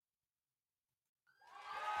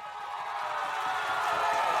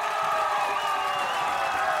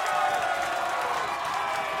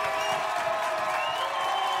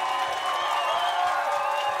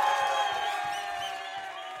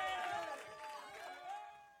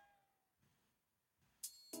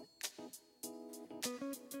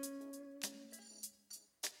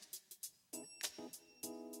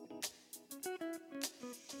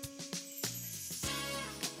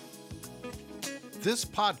This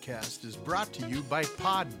podcast is brought to you by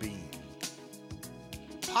Podbean.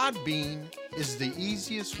 Podbean is the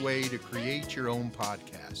easiest way to create your own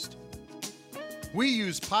podcast. We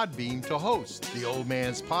use Podbean to host the Old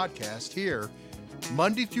Man's Podcast here,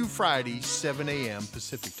 Monday through Friday, 7 a.m.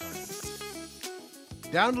 Pacific Time.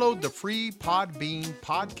 Download the free Podbean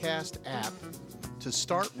podcast app to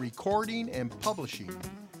start recording and publishing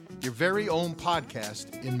your very own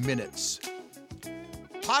podcast in minutes.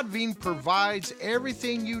 Podbean provides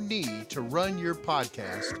everything you need to run your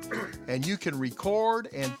podcast, and you can record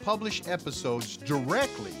and publish episodes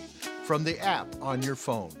directly from the app on your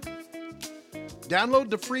phone. Download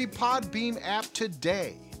the free Podbean app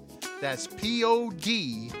today. That's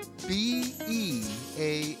Podbean.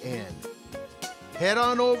 Head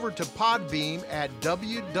on over to Podbean at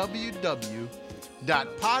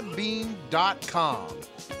www.podbean.com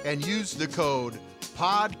and use the code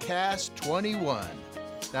PODCAST21.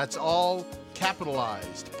 That's all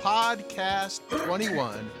capitalized,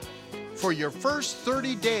 PODCAST21, for your first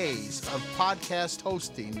 30 days of podcast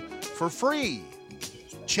hosting for free.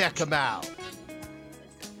 Check them out.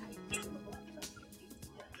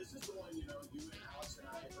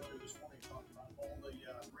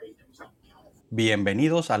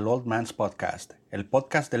 Bienvenidos al Old Man's Podcast, el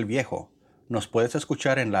podcast del viejo. Nos puedes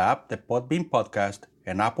escuchar en la app de Podbean Podcast,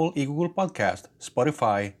 en Apple y Google Podcast,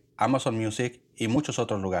 Spotify, Amazon Music y muchos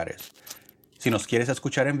otros lugares. Si nos quieres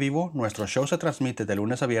escuchar en vivo, nuestro show se transmite de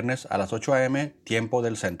lunes a viernes a las 8 a.m. tiempo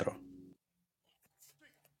del centro.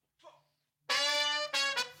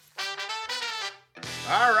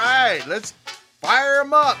 All right, let's fire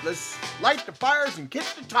them up. Let's light the fires and kick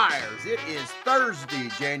the tires. It is Thursday,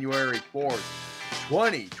 January 4th,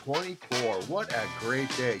 2024. What a great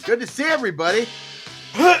day. Good to see everybody.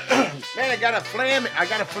 Man, I got a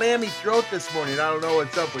flammy throat this morning. I don't know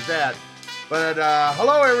what's up with that. But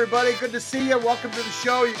hello, everybody. Good to see you. Welcome to the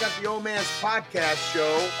show. You got the Old Man's Podcast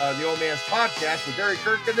show, the Old Man's Podcast with Eric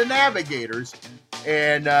Kirk and the Navigators.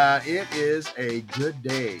 And it is a good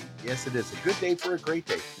day. Yes, it is a good day for a great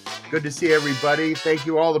day. Good to see everybody. Thank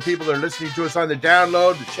you, all the people that are listening to us on the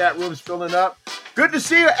download. The chat room's filling up. Good to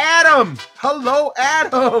see you, Adam. Hello,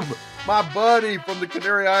 Adam, my buddy from the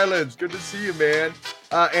Canary Islands. Good to see you, man.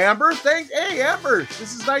 Amber, thanks. Hey, Amber,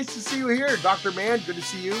 this is nice to see you here. Dr. Man, good to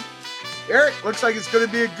see you. Eric, looks like it's going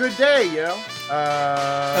to be a good day, you know.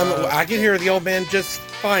 I can hear the old man just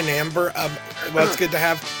fine, Amber. Well, it's good to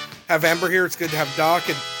have Amber here. It's good to have Doc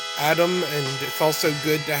and Adam, and it's also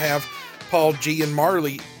good to have Paul G and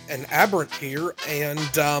Marley and Aberrant here. And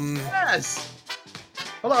yes,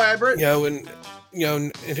 hello, Aberrant.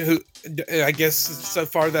 And who? I guess so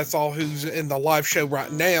far that's all who's in the live show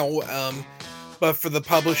right now. But for the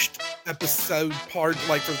published episode part,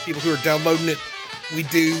 like for the people who are downloading it, we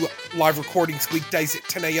do live recordings weekdays at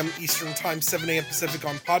 10 a.m. Eastern Time, 7 a.m. Pacific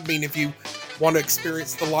on Podbean. If you want to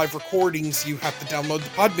experience the live recordings, you have to download the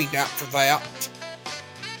Podbean app for that.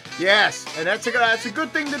 Yes, and that's a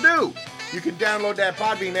good thing to do. You can download that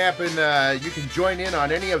Podbean app and you can join in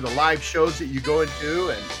on any of the live shows that you go into,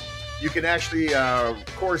 and you can actually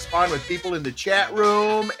correspond with people in the chat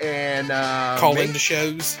room and call into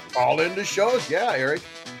shows. Yeah, Eric.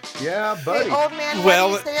 Yeah, buddy. Hey, old man, what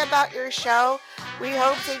do you say about your show? We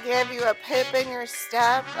hope to give you a pip in your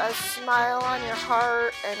step, a smile on your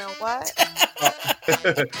heart, and a what?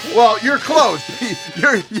 Well, you're close.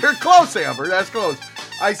 You're close, Amber. That's close.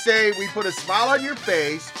 I say we put a smile on your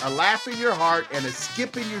face, a laugh in your heart, and a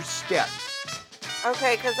skip in your step.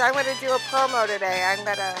 Okay, because I'm going to do a promo today. I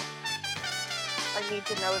need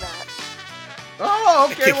to know that. Oh,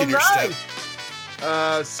 okay. Well, nice.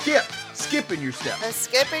 Skip in your step. A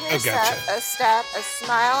skip in your gotcha. step, a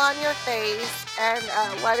smile on your face, and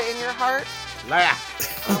what in your heart?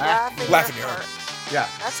 Laugh. Laugh in your heart. Yeah.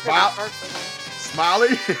 That's going to hurt for me.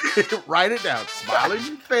 Smiling. Write it down. Smile in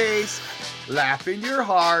your face, laugh in your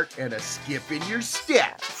heart, and a skip in your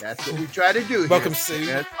step. That's what we try to do here. Welcome, Sue.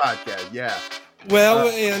 That's podcast. Yeah. Well,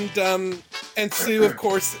 and Sue, of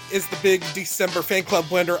course, is the big December fan club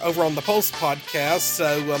winner over on the Pulse podcast.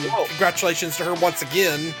 So congratulations to her once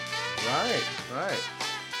again. Right.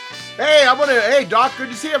 Hey, hey, Doc, good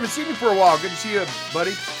to see you. I haven't seen you for a while. Good to see you,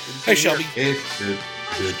 buddy. Hey, Shelby. It's the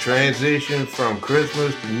transition from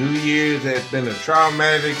Christmas to New Year's has been a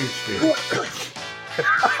traumatic experience.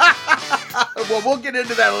 Well, we'll get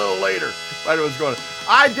into that a little later. Right, what's going on.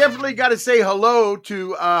 I definitely got to say hello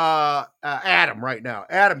to Adam right now.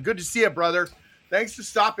 Adam, good to see you, brother. Thanks for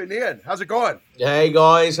stopping in. How's it going? Hey,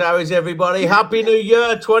 guys. How is everybody? Happy New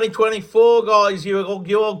Year 2024, guys. You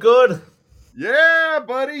all good? Yeah,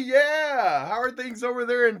 buddy. Yeah. How are things over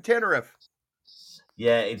there in Tenerife?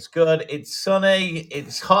 Yeah, it's good. It's sunny.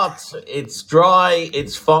 It's hot. It's dry.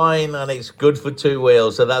 It's fine, and it's good for two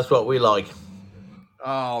wheels. So that's what we like.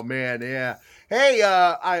 Oh man, yeah. Hey,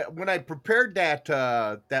 I when I prepared that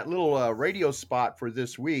little radio spot for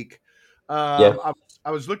this week, Yeah. I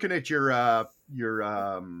was looking at your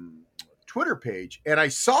Twitter page, and I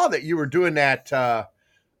saw that you were doing that.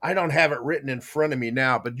 I don't have it written in front of me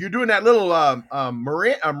now, but you're doing that little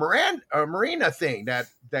marina thing that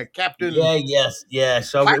Captain. Yeah. Yes. Yeah.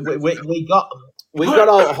 So we, we, Pirate. we we got we got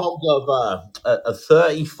a hold of a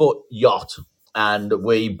 30-foot yacht, and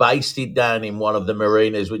we based it down in one of the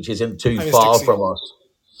marinas, which isn't too Minus far Dixie. from us.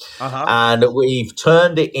 Uh-huh. And we've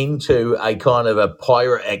turned it into a kind of a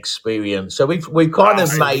pirate experience. So we've kind of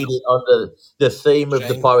Nice. made it under the theme of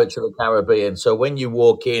the Shane. Pirates of the Caribbean. So when you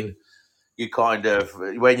walk in, you kind of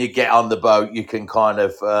when you get on the boat, you can kind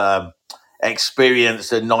of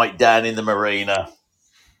experience a night down in the marina.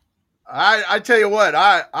 I tell you what,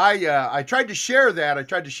 I tried to share that. I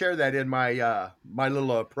tried to share that in my my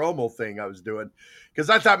little promo thing I was doing, because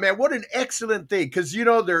I thought, man, what an excellent thing. Because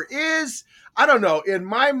there is, I don't know, in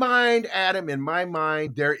my mind, Adam, in my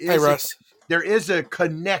mind, Hey, is Russ. there is a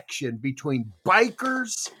connection between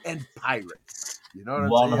bikers and pirates. You know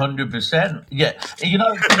what I'm saying? 100%. Yeah.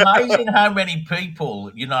 It's amazing how many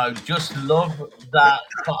people, just love that.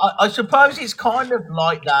 I suppose it's kind of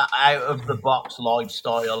like that out of the box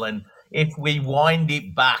lifestyle. And if we wind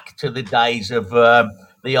it back to the days of the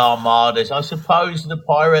Armadas, I suppose the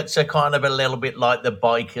pirates are kind of a little bit like the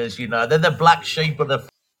bikers, they're the black sheep of the.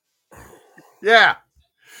 Yeah.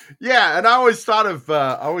 Yeah, and I always thought of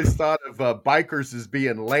bikers as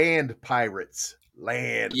being land pirates.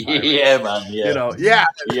 Land pirates. Yeah, man. Yeah. Yeah.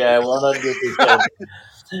 Yeah, 100%.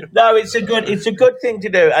 No, it's a good thing to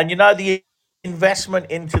do, and the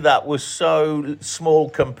investment into that was so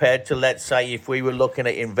small compared to, let's say, if we were looking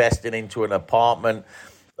at investing into an apartment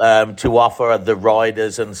to offer the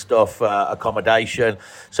riders and stuff accommodation.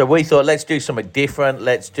 So we thought, let's do something different.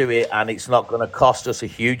 Let's do it, and it's not going to cost us a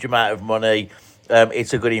huge amount of money.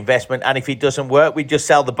 It's a good investment, and if it doesn't work, we just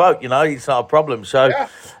sell the boat. It's not a problem. So, Yeah.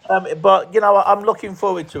 but I'm looking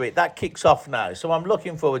forward to it. That kicks off now, so I'm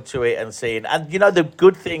looking forward to it and seeing. And the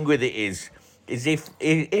good thing with it is if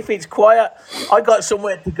it's quiet, I got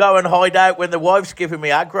somewhere to go and hide out when the wife's giving me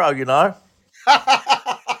aggro.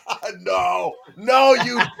 No,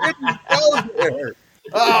 you didn't go there.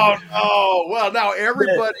 Oh no! Well, now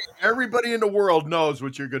everybody in the world knows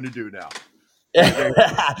what you're going to do now.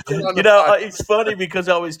 It's funny because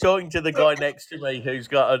I was talking to the guy next to me who's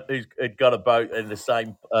got a boat in the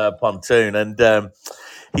same pontoon, and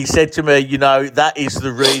he said to me, that is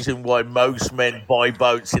the reason why most men buy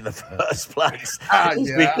boats in the first place. It's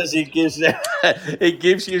Yeah. because it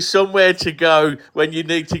gives you somewhere to go when you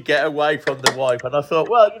need to get away from the wife. And I thought,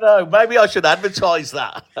 well, maybe I should advertise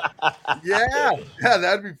that. Yeah,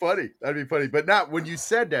 that'd be funny. But not when you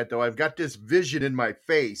said that though. I've got this vision in my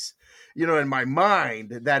face, in my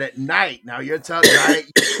mind, that at night. Now it's at night.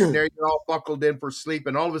 You're all buckled in for sleep,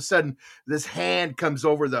 and all of a sudden, this hand comes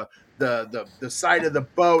over the side of the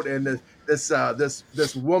boat, and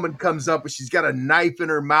this woman comes up, and she's got a knife in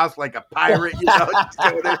her mouth like a pirate.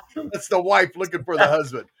 That's the wife looking for the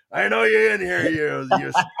husband. I know you're in here,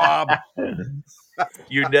 you slob.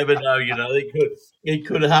 You never know, it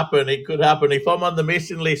could happen. It could happen. If I'm on the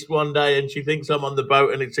missing list one day and she thinks I'm on the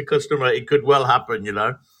boat and it's a customer, it could well happen,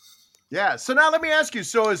 Yeah. So now let me ask you.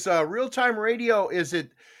 So is real time radio? Is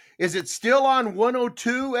it still on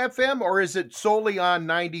 102 FM or is it solely on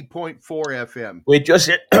 90.4 FM?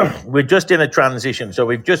 We're just in a transition, so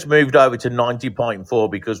we've just moved over to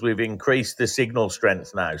 90.4 because we've increased the signal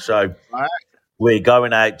strength now. So All right. we're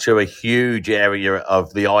going out to a huge area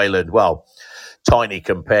of the island. Well, tiny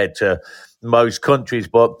compared to most countries,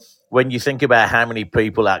 but when you think about how many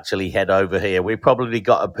people actually head over here, we've probably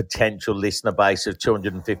got a potential listener base of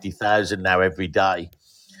 250,000 now every day.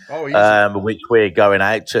 Oh, easy. Which we're going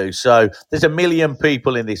out to. So there's 1 million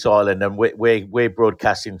people in this island, and we're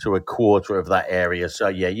broadcasting to a quarter of that area. So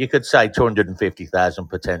yeah, you could say 250,000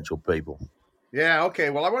 potential people. Yeah. Okay.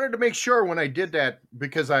 Well, I wanted to make sure when I did that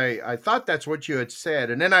because I thought that's what you had said,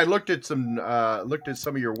 and then I looked at some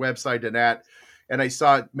of your website and I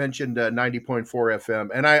saw it mentioned 90.4 FM,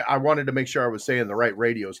 and I wanted to make sure I was saying the right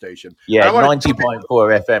radio station. Yeah, 90.4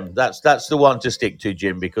 FM. That's the one to stick to,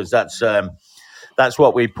 Jim, because that's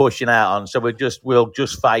what we're pushing out on. So we'll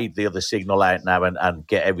just fade the other signal out now and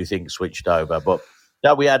get everything switched over. But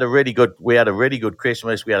no, we had a really good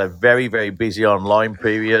Christmas. We had a very, very busy online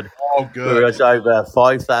period. Oh, good. There was over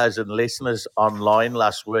 5,000 listeners online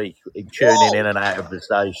last week, tuning in and out of the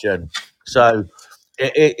station. So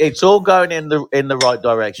It's all going in the right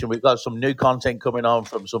direction. We've got some new content coming on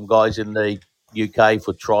from some guys in the UK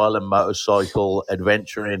for trial and motorcycle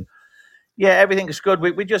adventuring. Yeah, everything's good.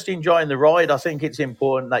 We're just enjoying the ride. I think it's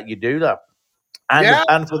important that you do that. Yeah.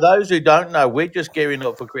 And for those who don't know, we're just gearing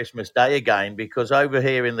up for Christmas Day again, because over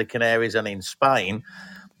here in the Canaries and in Spain,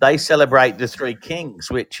 they celebrate the Three Kings,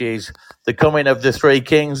 which is the coming of the Three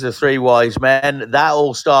Kings, the Three Wise Men. That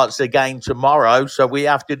all starts again tomorrow. So we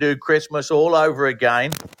have to do Christmas all over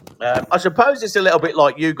again. I suppose it's a little bit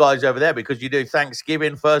like you guys over there, because you do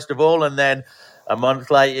Thanksgiving first of all, and then a month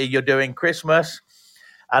later you're doing Christmas.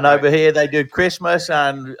 And Right. over here they do Christmas,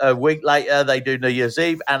 and a week later they do New Year's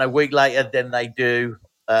Eve, and a week later then they do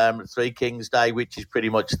Three Kings Day, which is pretty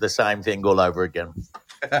much the same thing all over again.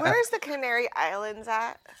 Where's the Canary Islands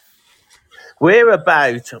at? We're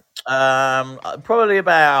about probably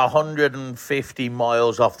about 150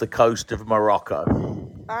 miles off the coast of Morocco.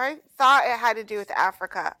 I thought it had to do with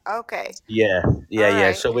Africa. Okay. Yeah. All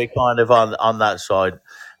right. So we're kind of on that side,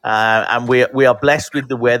 and we are blessed with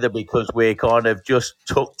the weather, because we're kind of just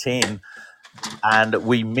tucked in, and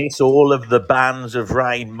we miss all of the bands of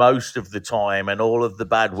rain most of the time, and all of the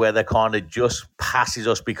bad weather kind of just passes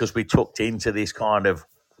us, because we tucked into this kind of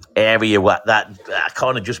area that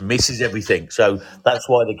kind of just misses everything. So that's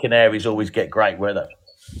why the Canaries always get great weather.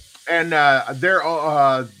 And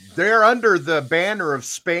they're under the banner of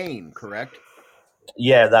Spain, correct?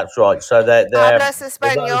 Yeah, that's right. So they're ¿Hablas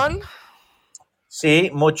español?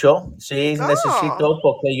 Sí, mucho. Sí, Oh, necesito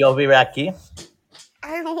porque yo vivo aquí.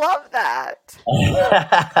 I love that.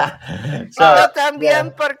 So, Yo yeah.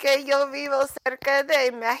 también, porque yo vivo cerca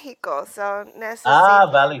de México, so Ah,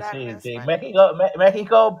 necesito vale, hablar en sí. español.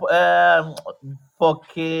 México,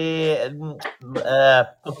 porque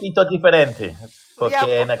poquito diferente,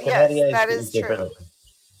 porque en la Yes, Canaria that es is true. different.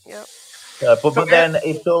 Yep. But then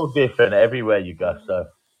it's all different everywhere you go. So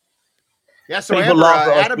Yeah. So people Amber, laugh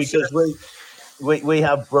at us Adam said, because we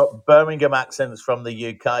have Birmingham accents from the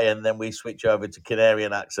UK, and then we switch over to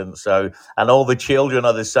Canarian accents. So, and all the children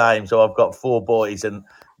are the same. So I've got 4 boys, and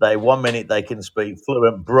they 1 minute they can speak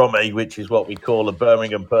fluent Brummie, which is what we call a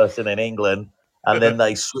Birmingham person in England, and then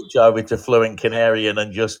they switch over to fluent Canarian,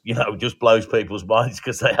 and just blows people's minds,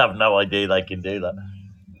 because they have no idea they can do that.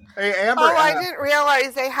 hey, Amber, Oh, I didn't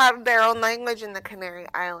realize they have their own language in the Canary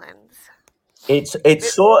Islands. It's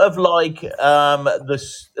sort of like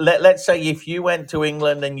let's say if you went to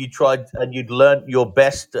England and you tried and you'd learnt your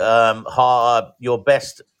best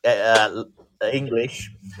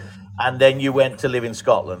English, and then you went to live in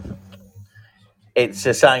Scotland. It's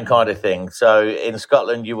the same kind of thing. So in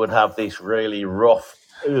Scotland you would have this really rough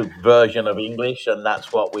version of English, and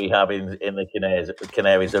that's what we have in the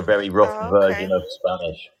Canaries, a very rough Oh, version okay. of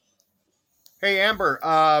Spanish. hey, Amber,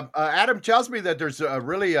 Adam tells me that there's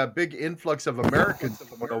really a big influx of Americans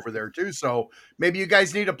coming over there too. So maybe you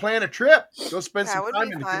guys need to plan a trip. Go spend That some would time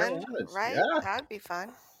be in the Canary fun, Islands. right? Yeah. That'd be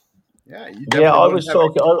fun. Yeah. You Yeah, definitely I wouldn't was have any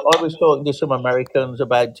talking. I was talking to some Americans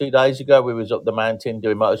about 2 days ago. We was up the mountain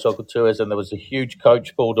doing motorcycle tours, and there was a huge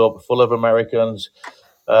coach pulled up full of Americans,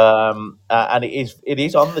 and it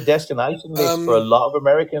is on the destination list for a lot of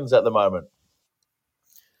Americans at the moment.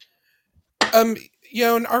 And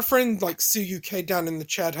our friend like Sue UK down in the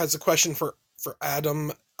chat has a question for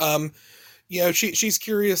Adam. She's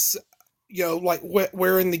curious, like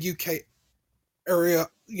where in the UK area,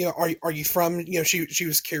 are you from? She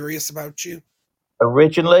was curious about you.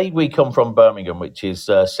 Originally, we come from Birmingham, which is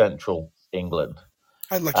central England,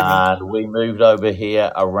 Hi, Lucky Me. and we moved over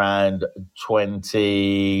here around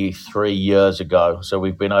 23 years ago. So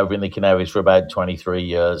we've been over in the Canaries for about 23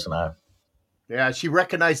 years now. Yeah, she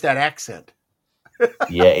recognized that accent.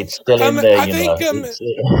 Yeah, it's still in there, I think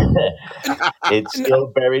It's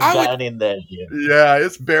still buried I would- down in there, Jim. Yeah,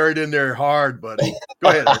 it's buried in there hard, buddy. Go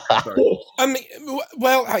ahead. Sorry.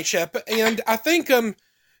 Well, hi, Shep, and I think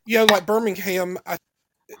like Birmingham,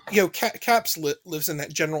 Caps lives in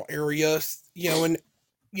that general area, and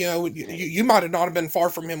you might have not have been far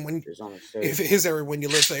from him if his area when you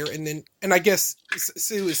lived there, and I guess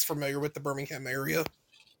Sue is familiar with the Birmingham area.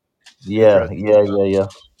 Yeah.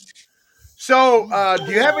 So,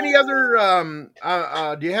 do you have any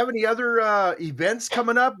other events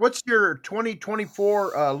coming up? What's your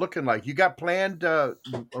 2024 looking like? You got planned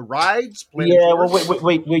rides? Planned Yeah, well, tours?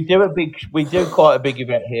 we do quite a big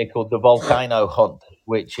event here called the Volcano Hunt,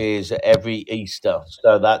 which is every Easter.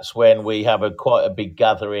 So that's when we have quite a big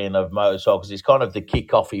gathering of motorcycles. It's kind of the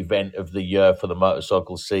kickoff event of the year for the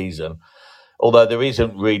motorcycle season. Although there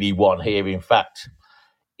isn't really one here. In fact,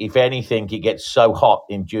 if anything, it gets so hot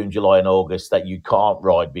in June, July, and August that you can't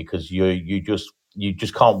ride, because you just you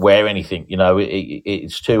just can't wear anything.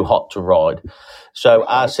 It's too hot to ride. So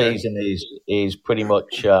our season is pretty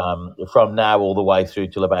much from now all the way through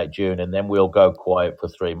till about June, and then we'll go quiet for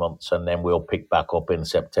 3 months, and then we'll pick back up in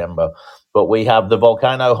September. But we have the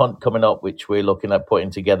volcano hunt coming up, which we're looking at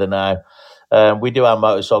putting together now. We do our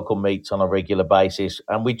motorcycle meets on a regular basis,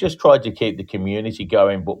 and we just try to keep the community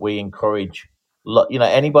going. But we encourage,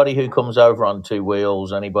 anybody who comes over on two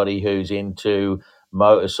wheels, anybody who's into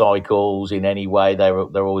motorcycles in any way,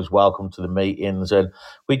 they're always welcome to the meetings, and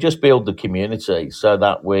we just build the community so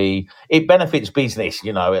that it benefits business.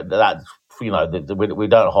 We don't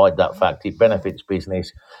hide that fact. It benefits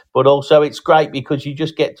business, but also it's great because you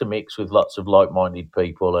just get to mix with lots of like-minded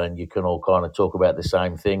people, and you can all kind of talk about the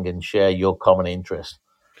same thing and share your common interest.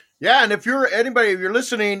 Yeah, and if you're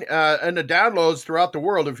listening and the downloads throughout the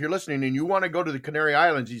world, if you're listening and you want to go to the Canary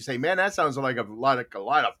Islands, you say, "Man, that sounds like a lot of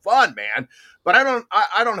fun, man." But I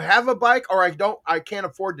don't have a bike, or I can't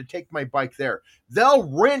afford to take my bike there. They'll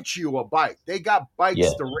rent you a bike. They got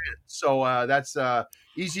bikes to rent. So that's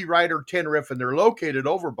Easy Rider Tenerife, and they're located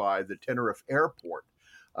over by the Tenerife Airport.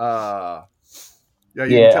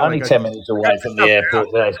 Only 10 minutes away from the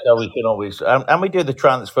airport there, so we can always and we do the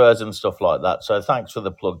transfers and stuff like that. So thanks for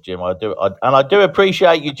the plug, Jim. I do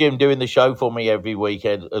appreciate you, Jim, doing the show for me every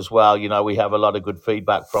weekend as well. We have a lot of good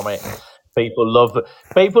feedback from it. People love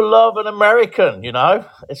an American,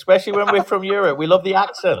 especially when we're from Europe. We love the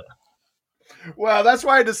accent. Well, that's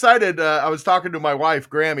why I decided. I was talking to my wife,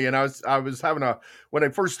 Grammy, and I was having when I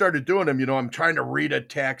first started doing them. I'm trying to read a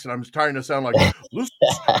text, and I'm trying to sound like this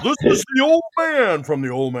is the old man from the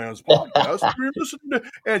Old Man's Podcast. You're listening to,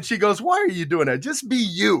 and she goes, "Why are you doing that? Just be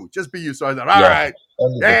you. Just be you." So I thought, all right,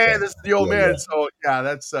 this is the old man. So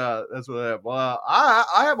that's what I have. Well,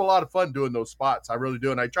 I have a lot of fun doing those spots. I really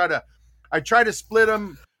do, and I try to split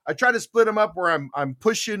them. I try to split them up where I'm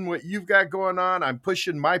pushing what you've got going on. I'm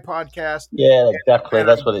pushing my podcast. Yeah, exactly. And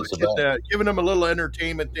that's what it's about. Giving them a little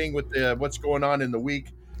entertainment thing with what's going on in the week.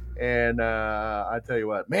 And I tell you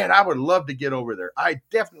what, man, I would love to get over there. I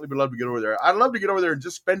definitely would love to get over there. I'd love to get over there and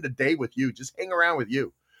just spend a day with you, just hang around with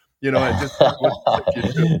you. And just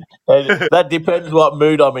that depends what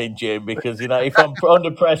mood I'm in, Jim, because if I'm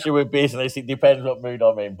under pressure with business, it depends what mood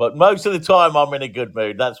I'm in. But most of the time I'm in a good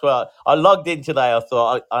mood. That's why I logged in today. I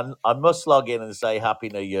thought I must log in and say Happy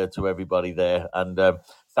New Year to everybody there, and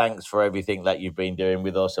thanks for everything that you've been doing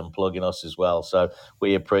with us and plugging us as well. So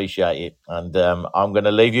we appreciate it, and I'm going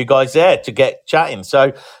to leave you guys there to get chatting.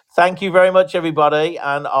 So thank you very much, everybody,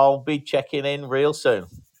 and I'll be checking in real soon.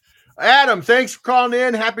 Adam, thanks for calling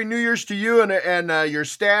in. Happy New Year's to you and your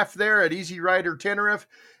staff there at Easy Rider Tenerife.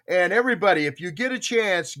 And everybody, if you get a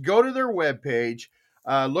chance, go to their webpage,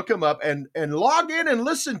 look them up, and log in and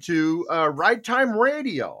listen to Ride Time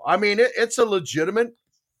Radio. I mean, it's a legitimate,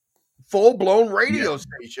 full-blown radio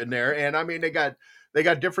station there. And I mean, they got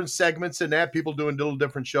different segments in that, people doing little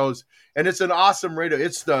different shows. And it's an awesome radio.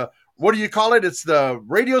 It's what do you call it? It's the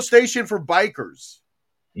radio station for bikers.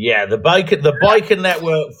 Yeah, the biker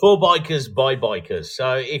network for bikers by bikers.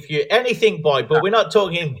 So if you're anything bike, but we're not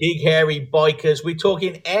talking big hairy bikers. We're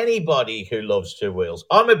talking anybody who loves two wheels.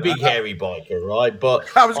 I'm a big hairy biker, right? But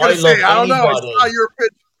I was going to say, I don't know. I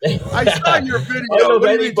saw your video. I love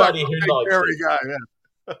anybody who likes hairy guy, man.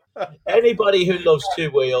 Anybody who loves two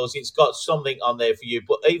wheels, it's got something on there for you.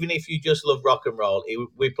 But even if you just love rock and roll,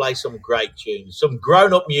 we play some great tunes, some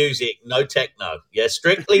grown-up music, no techno. Yeah,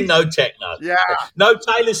 strictly no techno. Yeah. No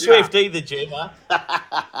Taylor Swift either, Jim. Huh?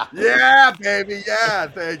 Yeah, baby. Yeah,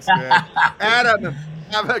 thanks, man. Adam,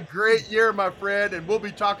 have a great year, my friend, and we'll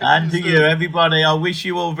be talking to you, everybody. I wish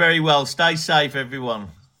you all very well. Stay safe, everyone.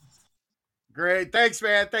 Great. Thanks,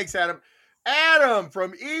 man. Thanks, Adam. Adam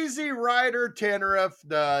from Easy Rider Tenerife.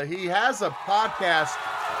 He has a podcast.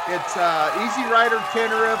 It's Easy Rider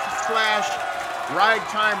Tenerife / Ride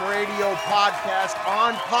Time Radio podcast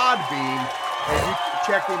on Podbean. And you can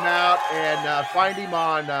check him out and find him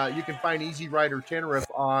on, you can find Easy Rider Tenerife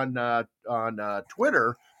on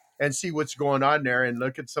Twitter and see what's going on there and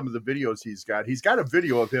look at some of the videos he's got. He's got a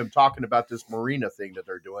video of him talking about this marina thing that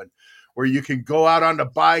they're doing, where you can go out on the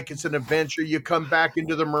bike. It's an adventure. You come back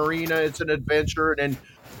into the marina. It's an adventure. And then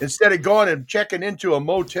instead of going and checking into a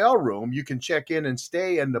motel room, you can check in and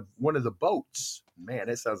stay in one of the boats. Man,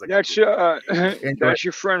 it sounds like that's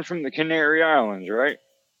your friend from the Canary Islands, right?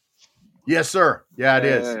 Yes, sir. Yeah, it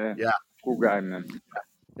is. Yeah. Cool guy, man.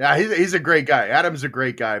 Yeah, he's a great guy. Adam's a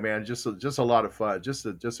great guy, man. Just a lot of fun. Just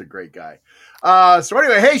a great guy. So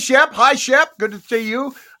anyway, hey Shep, hi Shep, good to see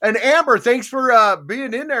you. And Amber, thanks for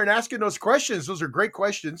being in there and asking those questions. Those are great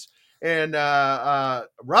questions. And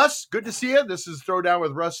Russ, good to see you. This is Throwdown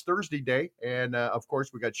with Russ Thursday day. And of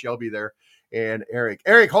course, we got Shelby there and Eric.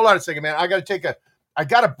 Eric, hold on a second, man. I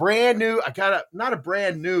got a brand new,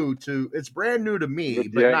 it's brand new to me,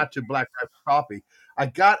 but not to Black Rifle Coffee. I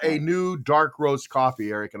got a new dark roast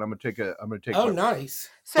coffee, Eric, and I'm gonna take. Oh, nice.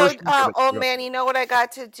 So, old man, you know what I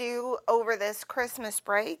got to do over this Christmas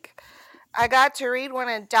break? I got to read one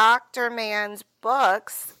of Dr. Mann's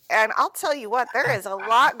books, and I'll tell you what, there is a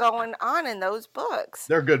lot going on in those books.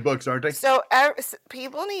 They're good books, aren't they? So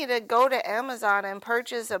people need to go to Amazon and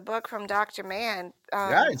purchase a book from Dr. Mann.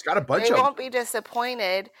 Yeah, he's got a bunch of them. They won't be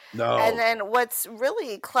disappointed. No. And then what's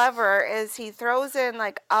really clever is he throws in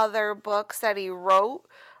like other books that he wrote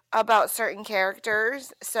about certain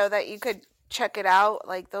characters so that you could check it out,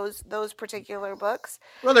 like those particular books.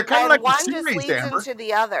 Well, they're kind of like one a series, just leads Amber. into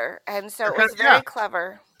the other, and so They're it's very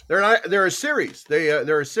clever. They're a series.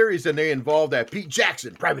 They're a series, and they involve that Pete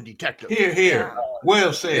Jackson, private detective. Here.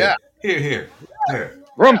 Well said. Yeah. Here.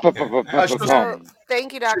 So,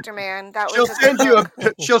 thank you, Dr. Mann. That She'll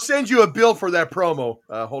was she'll send you a bill for that promo.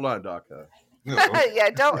 Hold on, Doc. Yeah,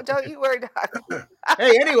 don't you worry, Doc.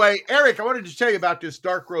 Hey, anyway, Eric, I wanted to tell you about this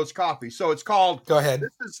dark roast coffee. So it's called. Go ahead.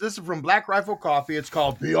 This is from Black Rifle Coffee. It's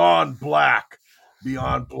called Beyond Black,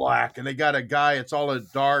 and they got a guy. It's all in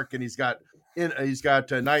dark, and he's got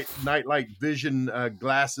nightlight vision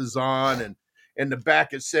glasses on, and in the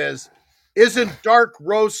back it says, "Isn't dark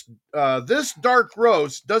roast? This dark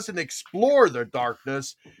roast doesn't explore the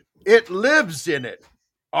darkness; it lives in it.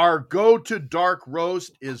 Our go-to dark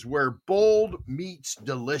roast is where bold meets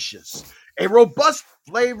delicious. The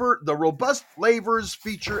robust flavors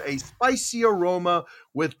feature a spicy aroma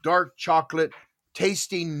with dark chocolate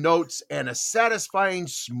tasting notes and a satisfying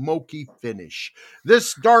smoky finish.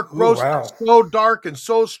 This dark roast is so dark and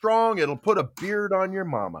so strong, it'll put a beard on your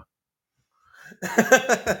mama."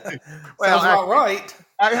 Sounds about right.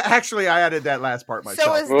 I added that last part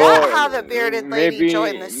myself. So is that how the bearded lady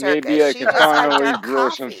joined the circus? Maybe I She can just had finally dark grow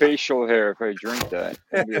some coffee. facial hair if I drink that.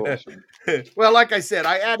 That'd be awesome. Well, like I said,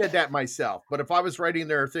 I added that myself. But if I was writing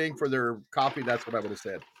their thing for their coffee, that's what I would have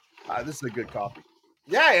said. This is a good coffee.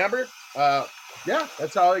 Yeah, Amber. Yeah,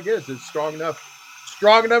 that's how it is. It's strong enough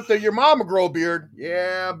that your mama grow a beard.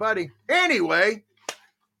 Yeah, buddy. Anyway,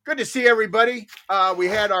 good to see everybody. We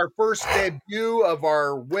had our first debut of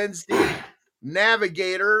our Wednesday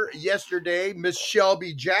navigator yesterday, Miss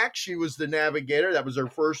Shelby Jack. She was the navigator. That was her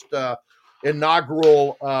first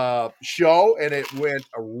inaugural show, and it went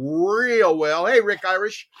real well. Hey, Rick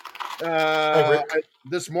Irish.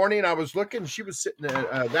 This morning I was looking. She was sitting.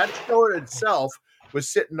 That show itself was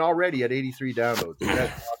sitting already at 83 downloads.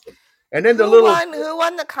 That's awesome. And then Who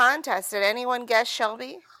won the contest? Did anyone guess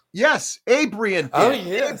Shelby? Yes, Abrian did. Oh,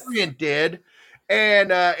 yes. Abrian did.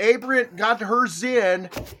 And Abrian got hers in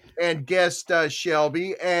and guessed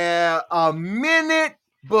Shelby a minute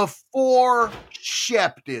before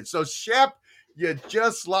Shep did. So Shep, you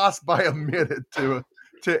just lost by a minute to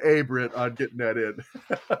Abrian on getting that in.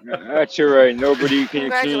 That's all right. Nobody can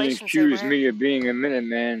Congratulations, accuse Abrian. me of being a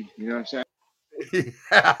Minuteman. You know what I'm saying?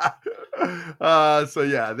 Yeah. So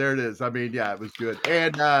yeah, there it is. I mean, yeah, it was good.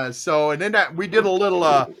 And then we did a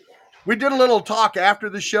little talk after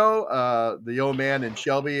the show. The old man and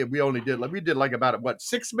Shelby. We did like about a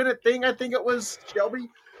 6-minute thing, I think it was, Shelby.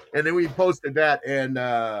 And then we posted that, and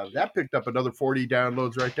that picked up another 40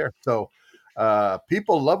 downloads right there. So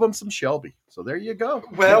people love them some Shelby. So there you go.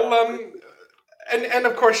 Well, and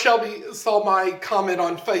of course Shelby saw my comment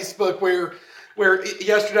on Facebook where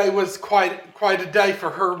yesterday was quite a day for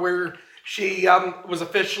her, where she was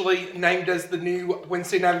officially named as the new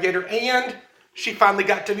Wednesday Navigator, and she finally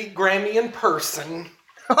got to meet Grammy in person.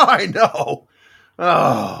 I know.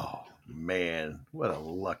 Oh man, what a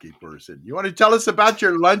lucky person. You want to tell us about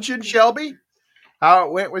your luncheon, Shelby? How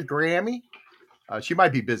it went with Grammy? She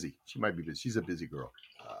might be busy. She's a busy girl.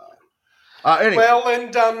 Anyway. Well,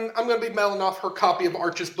 and I'm going to be mailing off her copy of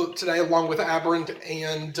Arch's book today, along with Aberrant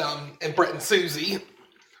and Brett and Susie.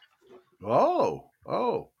 Oh.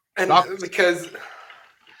 And because,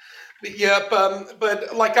 yep,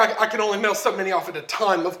 but like I can only mail so many off at a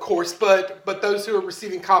time, of course. But those who are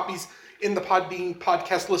receiving copies in the Podbean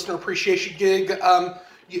Podcast Listener Appreciation Gig,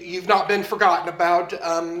 you've not been forgotten about.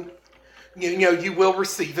 You will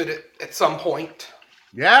receive it at some point.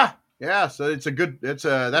 Yeah, so that's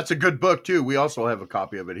a good book too. We also have a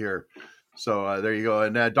copy of it here. So there you go.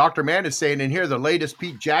 And Dr. Mann is saying in here, the latest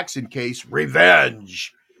Pete Jackson case,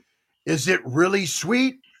 Revenge. Is it really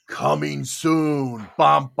sweet? Coming soon.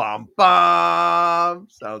 Bum, bum, bum.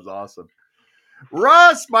 Sounds awesome.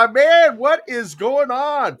 Russ, my man, what is going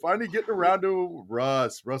on? Finally getting around to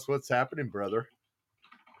Russ. Russ, what's happening, brother?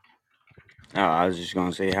 Oh, I was just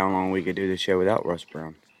gonna see how long we could do the show without Russ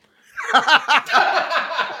Brown.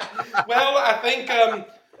 Well, I think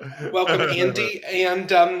welcome Andy,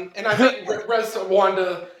 and I think Russ wanted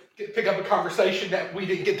to pick up a conversation that we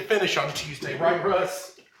didn't get to finish on Tuesday, right,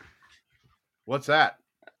 Russ? What's that?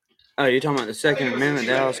 Oh, you're talking about the Second Amendment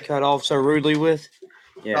that I was cut off so rudely with?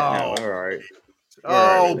 Yeah, no, we're all right.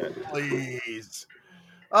 Please.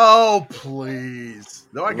 Oh, please.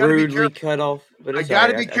 No, I gotta Rudely be careful. cut off. But I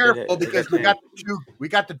gotta be careful because we got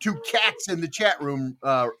the two cats in the chat room,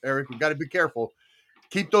 Eric. We gotta be careful.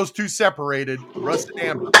 Keep those two separated, Russ and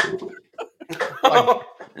Amber.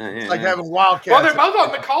 It's like having wildcats. Well, they're both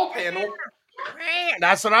on the call panel. Man,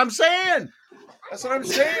 that's what I'm saying.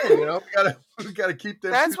 You know, we gotta keep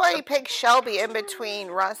them. That's why you picked Shelby in between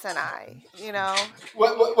Russ and I. You know.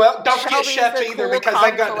 Well, don't forget Shelby's Chef the either cool, because calm,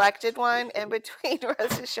 I got collected one in between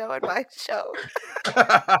Russ's show and my show.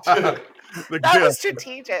 That was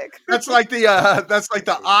strategic. That's like the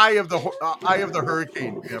eye of the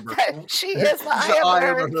hurricane. Remember? She is the eye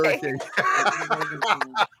of the hurricane.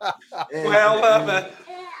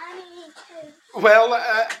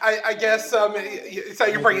 I guess so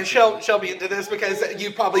you're bringing Shelby into this because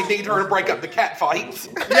you probably need her to break up the cat fights.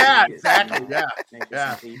 Yeah, exactly. Yeah.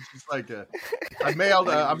 It's like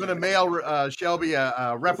I'm gonna mail Shelby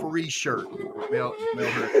a referee shirt. Mail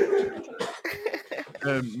her.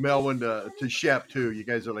 And mail one to Shep too. You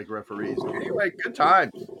guys are like referees. Anyway, good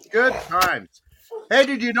times. Hey,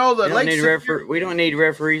 did you know we don't need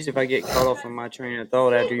referees if I get caught off on my train of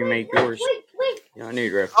thought after you make yours. You don't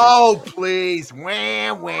need referees. Oh, please.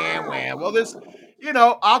 Wham.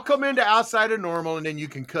 Well, I'll come into outside of normal and then you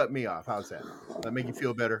can cut me off. How's that? That make you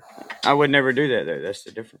feel better? I would never do that, though. That's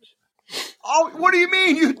the difference. Oh, what do you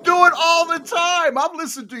mean? You do it all the time. I've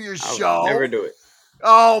listened to your show. I would never do it.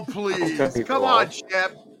 Oh, please. Come on,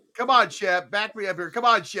 Shep. Back me up here. Come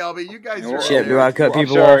on, Shelby. You guys are Shep, do I cut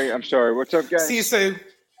people off? I'm sorry. What's up, guys? See you soon.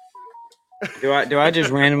 Do I just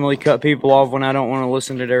randomly cut people off when I don't want to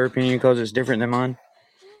listen to their opinion because it's different than mine?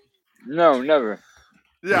 No, never.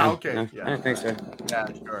 Yeah, No, okay. no, Yeah. I don't think so. Yeah,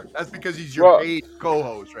 sure. That's because he's your paid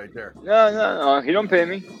co-host right there. No. He don't pay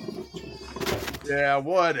me. Yeah,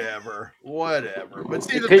 whatever. But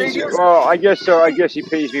see, I guess so. I guess he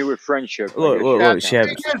pays me with friendship. Look, Shep.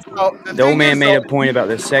 The old man made a point about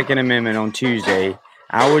the Second Amendment on Tuesday.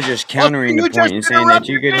 I was just countering the point and saying that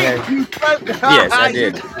you could have. Yes, I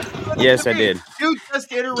did. Yes, I did. You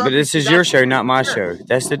just interrupted. But this is your show, not my show.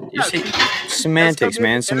 That's you see, semantics,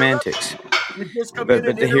 man, semantics.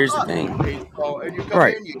 But here's the thing. And you come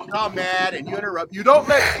in, you get all mad, and you interrupt. You don't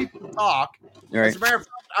let people talk. Right. As a matter of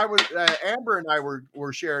fact, Amber and I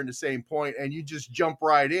were sharing the same point, and you just jump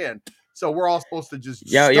right in. So we're all supposed to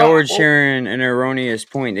just. Y'all were sharing an erroneous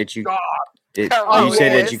point that you. You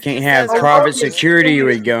said that you can't have private security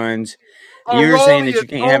with guns. You were saying that you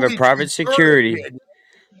can't have a private security.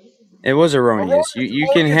 It was erroneous. You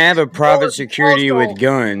can have a private security with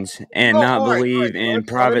guns and not believe in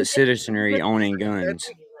private citizenry owning guns.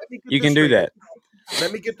 You can do that.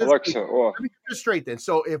 Let me get this straight then.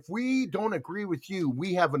 So if we don't agree with you,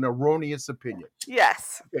 we have an erroneous opinion.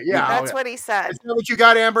 Yes. Yeah. That's what he said. Is that what you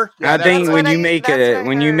got, Amber? I think when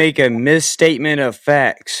you make a misstatement of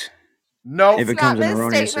facts. No, it becomes an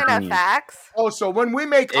erroneous opinion. Of facts. Oh, so when we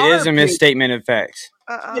make it is a misstatement of facts.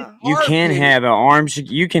 You can have armed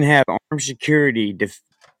security to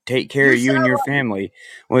take care of you and your family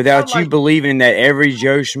without you believing that every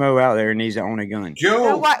Joe Schmo out there needs to own a gun.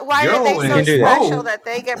 Why are they so special that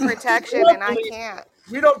they get protection and I can't?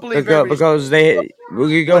 We don't believe because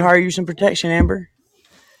we go hire you some protection, Amber.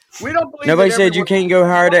 We don't believe. Nobody said you can't go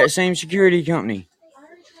hire that same security company.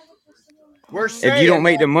 If you don't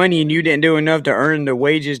make the money and you didn't do enough to earn the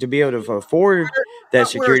wages to be able to afford that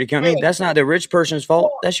security company, that's not the rich person's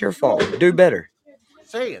fault. That's your fault. Do better.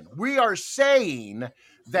 We are saying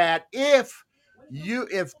that if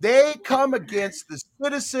they come against the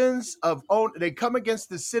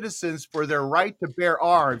citizens for their right to bear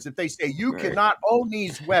arms, if they say you cannot own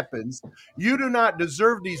these weapons, you do not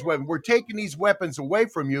deserve these weapons, we're taking these weapons away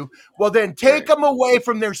from you, well then take them away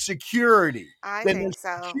from their security.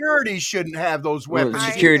 Security shouldn't have those weapons.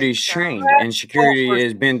 Well, security's trained, and security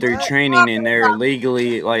has been through training, and they're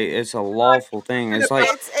legally it's a lawful thing. It's like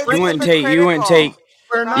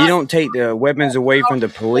you don't take the weapons away from the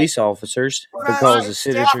police officers because the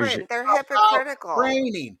citizens. They're hypocritical.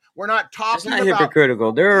 Training. We're not talking about. It's not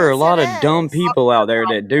hypocritical. There are a lot of dumb people out there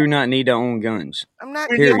that do not need to own guns. I'm not.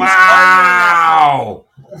 Period. Wow.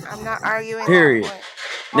 I'm not arguing. Period.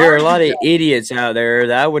 There are a lot of idiots out there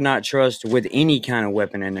that I would not trust with any kind of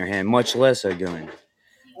weapon in their hand, much less a gun.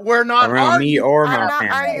 We're not around me arguing. or I'm my not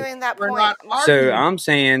family. arguing that We're point. not So arguing. I'm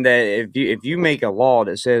saying that if you make a law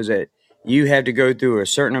that says that you have to go through a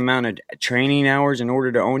certain amount of training hours in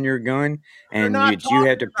order to own your gun, We're and not you talking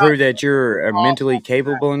have to about prove that you're law. mentally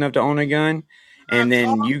capable enough to own a gun, We're and not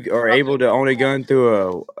then talking you are about able to own a gun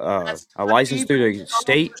through That's a not license even through the the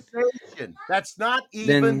state, conversation. That's not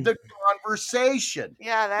even then the conversation.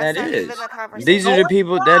 Yeah, that's that not even is. the These conversation. are No, the it's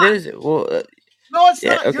people. not. That is. Well, No, it's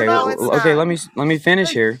yeah. not. You're Okay. not No, it's Well, okay. not. Let me finish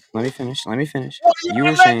listening. here. Let me finish. Let me finish. Well, You were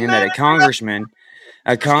let saying that let a just keep talking.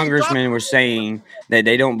 congressman was saying that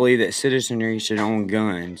they don't believe that citizenry should own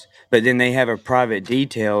guns, but then they have a private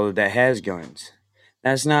detail that has guns.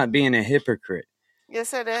 That's not being a hypocrite.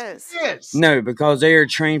 Yes, it is. Yes. No, because they are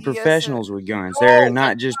trained Yes, it. professionals with guns. They're No, not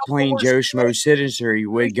that's just not what plain we're Joe saying. Schmo citizenry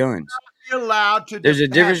with We guns. should not be allowed to There's a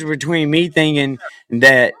have. difference between me thinking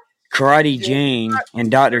that Karate You're Jane not. and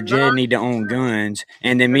Dr. You're Jed not. need to own guns,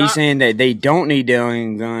 and then You're me not. saying that they don't need to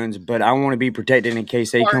own guns, but I want to be protected in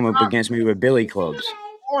case they You are come up not against me with billy clubs.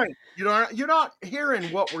 point. You're not hearing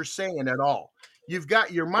what we're saying at all. You've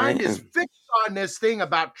got your I mind is am. fixed on this thing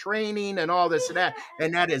about training and all this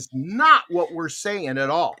and that is not what we're saying at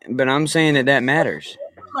all. But I'm saying that matters.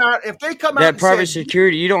 If they come out That and private said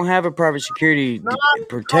security, you don't have a private security not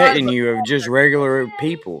protecting private, you of just regular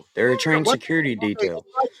people. They're a trained what security detail.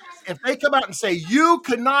 if they come out and say you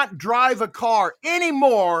cannot drive a car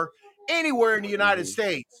anymore anywhere in the United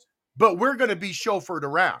States, but we're going to be chauffeured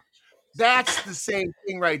around. That's the same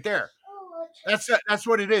thing right there. That's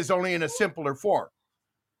what it is, only in a simpler form.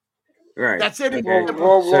 Right. That's it. Okay.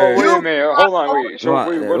 Well, So, wait a You minute. Hold on, wait. So well,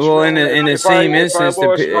 wait, what's well, wrong in the if I same instance, in if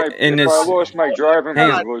I this, lost my driving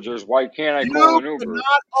hang on. privileges? Why can't I call You an Uber?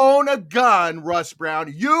 cannot own a gun, Russ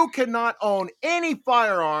Brown. You cannot own any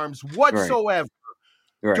firearms Right. whatsoever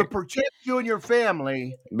to Right. protect you and your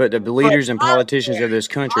family. But the But leaders and I politicians of this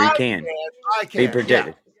country I can I be can. Yeah.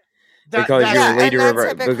 protected That's because you're a Yeah, and leader of that's our,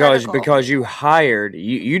 hypocritical. because you hired,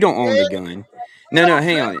 you don't own the gun. No,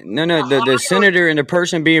 hang on. No, the senator and the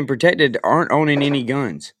person being protected aren't owning any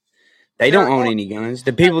guns. They don't own any guns.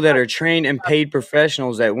 The people that are trained and paid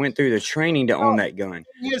professionals that went through the training to own that gun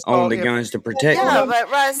own the guns to protect Yeah, them.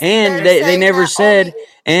 but Russ, And they're they saying never that said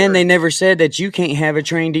only they never said that you can't have a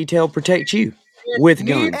trained detail protect you with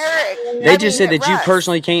guns. Eric. They I just mean, said that you Russ.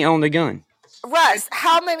 personally can't own the gun. Russ,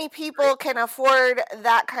 how many people can afford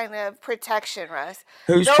that kind of protection, Russ?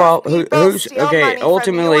 Whose Those fault? people Who's steal okay? money from you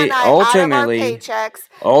Ultimately, and I out of our paychecks.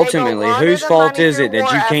 They go ultimately, launder whose the fault money is through it that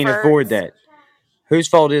war you can't afford efforts. that? Whose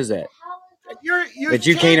fault is that? You That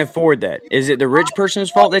you can't afford that? Is it the rich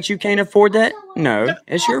person's fault that you can't afford that? No,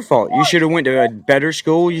 it's your fault. You should have went to a better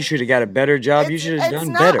school. You should have got a better job. You should have It's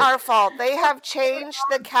done not better. our fault. They have changed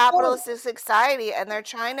the capitalist society and they're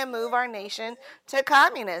trying to move our nation to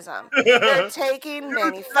communism. They're taking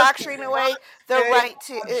manufacturing away, the right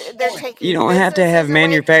to, they're taking You don't have to have businesses away, they're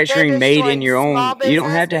manufacturing made in destroying your small own. You don't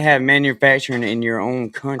business. have to have manufacturing in your own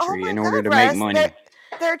Oh country my in order God, to make Russ, money.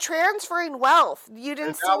 they're transferring wealth. You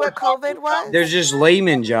didn't see now we're what talking COVID was? There's just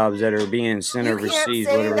layman jobs that are being sent You can't overseas.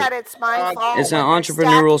 say Whatever. that it's my fault It's an when they're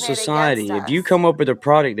entrepreneurial stacking it society. against If you us. come up with a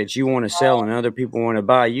product that you want to sell and other people want to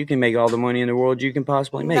buy, you can make all the money in the world you can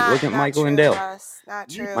possibly make. Look at Not Michael true, Lindell. Russ. Not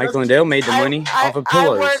true. Michael Lindell made the money off of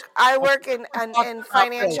pillows. I work in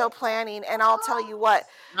financial planning, and I'll tell you what,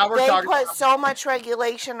 Now we're they talking put so much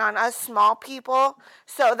regulation on us small people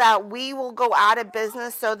so that we will go out of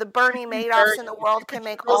business so the Bernie Madoffs in the world can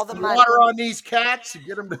make all the money. water on these cats and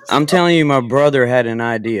get them to I'm telling you, my brother had an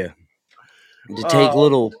idea to take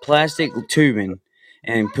little plastic tubing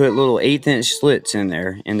and put little 1/8 slits in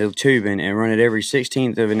there in the tubing and run it every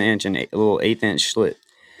 1/16 of an inch in a little 1/8 slit.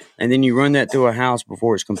 And then you run that through a house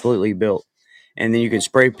before it's completely built. And then you can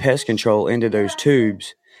spray pest control into those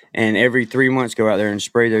tubes. And every 3 months go out there and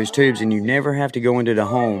spray those tubes, and you never have to go into the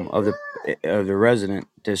home of the resident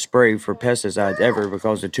to spray for pesticides ever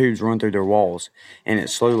because the tubes run through their walls and it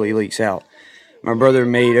slowly leaks out. My brother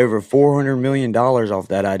made over $400 million off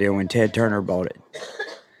that idea when Ted Turner bought it.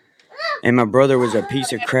 And my brother was a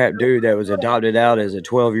piece of crap dude that was adopted out as a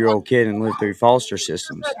 12-year-old kid and lived through foster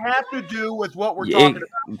systems. What does that have to do with what we're talking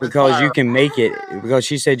about? Because you can make it, because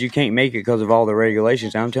she said you can't make it because of all the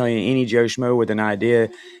regulations. I'm telling you, any Joe Schmo with an idea,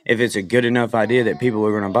 if it's a good enough idea that people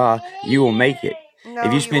are going to buy, you will make it. No,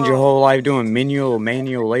 if you spend your whole life doing manual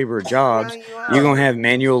labor jobs, you're going to have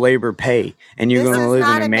manual labor pay, and you're going to live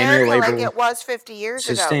in a manual labor like it was 50 years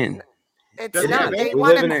sustain. ago. It's Doesn't not. have They anything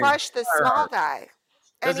want to to do- crush the small guy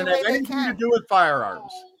Doesn't any way have they anything to can. do with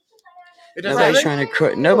firearms. It doesn't Nobody's have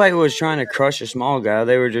trying to nobody was trying to crush a small guy.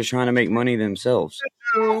 They were just trying to make money themselves.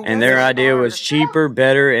 anything to do And their with idea was cheaper,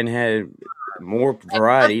 better, and had more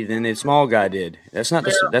variety than the small guy did. That's not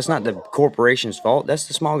the corporation's fault. That's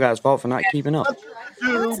the small guy's fault for not keeping up.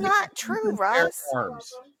 That's not true, Russ.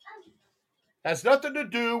 Arms. Has nothing to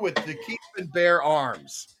do with the keep and bear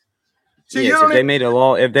arms. See, yes, if they made a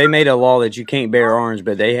law that you can't bear arms,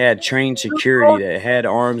 but they had trained security that had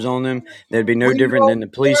arms on them, that'd be no different than the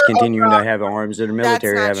police continuing to have arms, or the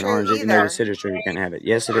military having arms, even though the citizenry can't have it.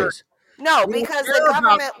 Yes, it is. No, because the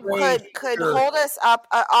government could hold us up,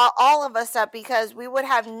 all of us up, because we would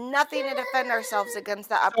have nothing to defend ourselves against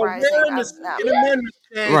the uprising of them.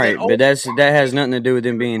 Right, but that has nothing to do with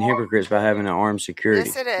them being hypocrites by having an armed security.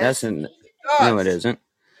 Yes, it is. No, it isn't.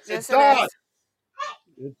 Yes, it is.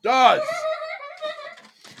 It does.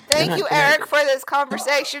 Thank you, Eric, for this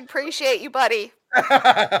conversation. Appreciate you, buddy.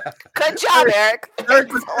 Good job, Eric.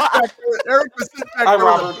 Eric was sitting back. Hi,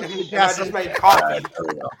 Robert. I just made coffee.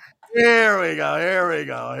 Here we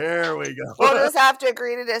go. We'll just have to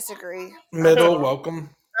agree to disagree. Middle,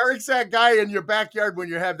 welcome. Eric's that guy in your backyard when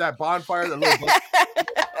you have that bonfire, that little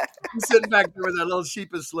he's sitting back there with that little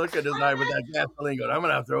sheepish look at his eye with that gasoline going, I'm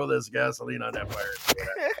going to throw this gasoline on that fire.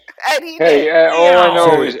 All I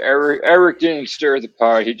know is Eric didn't stir the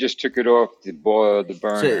pot. He just took it off the boil, the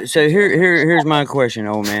burner. So here's my question,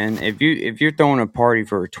 old man. If you're throwing a party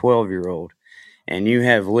for a 12-year-old and you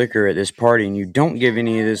have liquor at this party and you don't give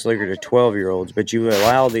any of this liquor to 12-year-olds, but you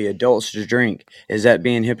allow the adults to drink, is that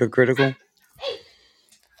being hypocritical?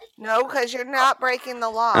 No, because you're not breaking the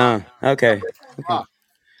law. Okay.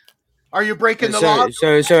 Are you breaking the law?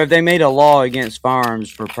 So if they made a law against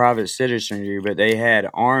firearms for private citizenry, but they had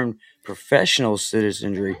armed professional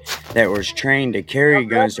citizenry that was trained to carry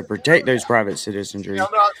guns to protect those private citizenry,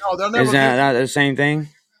 is that not the same thing?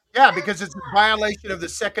 Yeah, because it's a violation of the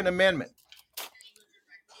Second Amendment.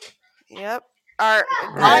 Yep.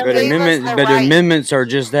 Right, but amendments are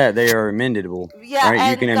just that. They are amendable. Yeah,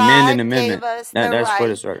 right? You can amend an amendment. That's what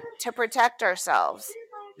it's right. To protect ourselves.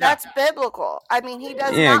 That's biblical. I mean, he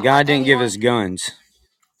does. Yeah, God didn't give us guns.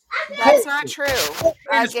 That's not true.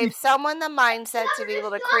 God gave someone the mindset to be able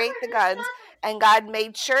to create the guns, and God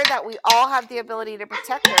made sure that we all have the ability to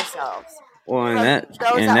protect ourselves. Well, in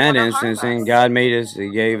that instance, then God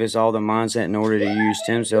gave us all the mindset in order to use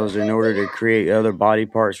stem cells in order to create other body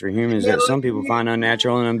parts for humans that some people find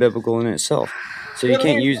unnatural and unbiblical in itself. So you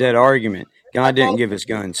can't use that argument. God didn't give us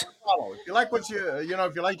guns. If you like what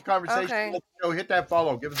if you like the conversation, hit that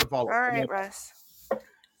follow. Give us a follow. All right, Russ.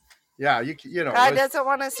 Yeah, you know. God doesn't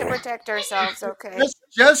want us to protect ourselves. Okay.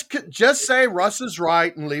 Just say Russ is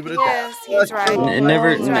right and leave it at that. Yes, he's right.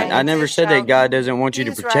 I never said that God doesn't want you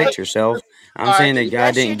to protect yourself. I'm saying that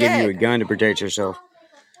God didn't give you a gun to protect yourself.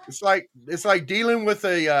 It's like dealing with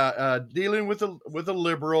a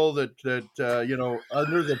liberal that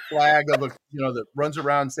under the flag of that runs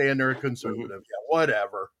around saying they're a conservative. Yeah,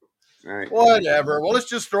 whatever. Right. Whatever. Well, let's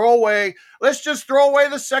just throw away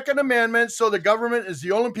the Second Amendment, so the government is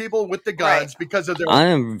the only people with the guns because of their. I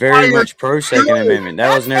am very much pro Second Amendment.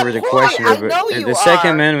 That was never the question. The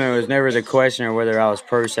Second Amendment was never the question of whether I was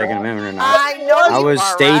pro Second Amendment or not. I was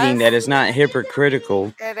stating that it's not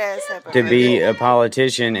hypocritical to be a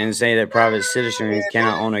politician and say that private citizens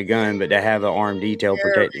cannot own a gun, but to have an armed detail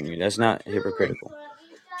protecting you. That's not hypocritical.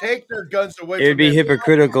 Take their guns away. It would be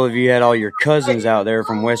hypocritical if you had all your cousins out there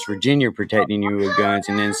from West Virginia protecting you with guns,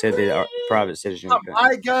 and then said that private citizens.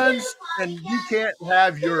 My guns, and you can't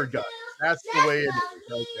have your guns. That's the way it is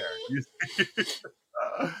right there.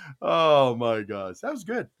 Oh my gosh, that was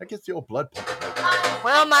good. That gets the old blood pumping.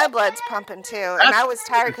 Well, my blood's pumping too, and I was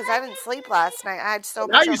tired because I didn't sleep last night. I had so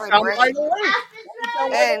much on my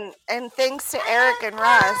brain. And thanks to Eric and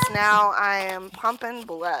Russ, now I am pumping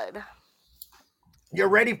blood. You're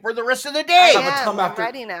ready for the rest of the day. I'm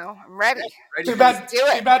ready now. I'm ready. Too bad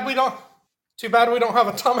we don't have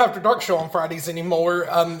a Tom After Dark show on Fridays anymore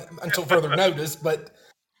until further notice. But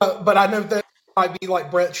I know that might be like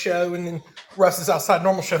Brett's show and then Russ's Outside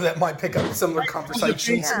Normal show that might pick up similar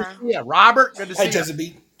conversations. Yeah, Robert, good to see you.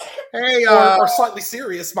 Jezebel. Hey, or Slightly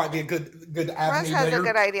Serious might be a good avenue. Russ has a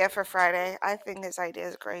good idea for Friday. I think his idea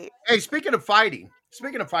is great. Hey, speaking of fighting,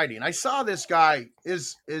 I saw this guy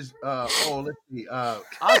let's see,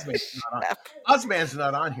 Osman's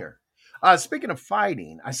not on here. Speaking of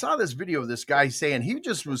fighting, I saw this video of this guy saying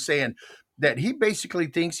that he basically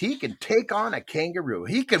thinks he can take on a kangaroo.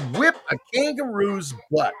 He can whip a kangaroo's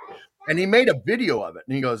butt. And he made a video of it.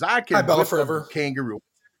 And he goes, I can whip a kangaroo.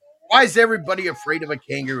 Why is everybody afraid of a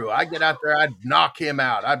kangaroo? I get out there, I'd knock him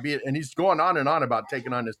out. And he's going on and on about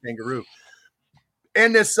taking on this kangaroo.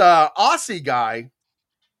 And this Aussie guy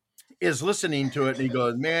is listening to it, and he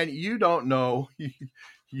goes, man, you don't know.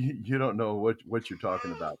 You don't know what you're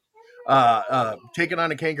talking about. taking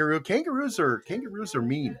on a kangaroo. Kangaroos are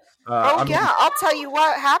mean. I'll tell you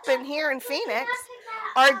what happened here in Phoenix.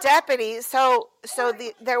 Our deputies,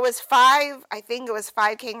 there was 5, I think it was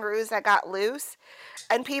 5 kangaroos that got loose,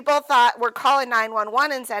 and people thought we're calling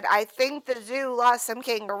 911 and said, I think the zoo lost some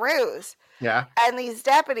kangaroos. Yeah. And these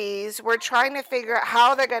deputies were trying to figure out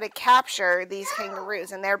how they're going to capture these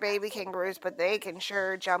kangaroos, and they're baby kangaroos, but they can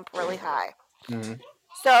sure jump really high. Mm-hmm.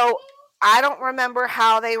 So I don't remember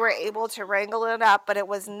how they were able to wrangle it up, but it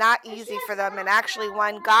was not easy for them. And actually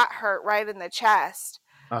one got hurt right in the chest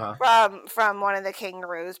from one of the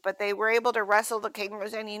kangaroos, but they were able to wrestle the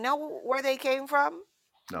kangaroos. And you know where they came from?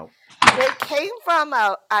 No. They came from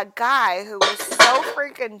a guy who was so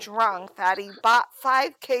freaking drunk that he bought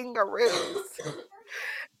 5 kangaroos.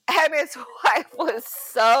 And his wife was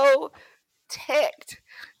so ticked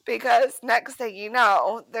because next thing you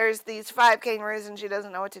know, there's these 5 kangaroos and she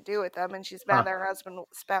doesn't know what to do with them. And she's mad that her husband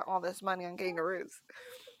spent all this money on kangaroos.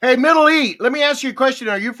 Hey, Middle E, let me ask you a question.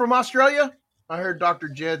 Are you from Australia? I heard Dr.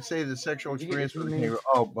 Jed say the sexual experience with the kangaroo.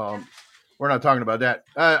 Oh, we're not talking about that.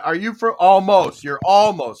 Are you from almost? You're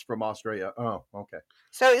almost from Australia. Oh, okay.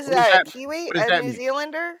 So is that a Kiwi, a New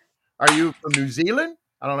Zealander? Are you from New Zealand?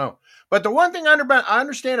 I don't know. But the one thing I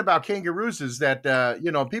understand about kangaroos is that,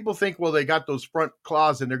 people think, well, they got those front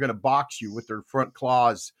claws and they're going to box you with their front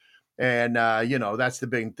claws. And, that's the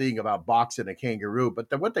big thing about boxing a kangaroo.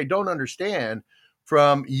 But what they don't understand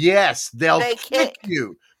they'll kick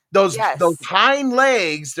you. Those hind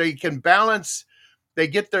legs, they can balance. They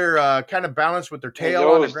get their kind of balance with their tail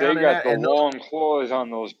on the ground. They got the long claws on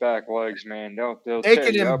those back legs, man. They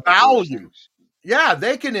can embowel you. Yeah,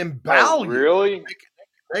 they can embowel you. Really?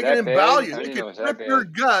 They can embowel you. They can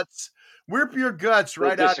rip your guts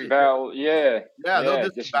right out. Disembowel, yeah. They'll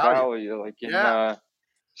disembowel you. Like in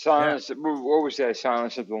Silence. What was that?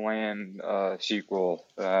 Silence of the Lamb sequel.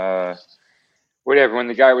 Whatever, when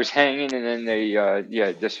the guy was hanging and then they,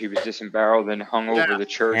 he was disemboweled and hung over the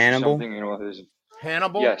church Hannibal? or something.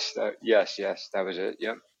 Hannibal? Yes, that was it.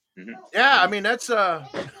 Yep. Mm-hmm. Yeah, I mean, that's,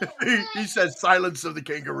 he said Silence of the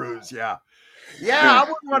Kangaroos, yeah. Yeah, I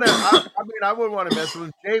wouldn't want to mess with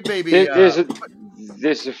him. Hey, baby.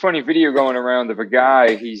 There's a funny video going around of a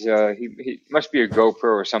guy, he must be a GoPro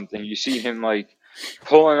or something. You see him, like,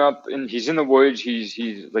 pulling up, and he's in the woods,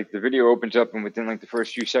 he's like, the video opens up, and within, like, the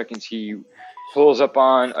first few seconds, he pulls up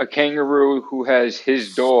on a kangaroo who has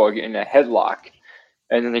his dog in a headlock,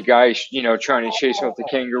 and then the guy's trying to chase off the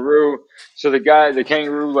kangaroo. So the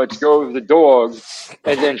kangaroo lets go of the dog,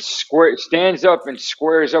 and then stands up and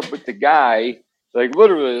squares up with the guy, like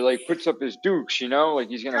literally, like puts up his dukes, like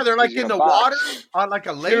he's gonna. Yeah, they're like in the water on like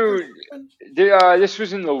a lake. Dude, this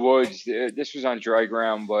was in the woods. This was on dry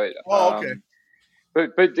ground, but okay.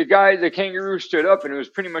 But the kangaroo stood up, and it was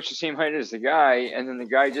pretty much the same height as the guy, and then the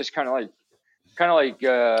guy just kind of like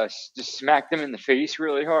just smacked him in the face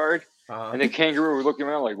really hard, and the kangaroo was looking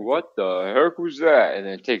around like, what the heck was that? And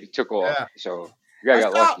then took off. Yeah. So the guy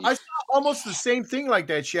got lucky. I saw almost the same thing like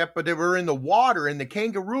that, Shep, but they were in the water, and the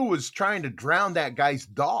kangaroo was trying to drown that guy's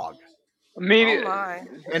dog. Maybe.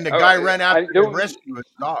 And the guy ran out to rescue his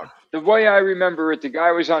dog. The way I remember it, the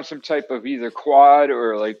guy was on some type of either quad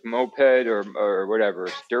or like moped or whatever,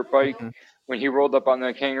 dirt bike. Mm-hmm. When he rolled up on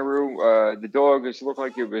the kangaroo, the dog looked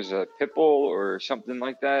like it was a pit bull or something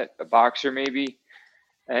like that, a boxer maybe.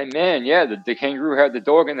 And man, the kangaroo had the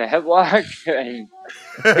dog in the headlock, and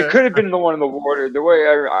it could have been the one in the water. The way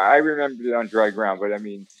I remembered it on dry ground, but I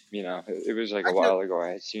mean, it was like a while ago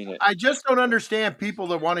I had seen it. I just don't understand people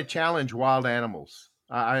that want to challenge wild animals.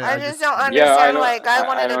 I just don't understand. I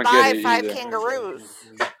wanted to buy 5 kangaroos.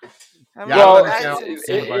 I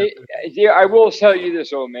will tell you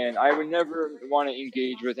this, old man. I would never want to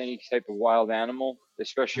engage with any type of wild animal,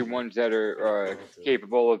 especially ones that are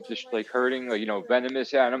capable of just like hurting, like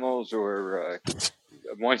venomous animals or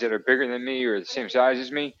ones that are bigger than me or the same size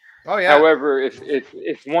as me. Oh yeah. However,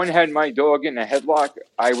 if one had my dog in a headlock,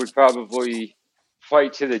 I would probably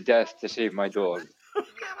fight to the death to save my dog.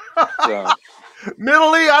 So.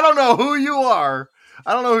 Middle E, I don't know who you are.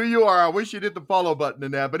 I wish you'd hit the follow button in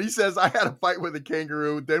that. But he says, I had a fight with a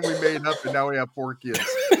kangaroo. Then we made up, and now we have 4 kids.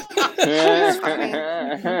 That's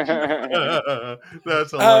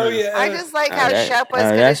hilarious. Oh, yeah. I just like how Shep was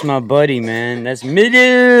that's my buddy, man. That's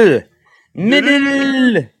Middle.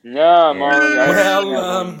 No,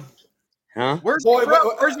 Marlon. Huh?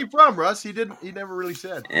 Where's he from, Russ? He never really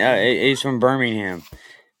said. Yeah, he's from Birmingham.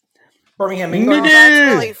 Birmingham, England.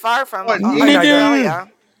 That's really far from Australia.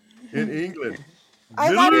 In England.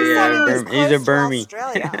 I thought he said he was close to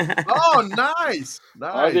Australia. Oh, nice.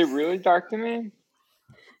 Are they really, Dr. Man?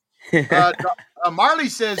 Marley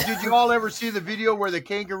says, "Did you all ever see the video where the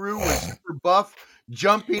kangaroo was super buff,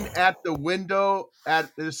 jumping at the window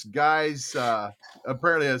at this guy's?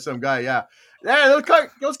 Apparently, some guy. Yeah,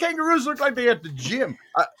 those kangaroos look like they at the gym.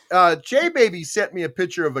 J Baby sent me a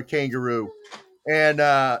picture of a kangaroo, and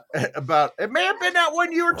about it may have been that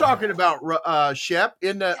one you were talking about, Shep,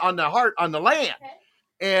 on the land,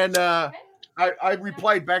 and I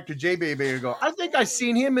replied back to J Baby and go, I think I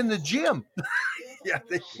seen him in the gym." Yeah,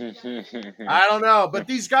 I don't know, but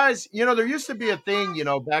these guys, there used to be a thing,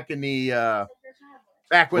 back in the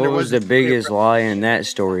back when What there was was the biggest lie in that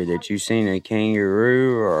story? That you seen a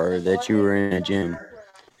kangaroo, or that you were in a gym?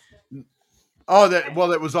 Oh, it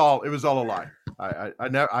was all a lie.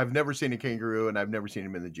 I've never seen a kangaroo, and I've never seen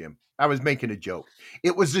him in the gym. I was making a joke.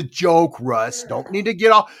 It was a joke, Russ. Don't need to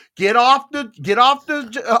get off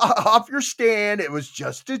your stand. It was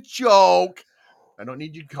just a joke. I don't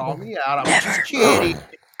need you to call me out. I was just kidding.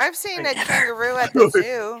 I've seen a kangaroo at the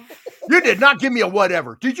zoo. You did not give me a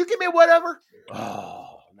whatever. Did you give me a whatever?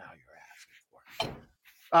 Oh, now you're asking for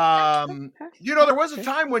it. There was a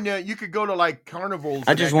time when you could go to like carnivals.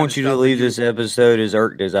 I just want you to leave this episode as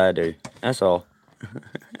irked as I do. That's all.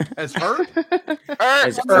 As hurt?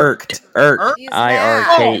 As irked. Irked.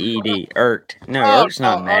 IRKED. Irked. No, irked's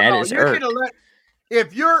not mad. It's irked.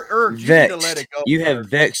 If you're irked, you vexed. Need to let it go. You have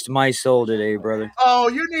vexed my soul today, brother. Oh,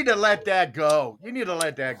 you need to let that go. You need to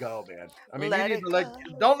let that go, man. I mean,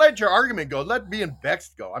 don't let your argument go. Let being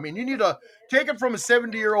vexed go. I mean, you need to take it from a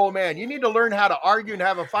 70-year-old man. You need to learn how to argue and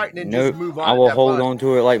have a fight and then just move on. I will hold on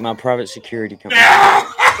to it like my private security company.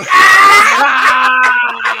 That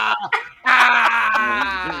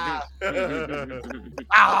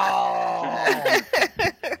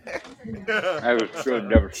was good.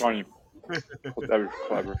 That was funny. That was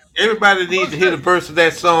clever. Everybody needs to hear the verse of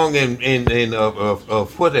that song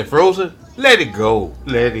of what that Frozen. Let it go.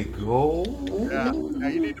 Let it go. Yeah,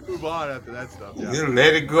 you need to move on after that stuff. Yeah. You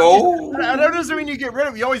let it go. That doesn't mean you get rid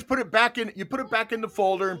of it. You always put it back in. You put it back in the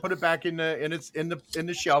folder and put it back in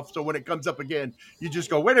the shelf. So when it comes up again, you just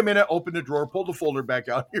go, wait a minute, open the drawer, pull the folder back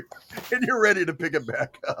out here, and you're ready to pick it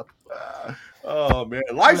back up. Oh man,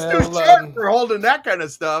 life's too short for holding that kind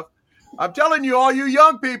of stuff. I'm telling you, all you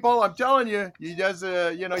young people, I'm telling you, you just,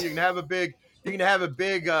 you can have a big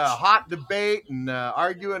hot debate and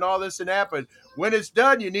argue and all this and that. But when it's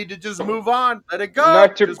done, you need to just move on. Let it go.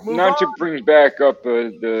 Not to bring back up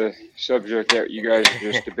the subject that you guys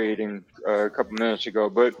were just debating a couple minutes ago,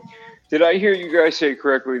 but did I hear you guys say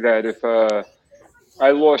correctly that if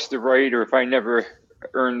I lost the right or if I never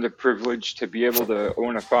earned the privilege to be able to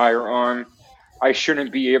own a firearm, I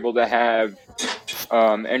shouldn't be able to have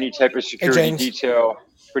any type of security detail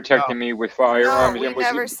protecting me with firearms? No, we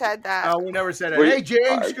never said that. No, we never said that. Hey,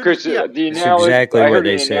 James. Because the analogy... That's exactly what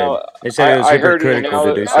they said. They said it was hypocritical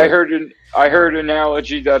to do so. I heard an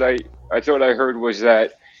analogy that I thought I heard was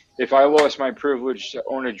that if I lost my privilege to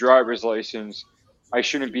own a driver's license, I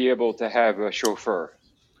shouldn't be able to have a chauffeur.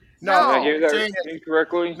 No, did I hear that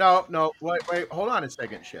incorrectly? No. Wait. Hold on a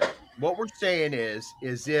second, Chef. What we're saying is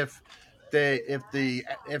if the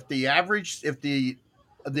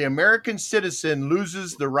American citizen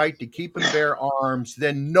loses the right to keep and bear arms,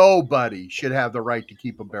 then nobody should have the right to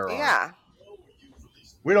keep and bear arms. Yeah.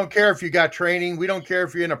 We don't care if you got training. We don't care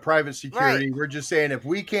if you're in a private security. Right. We're just saying if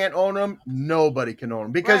we can't own them, nobody can own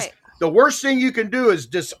them. Because the worst thing you can do is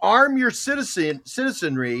disarm your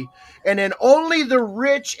citizenry, and then only the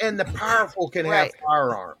rich and the powerful can have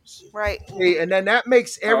firearms. Right. See, and then that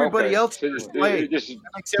makes everybody else their slave. This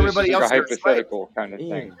makes everybody else their hypothetical kind of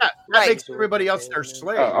thing. Yeah, that makes everybody else their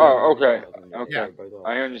slave. Okay. Yeah.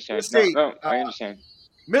 I understand. I understand.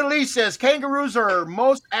 Middle East says kangaroos are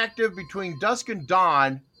most active between dusk and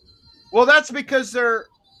dawn. Well, that's because they're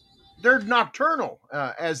nocturnal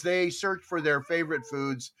as they search for their favorite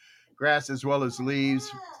foods, grass as well as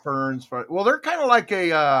leaves, ferns. Well, they're kind of like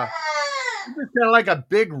a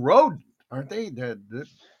big rodent, aren't they?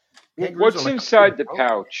 What's inside the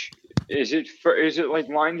pouch? Is it fur? Is it like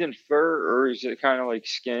lined in fur, or is it kind of like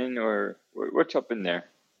skin, or what's up in there?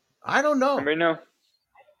 I don't know. Anybody know?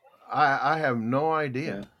 I have no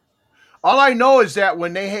idea. Yeah. All I know is that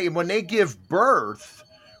when they give birth,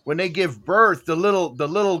 the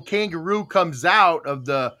little kangaroo comes out of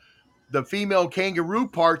the female kangaroo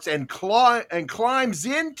parts and climbs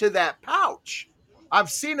into that pouch. I've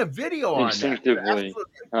seen a video on instinctively.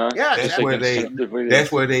 That. Yeah, that's where they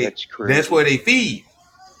feed.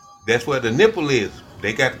 That's where the nipple is.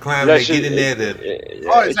 They got to climb. They get in there.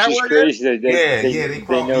 Is that where crazy they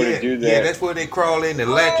crawl. To do that. Yeah, that's where they crawl in and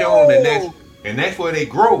latch on, and that's where they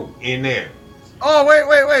grow in there. Oh, wait.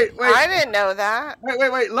 I didn't know that.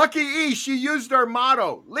 Wait. Lucky E, she used our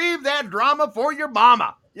motto. Leave that drama for your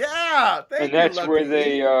mama. Yeah, thank And you, that's Lucky where E.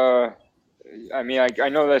 they, I mean, I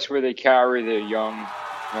know that's where they carry their young and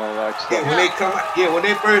all that stuff. Yeah, when they come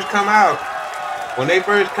out, when they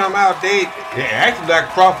first come out, they actually like a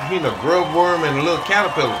cross between a grub worm and a little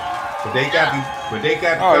caterpillar. But they got to come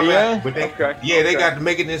out. But they got to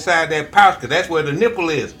make it inside that pouch because that's where the nipple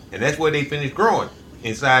is, and that's where they finish growing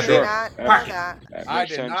inside that pocket. I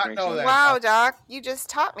did not know that. Wow, Doc, you just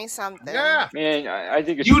taught me something. Yeah, man, I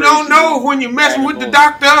think it's you don't know when you're messing with the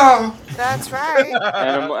doctor. That's right.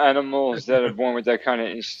 Animals that are born with that kind of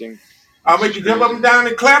instinct. I'll make you jump up and down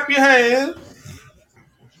and clap your hands.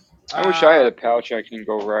 I wish I had a pouch I can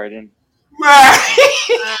go right in.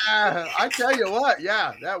 I tell you what,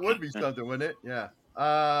 yeah, that would be something, wouldn't it? Yeah.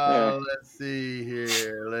 Let's see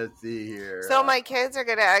here. So my kids are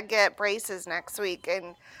gonna get braces next week,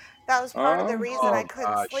 and that was part of the reason I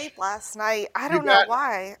couldn't sleep last night. I don't know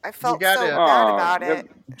why. I felt so bad about it.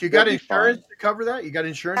 You got insurance to cover that? You got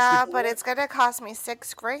insurance? Yeah, but it's gonna cost me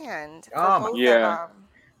 $6,000 for both of them.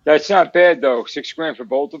 That's not bad though. $6,000 for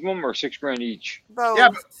both of them, or $6,000 each. Both. Yeah,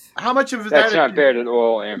 but how much of that? That's not bad at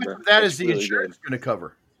all, Amber. How much of that is the insurance going to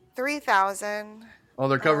cover? $3,000. Oh,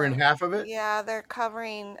 they're covering half of it. Yeah, they're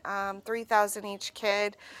covering $3,000 each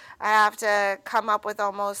kid. I have to come up with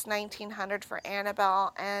almost $1,900 for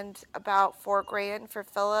Annabelle and about $4,000 for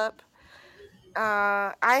Philip.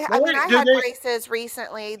 I had braces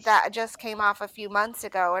recently that just came off a few months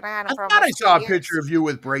ago, and I had them for almost 2 years. I saw a picture of you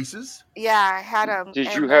with braces. Yeah, I had them.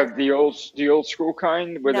 Did you have the old school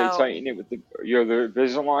kind where they tighten it with the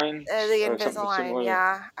Invisalign? The Invisalign,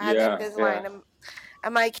 yeah. I had the Invisalign,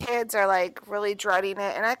 and my kids are like really dreading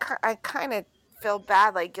it, and I kind of feel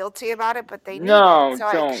bad, like guilty about it, but they need it, so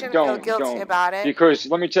I shouldn't feel guilty about it. Because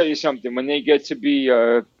let me tell you something: when they get to be,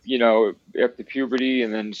 after puberty,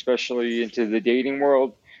 and then especially into the dating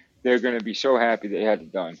world, they're going to be so happy they had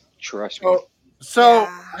it done. Trust me. So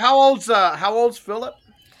how old's Philip?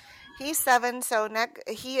 He's 7, so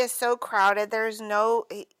he is so crowded. There's no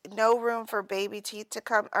room for baby teeth to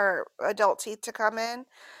come or adult teeth to come in.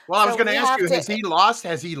 Well, I was going to ask you, has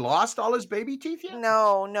he lost all his baby teeth yet?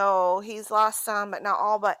 No, he's lost some, but not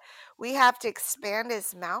all. But we have to expand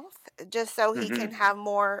his mouth just so he can have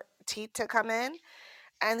more teeth to come in,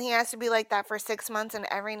 and he has to be like that for 6 months. And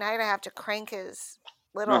every night I have to crank his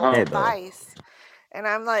little device. And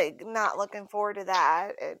I'm like not looking forward to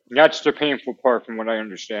that. That's the painful part, from what I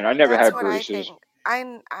understand. I never had braces.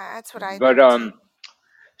 That's what I. But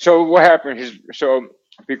so what happened?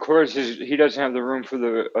 Because he doesn't have the room for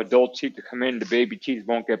the adult teeth to come in, the baby teeth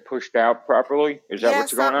won't get pushed out properly. Is that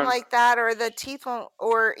what's going on? Something like that, or the teeth won't,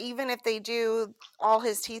 or even if they do, all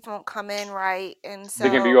his teeth won't come in right, and so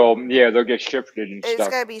they're gonna be they'll get shifted and stuff. It's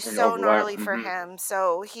gonna be so gnarly for him.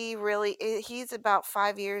 So he's about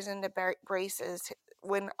 5 years into braces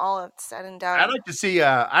when all is said and done. I'd like to see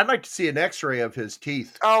an X-ray of his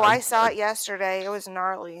teeth. Oh, I saw it yesterday. It was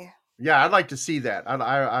gnarly. Yeah, I'd like to see that.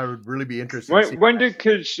 I would really be interested. When did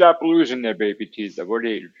kids stop losing their baby teeth? At what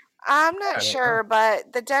age? I'm not sure,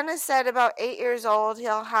 but the dentist said about 8 years old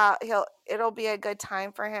it'll be a good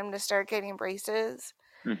time for him to start getting braces.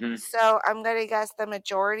 So I'm gonna guess the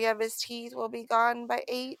majority of his teeth will be gone by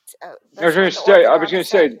 8. I was gonna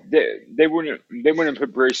say they wouldn't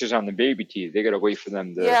put braces on the baby teeth. They gotta wait for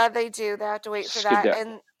them to. Yeah, they do. They have to wait for that.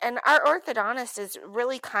 And our orthodontist is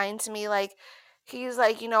really kind to me. Like, he's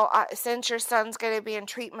like, since your son's going to be in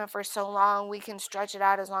treatment for so long, we can stretch it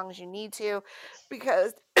out as long as you need to,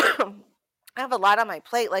 because I have a lot on my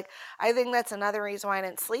plate. Like, I think that's another reason why I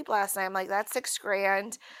didn't sleep last night. I'm like, that's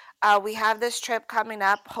 $6,000. We have this trip coming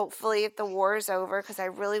up, hopefully if the war is over, because I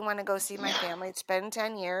really want to go see my family. It's been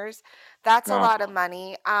 10 years. That's a lot of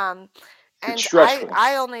money. And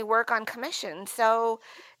I only work on commission. So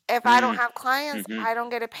if I don't have clients, I don't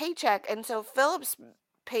get a paycheck. And so Philip's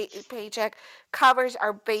paycheck covers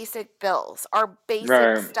our basic bills, our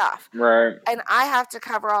basic stuff, and I have to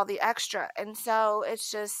cover all the extra. And so it's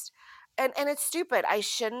just, and it's stupid. I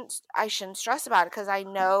shouldn't stress about it, because I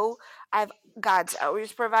know God's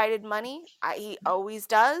always provided money. He always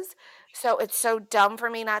does. So it's so dumb for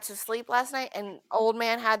me not to sleep last night. And old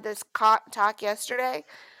man had this talk yesterday.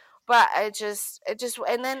 But it just,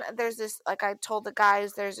 and then there's this, like I told the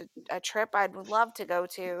guys, there's a trip I'd love to go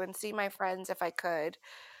to and see my friends if I could,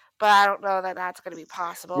 but I don't know that that's going to be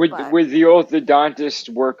possible. Would the orthodontist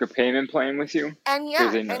work a payment plan with you? And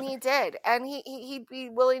and he did, and he'd be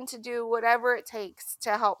willing to do whatever it takes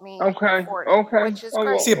to help me afford it, which is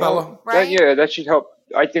great. See you, Bella. Right? That should help.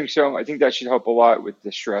 I think so. I think that should help a lot with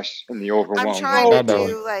the stress and the I'm overwhelm. trying to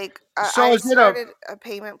do like So I is it a started a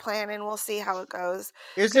payment plan, and we'll see how it goes.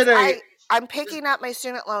 is 'Cause it a I'm picking up my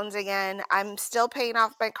student loans again. I'm still paying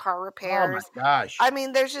off my car oh my repairs. gosh. I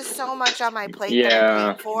mean, there's just so much on my plate that I'm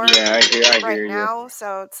Yeah, paying for yeah, I right hear you. now.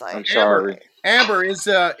 So it's I'm like, sorry. Amber, is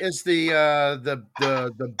the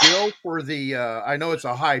bill for the I know it's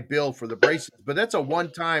a high bill for the braces, but that's a one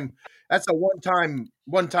time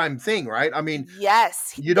thing, right? I mean,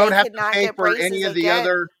 yes, you they don't have to cannot pay get for any braces of the again.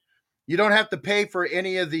 other you don't have to pay for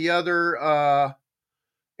any of the other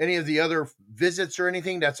visits or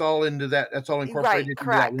anything. That's all that's all incorporated into that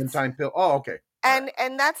correct. one-time bill. Oh, okay.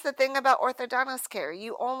 And that's the thing about orthodontist care.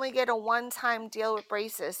 You only get a one-time deal with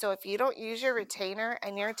braces. So if you don't use your retainer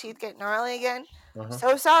and your teeth get gnarly again,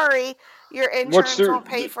 so sorry, your insurance won't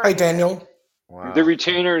pay for Hey, anything. Daniel. Wow. The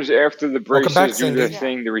retainers after the Welcome back, braces do their Cindy.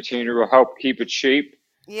 thing. The retainer will help keep it shape.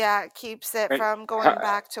 Yeah, it keeps it And from going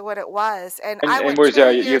back to what it was. And I and went where's 2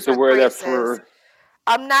 that? You have years to with wear that braces. for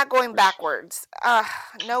I'm not going backwards.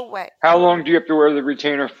 No way. how long do you have to wear the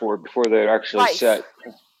retainer for before they're actually Life. set?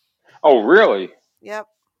 Oh, really? Yep.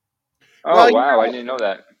 Oh, Well, you wow, I know, didn't know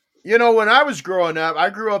that. you know, when I was growing up, I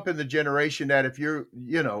grew up in the generation that if you're,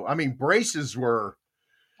 I mean, braces were,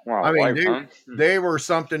 Wow, I mean, life, huh? they were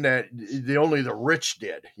something that only the rich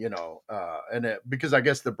did, and because I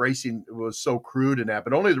guess the bracing was so crude and that,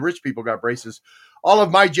 but only the rich people got braces. All of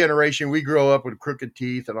my generation, we grew up with crooked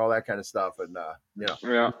teeth and all that kind of stuff, and Yeah.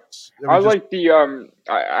 it I was just like the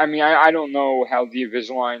I mean I don't know how the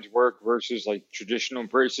Invisaligns work versus like traditional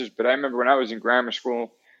braces, but I remember when I was in grammar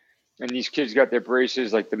school and these kids got their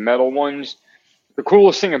braces, like the metal ones. The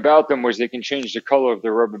coolest thing about them was they can change the color of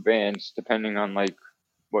the rubber bands depending on like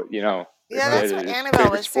what Yeah, if that's they what had a Annabelle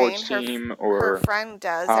favorite was saying. sports Her team her or friend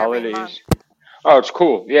does every month. holidays. Oh, it's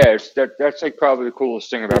cool. Yeah, that's like probably the coolest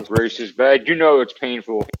thing about braces. But I do know it's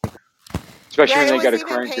painful, especially Yeah, when it they got was to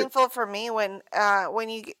even crank it. painful for me when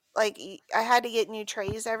you I had to get new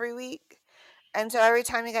trays every week. And so every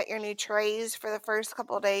time you got your new trays for the first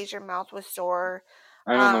couple of days, your mouth was sore.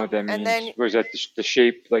 I don't know what that And means. then Was that the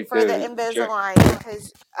shape like for the the Invisalign,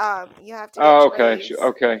 because you have to get Oh, okay. trays.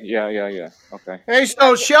 Okay. Yeah. Okay. Hey,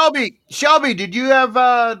 so Shelby, did you have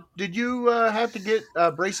to get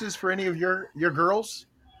braces for any of your girls?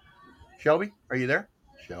 Shelby, are you there?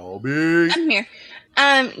 Shelby. I'm here.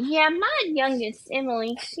 Yeah, my youngest,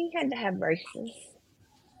 Emily, she had to have braces.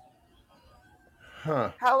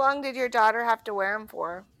 Huh. How long did your daughter have to wear them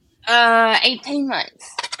for? 18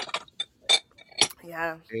 months.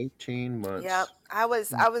 Yeah. 18 months. Yep. I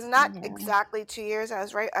was not exactly 2 years. I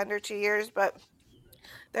was right under 2 years, but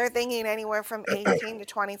they're thinking anywhere from 18 to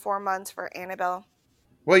 24 months for Annabelle.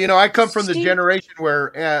 Well, I come from the generation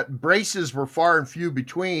where braces were far and few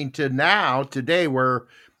between to today, where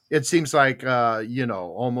it seems like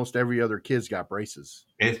almost every other kid's got braces.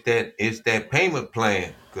 It's that payment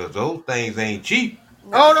plan because those things ain't cheap.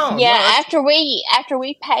 Oh no! Yeah, no, after we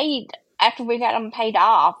got them paid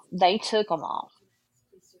off, they took them off.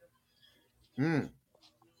 Mm.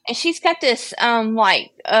 And she's got this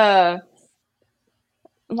like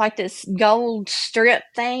this gold strip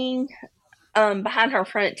thing behind her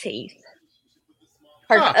front teeth.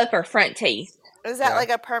 Her upper front teeth. Is that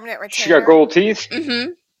like a permanent retainer? She got gold teeth?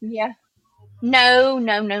 Mm-hmm. Yeah. No.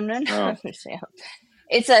 Oh.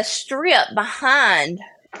 It's a strip behind.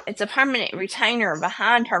 It's a permanent retainer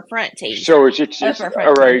behind her front teeth. So it's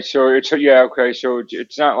all right. Teeth. So it's okay. So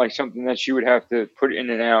it's not like something that she would have to put in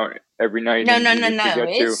and out every night. No.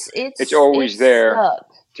 It's always there stuck.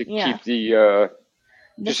 to keep the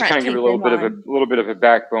just to kind of give it a little bit of a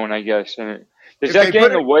backbone, I guess. And does that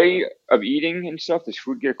get in the way of eating and stuff? Does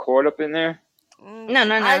food get caught up in there? No.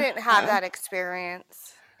 I didn't have that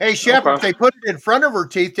experience. Hey, Chef, if they put it in front of her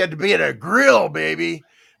teeth, they had to be at a grill, baby.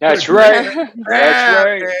 That's right. That's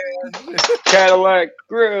right. Cadillac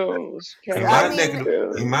grills. In my neck of the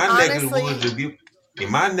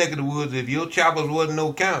woods, if your choppers wasn't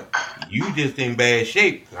no count, you just in bad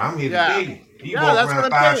shape. I'm here to tell you. You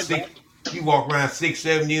walk around 6. You walk around 6,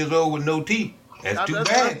 7 years old with no teeth. That's too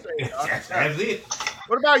bad. That's it.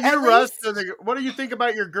 What about you, Russ? What do you think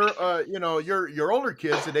about your girl? Your older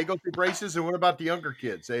kids. Did they go through braces? And what about the younger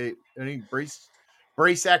kids? Any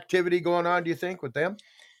brace activity going on? Do you think with them?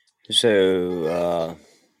 So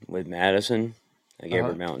with Madison, I gave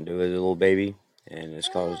her Mountain Dew as a little baby, and it's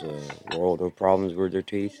caused a world of problems with their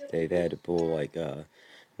teeth. They've had to pull like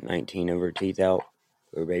 19 of her teeth out,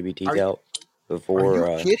 her baby teeth out.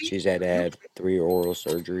 Before she's had to have 3 oral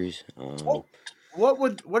surgeries.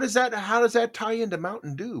 What is that? How does that tie into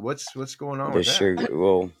Mountain Dew? What's going on with that? Sugar.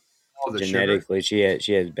 Well, the genetically, sugar?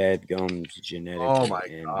 she has bad gums genetically. Oh my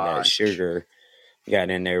and gosh. that sugar got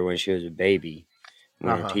in there when she was a baby,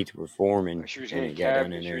 when her teeth were forming, She was and getting it got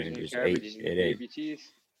down in she there was and getting just ate cavities in the it. Ate. baby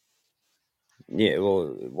teeth. Yeah,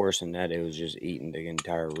 well, worse than that, it was just eating the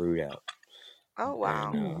entire root out. Oh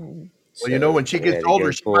wow. And Well, you know, when she we gets had to older,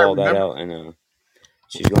 go she pull might all that remember out, and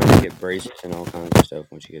she's going to get braces and all kinds of stuff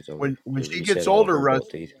when she gets older. when 'cause she we gets set all of older, her Russ.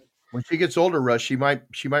 adult teeth. When she gets older, Russ, she might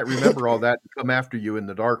remember all that and come after you in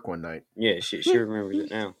the dark one night. Yeah, she remembers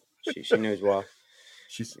it now. She knows why.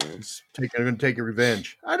 She's going to take a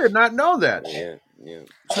revenge. I did not know that. Yeah.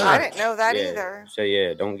 I didn't know that Yeah. either. So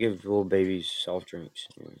yeah, don't give little babies soft drinks.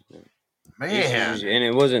 Man. And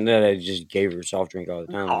it wasn't that I just gave her soft drink all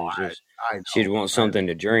the time. No, It was just I know. she'd want something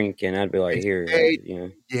to drink, and I'd be like, "Here, Hey,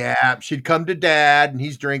 yeah, she'd come to Dad, and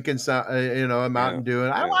he's drinking some, a Mountain Dew,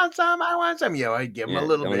 and I want some. I'd give him a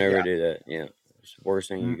little don't bit. ever do that. Yeah, it's the worst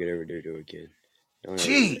thing you could ever do to a kid. Don't ever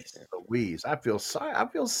do Jeez, that. Louise, I feel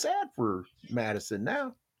sad for Madison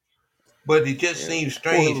now. But it just seems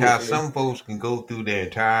strange how some folks can go through their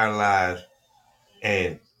entire lives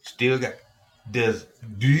and still got. Do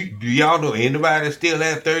y'all know anybody that still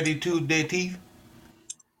have 32 of their teeth?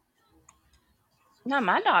 No,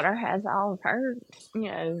 my daughter has all of her,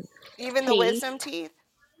 Even the teeth. wisdom teeth.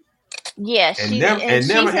 Yes, she's in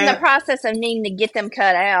the process of needing to get them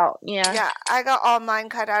cut out. Yeah. Yeah, I got all mine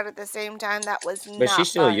cut out at the same time. That was But she's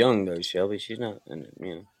still fun. young though, Shelby. She's not,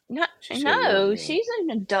 She's an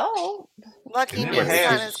adult. Lucky my son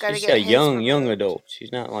has got to she's get a his young adult.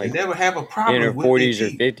 She's not like never have a problem in her with 40s their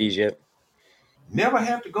or 50s yet. Never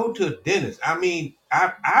have to go to a dentist. I mean,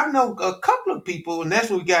 I know a couple of people, and that's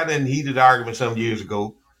when we got in a heated argument some years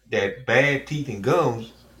ago, that bad teeth and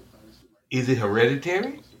gums, is it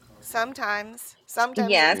hereditary? Sometimes.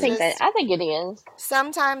 Yeah, I think it is.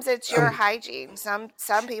 Sometimes it's your hygiene. Some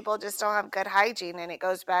people just don't have good hygiene and it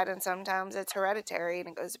goes bad, and sometimes it's hereditary and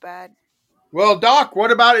it goes bad. Well, Doc,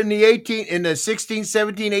 what about in the 16,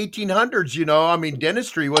 17, 1800s? I mean,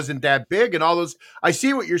 dentistry wasn't that big, and all those. I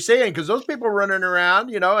see what you're saying, because those people running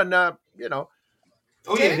around, and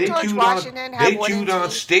Oh yeah, they chewed on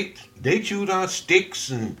sticks. They chewed on sticks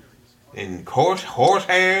and horse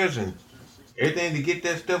hairs and everything to get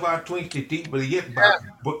that stuff out between their teeth.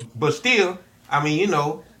 But still, I mean,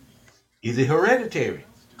 is it hereditary?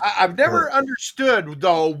 I've never understood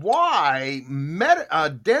though why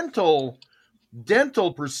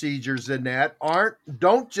dental procedures in that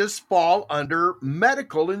don't just fall under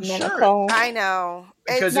medical insurance. I know.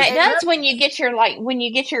 It does when you get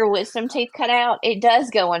your wisdom teeth cut out, it does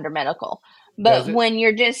go under medical. But when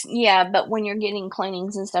you're when you're getting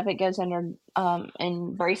cleanings and stuff, it goes under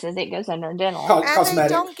and braces, it goes under dental. And they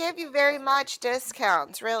don't give you very much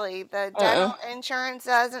discounts, really. The dental insurance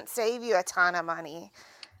doesn't save you a ton of money.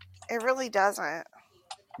 It really doesn't.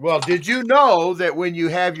 Well, did you know that when you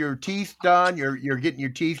have your teeth done, you're getting your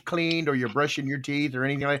teeth cleaned, or you're brushing your teeth or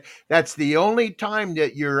anything like that, that's the only time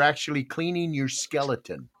that you're actually cleaning your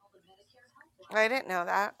skeleton? I didn't know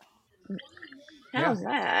that. How's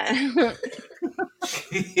that?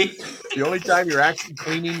 The only time you're actually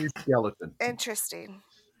cleaning your skeleton. Interesting.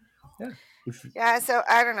 Yeah. Yeah, so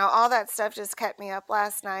I don't know. All that stuff just kept me up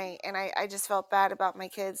last night, and I just felt bad about my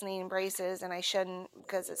kids needing braces, and I shouldn't,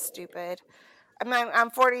 because it's stupid. I mean, I'm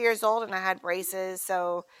 40 years old and I had braces,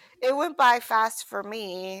 so it went by fast for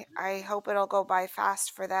me. I hope it'll go by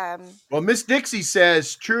fast for them. Well, Miss Dixie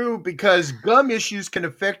says true, because gum issues can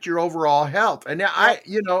affect your overall health. And I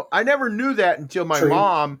never knew that until my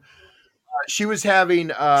mom, she was having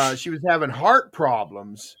heart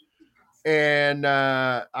problems. And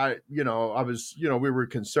we were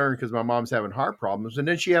concerned because my mom's having heart problems, and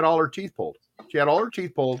then she had all her teeth pulled.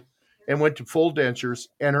 And went to full dentures,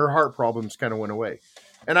 and her heart problems kind of went away.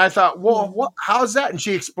 And I thought, well, how's that? And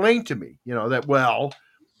she explained to me, that,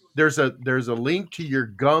 there's a link to your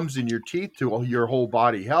gums and your teeth to your whole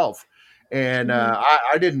body health. And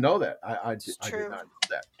I didn't know that. I did not know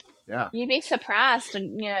that. Yeah. You'd be surprised,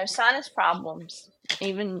 sinus problems,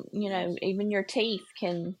 even your teeth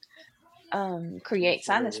can create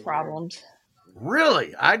sinus problems.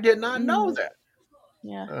 Really? I did not know that.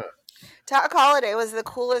 Yeah. Doc Holliday was the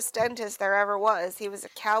coolest dentist there ever was. He was a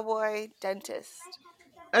cowboy dentist.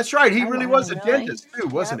 That's right. He really was a dentist too,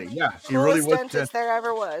 wasn't he? Yeah, he really was. Coolest dentist there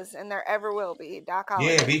ever was, and there ever will be. Doc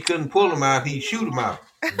Holliday. Yeah, if he couldn't pull him out, he'd shoot him out.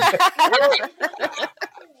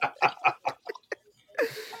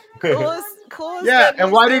 Coolest. Yeah,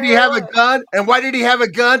 and why did he have a gun? And why did he have a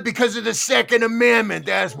gun? Because of the Second Amendment.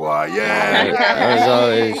 That's why. Yeah.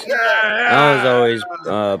 I was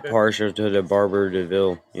always partial to the Barber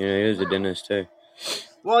DeVille. He was a dentist too.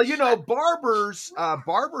 Well, barbers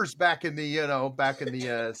back in the early,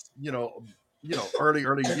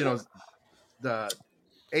 the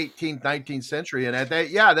 18th, 19th century. And at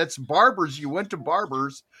that, that's barbers. You went to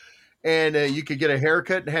barbers, and you could get a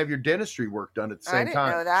haircut and have your dentistry work done at the same time. I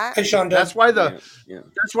didn't know that. Hey, Sean, That's why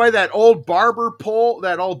that's why that old barber pole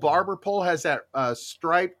has that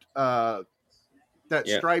striped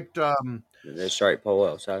striped the striped pole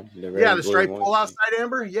outside. The striped pole outside,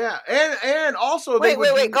 Amber. Yeah, and also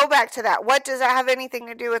wait, go back to that. What does that have anything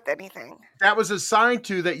to do with anything? That was assigned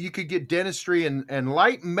to that you could get dentistry and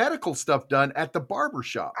light medical stuff done at the barber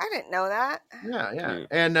shop. I didn't know that. Yeah.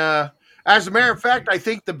 And as a matter of fact, I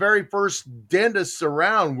think the very first dentists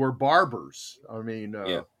around were barbers. I mean,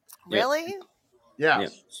 really? Yeah.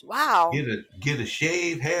 Wow. Get a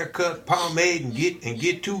shave, haircut, pomade, and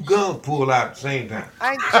get 2 gums pulled out at the same time.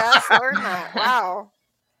 I just learned that. Wow.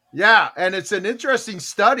 Yeah, and it's an interesting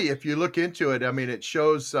study if you look into it. I mean, it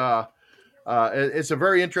shows it's a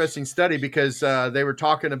very interesting study because they were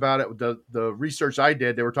talking about it. The research I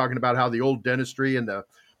did, they were talking about how the old dentistry and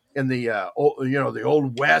the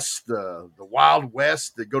old West, the Wild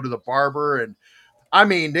West, they go to the barber, and I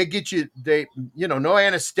mean, they get you, no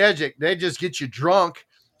anesthetic. They just get you drunk,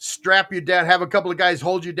 strap you down, have a couple of guys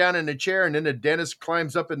hold you down in a chair, and then the dentist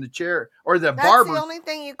climbs up in the chair, or the barber. That's the only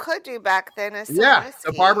thing you could do back then is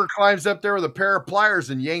the barber climbs up there with a pair of pliers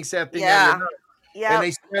and yanks that thing out of your nose. Yeah. And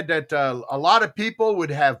they said that a lot of people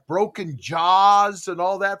would have broken jaws and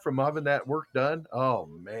all that from having that work done. Oh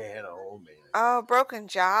man. Oh, broken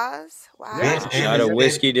jaws. Wow. A lot of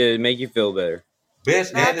whiskey to make you feel better.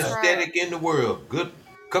 Best anesthetic in the world. Good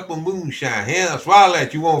cup of moonshine. Hell, swallow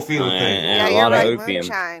that, you won't feel a thing. And a lot of opium.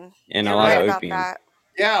 And a lot of opium.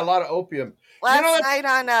 Yeah, a lot of opium. Last night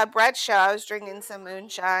on Brett's show, I was drinking some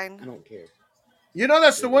moonshine. I don't care.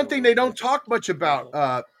 That's the one thing they don't talk much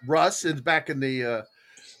about, Russ, is back in the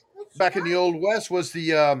Old West was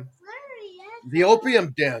the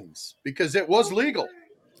opium dens, because it was legal.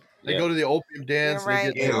 They go to the opium dens.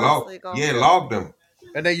 Right. Logged them.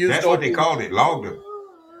 And they used that's what they called it, logged them.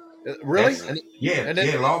 Really?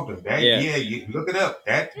 Logged them. You look it up.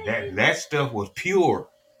 That stuff was pure.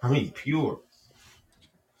 I mean, pure.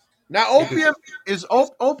 Now,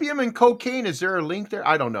 opium and cocaine. Is there a link there?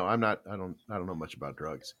 I don't know. I don't know much about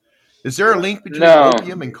drugs. Is there a link between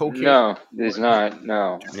opium and cocaine? No, there's not.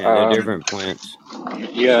 No. Yeah, they're different plants.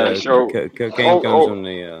 Yeah. So cocaine comes from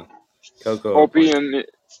the cocoa.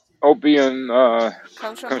 Opium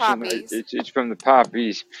comes from poppies. It's from the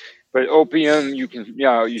poppies, but opium you can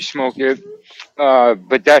you smoke it,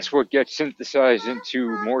 but that's what gets synthesized into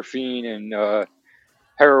morphine and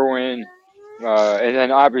heroin, and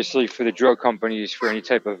then obviously for the drug companies for any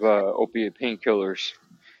type of opiate painkillers.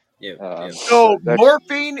 So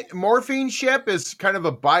morphine ship is kind of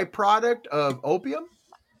a byproduct of opium.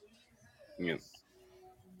 Yeah.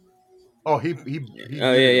 Oh, he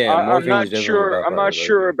I'm not sure. I'm not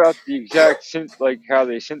sure about the exact how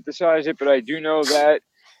they synthesize it, but I do know that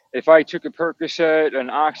if I took a Percocet, an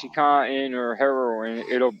OxyContin, or heroin,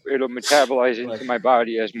 it'll metabolize into my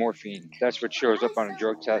body as morphine. That's what shows up on a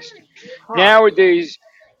drug test. Nowadays,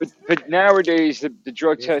 but nowadays the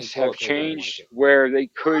drug tests have changed where they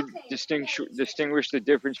could distinguish the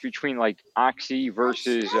difference between like oxy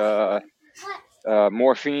versus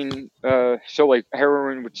morphine. So like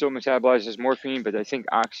heroin would still metabolize as morphine, but I think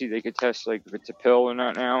oxy they could test like if it's a pill or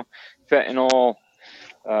not now. Fentanyl,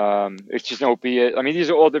 it's just an opiate. I mean, these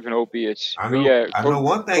are all different opiates. I know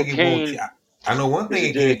one thing. Cocaine, I know one thing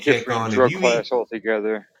you can't check on. Drug class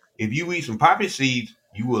altogether. If you eat some poppy seeds,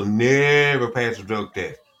 you will never pass a drug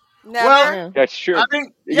test. Never. Well, that's true. I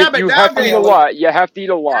think, but you have to eat a lot. You have to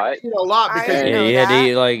eat a lot. Because you had to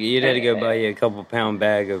eat you'd had to go buy you a couple pound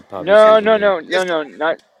bag of poppy seeds. No,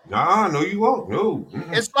 No, you won't. No.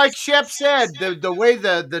 It's like Shep said, the way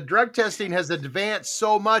the drug testing has advanced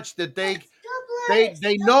so much that they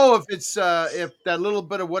know if it's if that little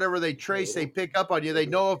bit of whatever they pick up on you, they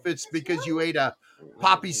know if it's because you ate a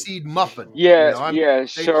poppy seed muffin.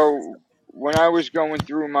 So when I was going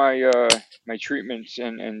through my my treatments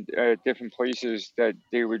and different places that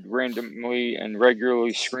they would randomly and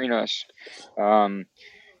regularly screen us.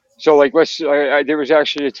 So like there was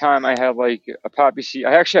actually a time I had like a poppy seed.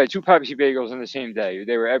 I actually had 2 poppy seed bagels in the same day.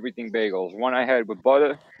 They were everything bagels. One I had with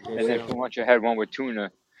butter, and then for lunch I had one with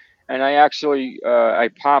tuna. And I actually I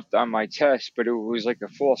popped on my test, but it was like a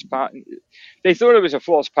false positive. They thought it was a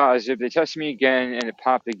false positive. They tested me again, and it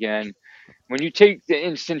popped again. When you take the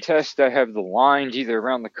instant test that have the lines either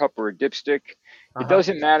around the cup or a dipstick, it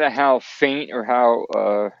doesn't matter how faint or how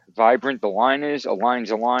vibrant the line is. A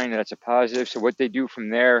line's a line, that's a positive. So what they do from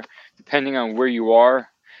there, depending on where you are,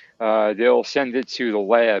 they'll send it to the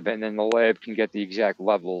lab, and then the lab can get the exact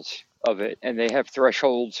levels. of it, and they have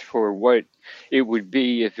thresholds for what it would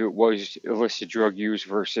be if it was illicit drug use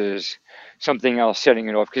versus something else setting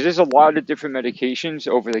it off. Because there's a lot of different medications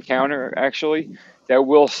over the counter, actually, that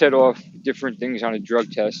will set off different things on a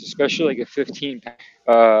drug test, especially like a 15.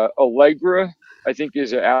 Allegra, I think,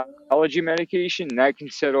 is an allergy medication that can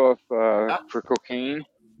set off for cocaine.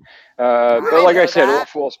 But like I said, all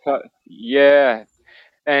false. Yeah,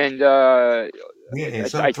 and and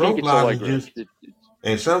some I think throat it's Allegra. lozenges,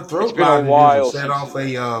 and some throat It's been a lozenges will while set since off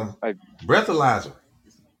a breathalyzer.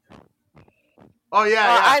 Oh yeah, Well, yeah.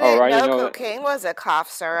 I Oh, didn't I didn't know know that. cocaine was a cough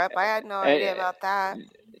syrup. I had no idea And, about that.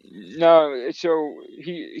 no, so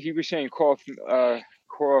he was saying cough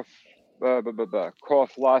cough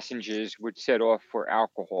lozenges would set off for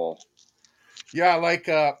alcohol. Yeah, like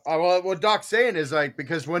well, what Doc's saying is like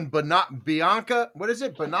because when Bianca, what is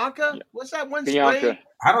it? Bianca? What's that one Bianca. spray?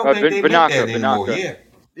 I don't think they make that Binaca, anymore. Binaca. Yeah.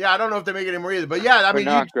 Yeah, I don't know if they make it anymore either. But yeah, I mean,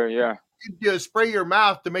 Binaca, yeah. you spray your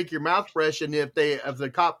mouth to make your mouth fresh, and if the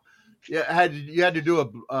cop you had to do a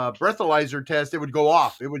breathalyzer test, it would go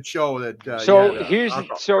off. It would show that.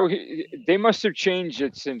 So they must have changed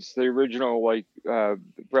it since the original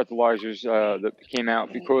breathalyzers that came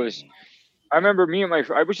out, because I remember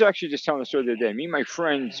I was actually just telling the story the other day. Me and my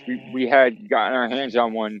friends, we had gotten our hands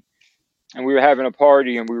on one, and we were having a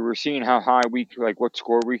party, and we were seeing how high what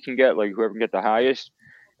score we can get, like whoever can get the highest.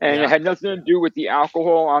 And it had nothing to do with the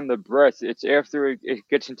alcohol on the breath. It's after it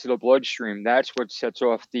gets into the bloodstream. That's what sets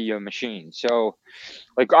off the machine. So,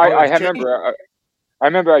 I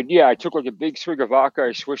remember, I took like a big swig of vodka,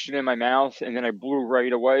 I swished it in my mouth, and then I blew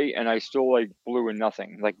right away, and I still blew in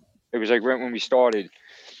nothing. Like it was like right when we started.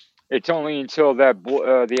 It's only until that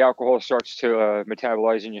the alcohol starts to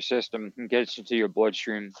metabolize in your system and gets into your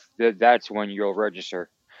bloodstream that's when you'll register.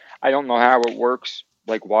 I don't know how it works,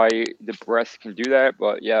 like why the breath can do that,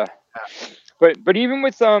 but yeah. But even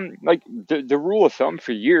with the rule of thumb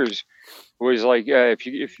for years was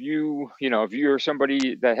if you're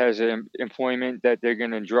somebody that has an employment that they're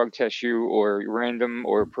going to drug test you or random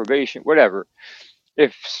or probation, whatever.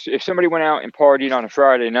 If somebody went out and partied on a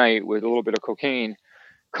Friday night with a little bit of cocaine,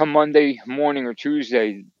 come Monday morning or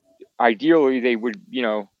Tuesday, ideally they would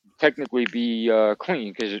technically be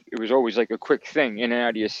clean, because it was always like a quick thing in and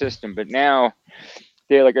out of your system. But now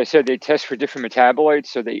they, like I said, they test for different metabolites,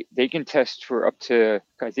 so they can test for up to,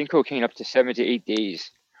 I think, cocaine up to 7 to 8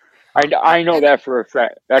 days. I know that for a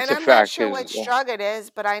fact. That's a fact. I'm not sure which drug it is,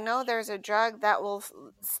 but I know there's a drug that will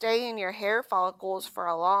stay in your hair follicles for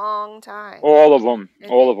a long time. All of them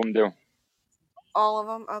do. All of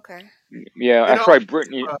them? Okay. Yeah, that's why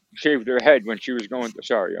Britney shaved her head when she was going.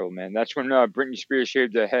 Sorry, old man. That's when Britney Spears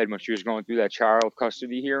shaved her head when she was going through that child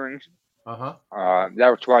custody hearings.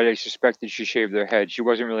 That's why they suspected she shaved her head. She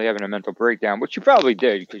wasn't really having a mental breakdown, which she probably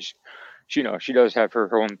did, because she does have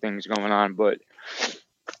her own things going on. But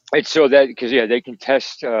it's so that because they can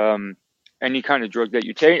test any kind of drug that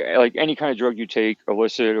you take, like any kind of drug you take,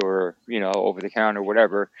 illicit or over the counter,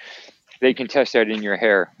 whatever. They can test that in your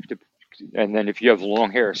hair. And then if you have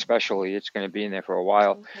long hair especially, it's going to be in there for a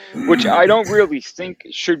while, which I don't really think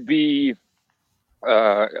should be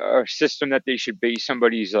a system that they should base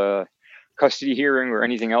somebody's custody hearing or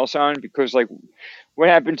anything else on. Because what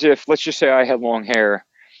happens if, let's just say I had long hair,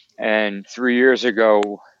 and 3 years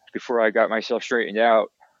ago, before I got myself straightened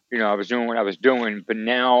out, I was doing what I was doing, but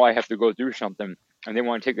now I have to go through something and they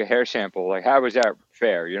want to take a hair sample. How is that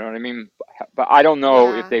fair? You know what I mean? But I don't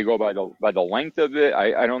know if they go by the length of it.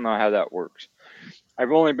 I don't know how that works.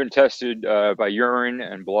 I've only been tested by urine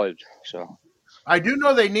and blood. So I do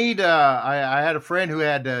know they need. I had a friend who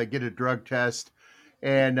had to get a drug test,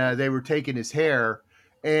 and they were taking his hair,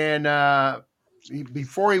 and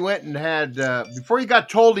before he went and had before he got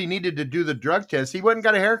told he needed to do the drug test, he went and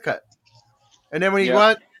got a haircut. And then when he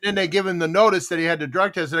went, then they give him the notice that he had the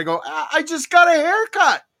drug test, and they go, I just got a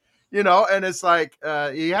haircut, and it's like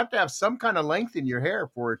you have to have some kind of length in your hair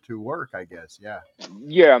for it to work, I guess. Yeah.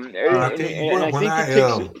 Yeah. And I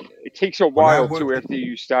think it takes a while too after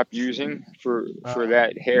you stop using for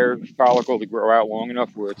that hair follicle to grow out long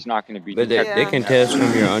enough where it's not going to be. But they can test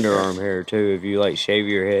from your underarm hair too. If you shave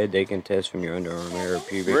your head, they can test from your underarm hair or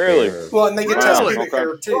pubic hair. Well, and they can test pubic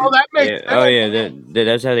hair too. Oh, that makes sense. Oh yeah,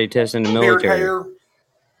 that's how they test in the military.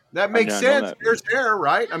 That makes sense. Hair's hair,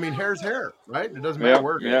 right? I mean, hair's hair, right? It doesn't matter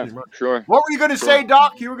where. Yeah, sure. What were you going to say,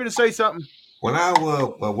 Doc? You were going to say something. When I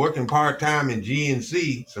was working part-time in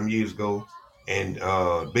GNC some years ago, and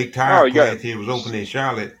big tire plant here was open in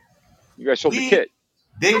Charlotte. You guys sold the kit.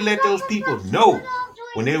 They let those people know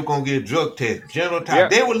when they were going to get a drug test. General Tire,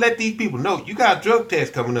 they would let these people know, you got a drug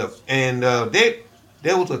test coming up. And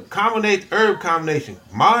There was a herb combination.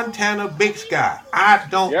 Montana Big Sky. I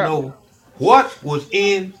don't know what was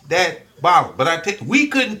in that bottle, but we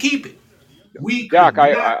couldn't keep it. We Doc,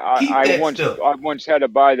 could not keep that stuff. I once had to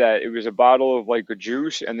buy that. It was a bottle of like a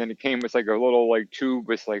juice, and then it came with like a little like tube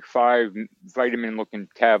with like 5 vitamin-looking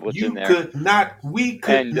tablets in there. We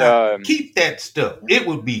could not keep that stuff. It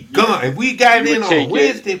would be gone. If we got it in on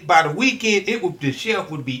Wednesday, by the weekend, the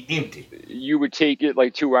shelf would be empty. You would take it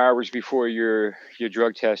like 2 hours before your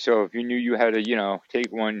drug test. So if you knew you had to,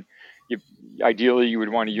 take one, ideally you would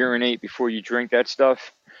want to urinate before you drink that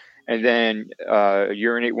stuff. And then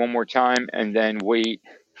urinate one more time, and then wait,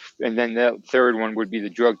 and then that third one would be the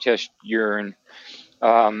drug test urine.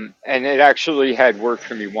 And it actually had worked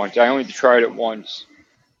for me once. I only tried it once,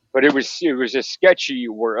 but it was a sketchy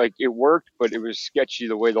work. Like it worked, but it was sketchy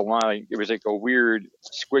the way the line. It was like a weird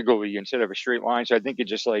squiggly instead of a straight line. So I think it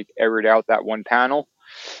just like errored out that one panel,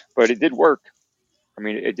 but it did work. I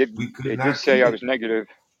mean, it did. It did say I was negative.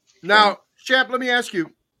 Now, Shep, let me ask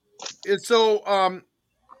you.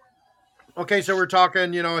 Okay, so we're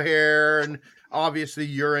talking, hair and obviously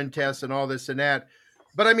urine tests and all this and that.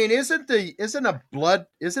 But I mean, isn't a blood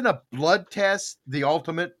test the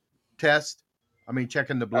ultimate test? I mean,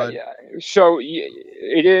 checking the blood. Yeah. So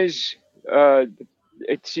it is. I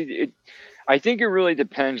think it really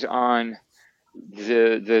depends on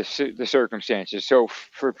the circumstances. So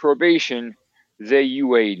for probation, they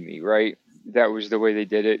UA'd me, right? That was the way they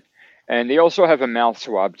did it. And they also have a mouth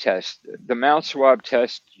swab test. The mouth swab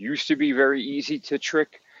test used to be very easy to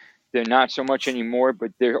trick. They're not so much anymore,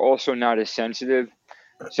 but they're also not as sensitive.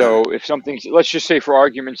 So if something's, let's just say for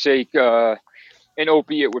argument's sake, an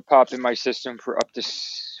opiate would pop in my system for up to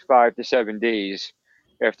 5 to 7 days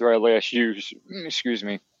after I last used,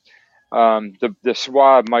 the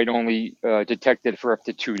swab might only detect it for up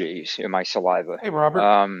to 2 days in my saliva. Hey,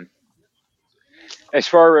 Robert. As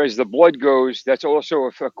far as the blood goes, that's also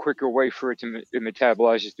a quicker way for it to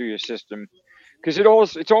metabolize it through your system, because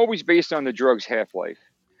it's always based on the drug's half-life.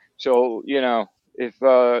 So if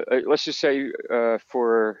let's just say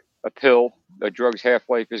for a pill, a drug's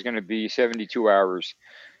half-life is going to be 72 hours,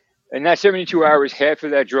 and that 72 hours, half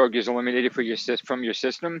of that drug is eliminated from your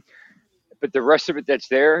system, but the rest of it that's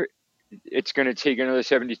there, it's going to take another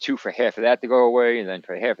 72 for half of that to go away, and then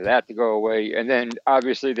for half of that to go away. And then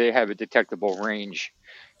obviously they have a detectable range.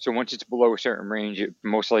 So once it's below a certain range, it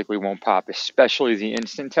most likely won't pop, especially the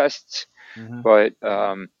instant tests. Mm-hmm. But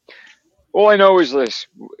all I know is this: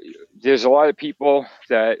 there's a lot of people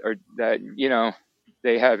that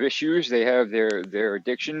they have issues, they have their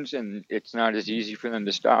addictions, and it's not as easy for them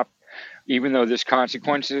to stop, even though there's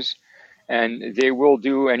consequences. And they will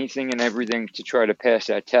do anything and everything to try to pass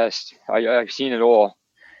that test. I've seen it all.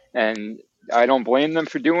 And I don't blame them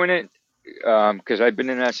for doing it, because I've been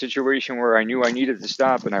in that situation where I knew I needed to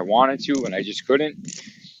stop and I wanted to and I just couldn't.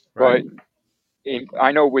 Right. But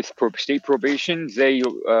I know with state probation, they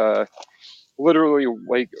literally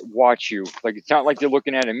like watch you. Like, it's not like they're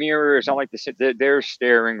looking at a mirror. It's not like they're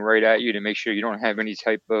staring right at you to make sure you don't have any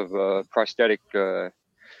type of prosthetic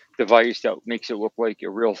device that makes it look like a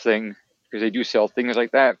real thing. Because they do sell things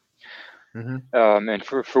like that. Mm-hmm. And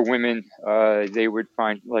for women, they would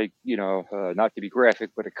find, like, not to be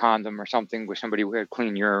graphic, but a condom or something with somebody who had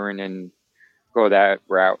clean urine and go that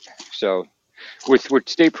route. So with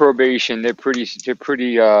state probation, they're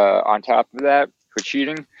pretty on top of that for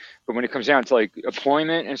cheating. But when it comes down to like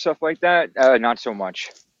employment and stuff like that, not so much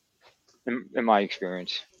in my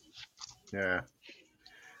experience. Yeah.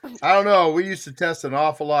 I don't know. We used to test an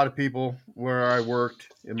awful lot of people where I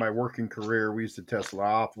worked in my working career. We used to test an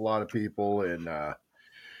awful lot of people, and I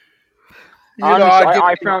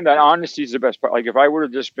found that honesty is the best part. Like, if I would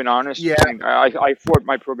have just been honest, I fought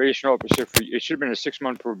my probation officer for, it should have been a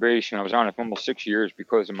 6-month probation. I was on it for almost 6 years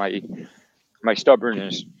because of my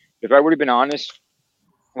stubbornness. If I would have been honest,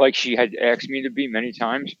 like she had asked me to be many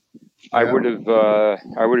times, I would have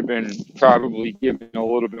been probably given a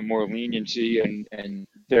little bit more leniency and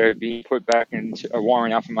they're being put back into a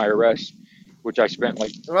warrant out for my arrest, which I spent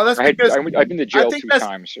like. Well, that's because I've been to jail 2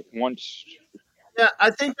 times. Once. Yeah,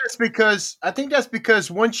 I think that's because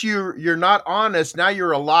once you're not honest, now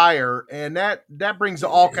you're a liar, and that brings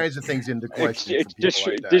all kinds of things into question. It's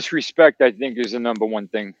disrespect. I think is the number one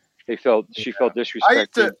thing. She felt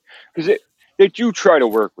disrespected because they do try to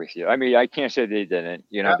work with you. I mean, I can't say they didn't.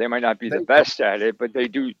 They might not be the best at it, but they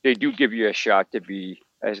do give you a shot to be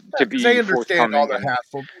they understand all the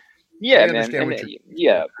hassle. Yeah, man.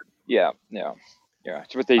 Yeah.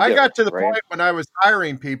 It's what they do. I got to the point when I was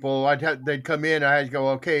hiring people, they'd come in, I had to go,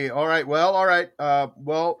 okay, all right.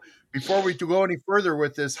 Well, before we go any further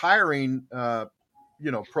with this hiring,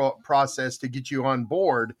 process to get you on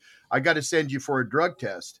board. I got to send you for a drug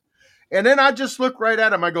test. And then I just look right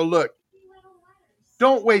at him. I go, look,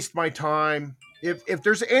 don't waste my time. If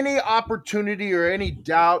there's any opportunity or any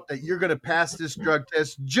doubt that you're going to pass this drug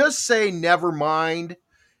test, just say never mind,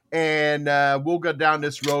 and we'll go down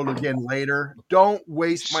this road again later. Don't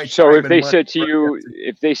waste my time. So if they said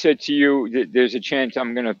to you, there's a chance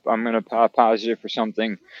I'm gonna pop positive for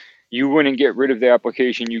something, you wouldn't get rid of the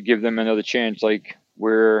application. You give them another chance, like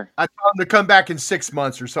where I tell them to come back in 6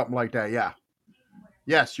 months or something like that. Yeah.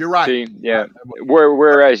 Yes, you're right. See, yeah.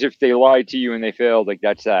 Whereas if they lied to you and they failed, like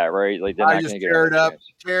that's that, right? Like they're not going to get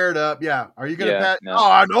tear it up. Yeah. Are you going to pass? No.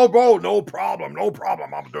 Oh, no, bro. No problem.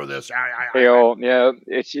 I'm gonna do this. Yeah.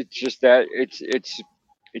 It's just that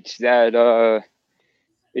it's that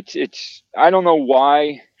I don't know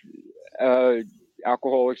why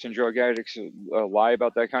alcoholics and drug addicts lie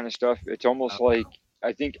about that kind of stuff. It's almost like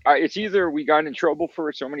I think it's either we got in trouble for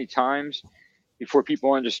it so many times before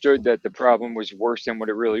people understood that the problem was worse than what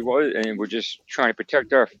it really was, and we're just trying to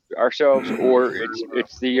protect ourselves, or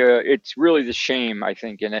it's really the shame, I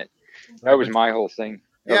think, in it. That was my whole thing.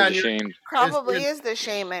 That was the shame. Probably is the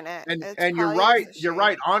shame in it. And you're right. You're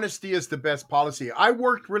right. Honesty is the best policy. I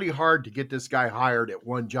worked really hard to get this guy hired at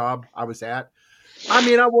one job I was at. I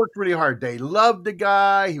mean, I worked really hard. They loved the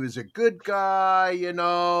guy. He was a good guy, and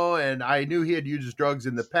I knew he had used drugs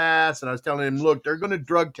in the past. And I was telling him, look, they're going to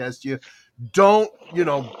drug test you. Don't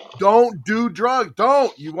do drugs.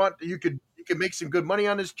 You could make some good money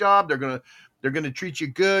on this job. They're going to treat you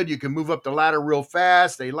good. You can move up the ladder real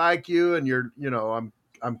fast. They like you, and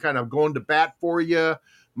I'm kind of going to bat for you.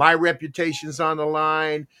 My reputation's on the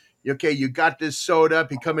line. Okay, you got this sewed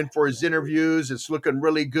up. He come in for his interviews. It's looking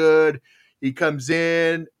really good. He comes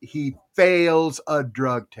in. He fails a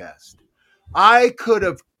drug test. I could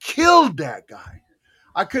have killed that guy.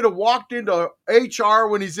 I could have walked into HR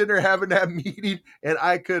when he's in there having that meeting, and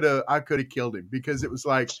I could have killed him, because it was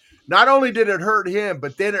like, not only did it hurt him,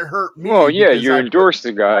 but then it hurt me. Well, yeah, you endorsed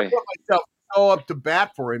the guy. I put myself so up to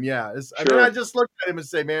bat for him. Yeah, I just looked at him and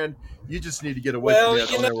say, man, you just need to get away from me. I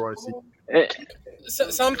don't ever want to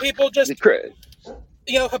see. Some people just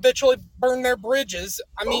habitually burn their bridges.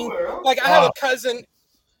 I mean, like I have a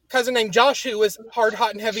cousin named Josh who was hard,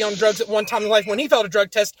 hot, and heavy on drugs at one time in life. When he failed a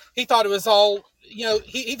drug test, he thought it was all,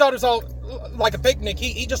 he thought it was all like a picnic.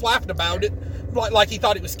 He just laughed about it, like he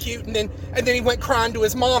thought it was cute. And then he went crying to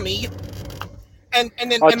his mommy, and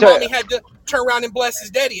mommy had to turn around and bless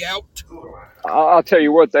his daddy out. I'll tell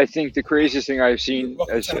you what, I think the craziest thing I've seen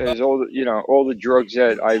as all the drugs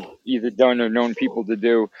that I've either done or known people to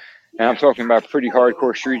do, and I'm talking about pretty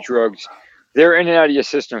hardcore street drugs, they're in and out of your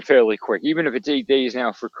system fairly quick. Even if it's 8 days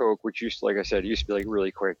now for coke, which used to be like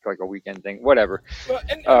really quick, like a weekend thing, whatever. But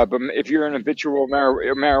if you're an habitual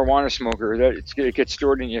marijuana smoker, it gets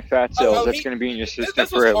stored in your fat cells. That's going to be in your system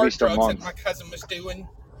for at least a month. That my cousin was doing.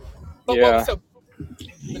 But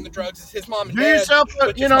in the drugs is his mom and dad.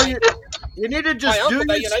 You need to just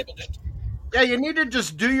you need to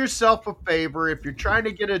just do yourself a favor. If you're trying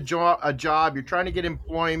to get a job, you're trying to get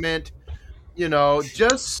employment,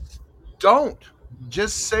 just don't.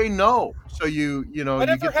 Just say no. So you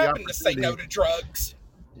Whatever happened to say no to drugs?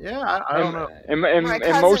 Yeah, I don't know. And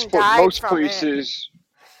most places,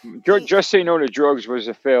 just say no to drugs was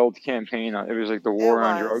a failed campaign. It was like the war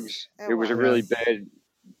on drugs. It was a really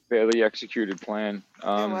badly executed plan. It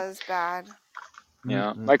was bad.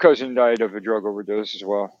 Yeah, my cousin died of a drug overdose as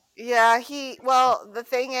well. Yeah, the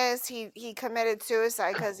thing is, he committed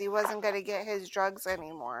suicide because he wasn't going to get his drugs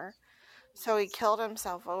anymore. So he killed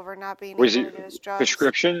himself over not being able to get his drugs.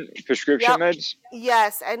 Prescription meds?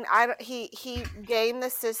 Yes, and he gamed the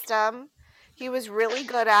system. He was really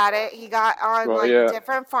good at it. He got on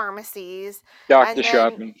different pharmacies. Doctor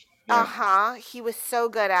shopping. Yeah. He was so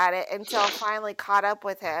good at it until finally caught up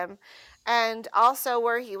with him. And also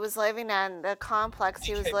where he was living at, the complex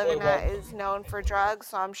he was living at is known for drugs.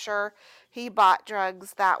 So I'm sure he bought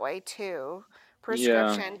drugs that way too.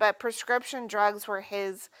 Prescription. But prescription drugs were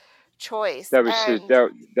his choice. That was his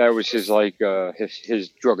his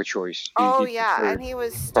drug of choice. And he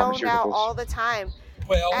was stoned out all the time.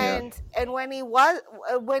 And when he was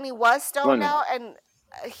stoned out, and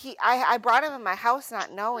I brought him in my house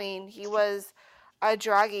not knowing he was a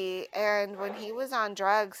druggie, and when he was on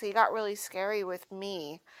drugs, he got really scary with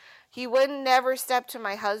me. He would never step to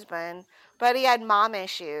my husband, but he had mom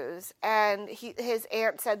issues, and his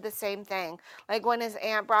aunt said the same thing. Like when his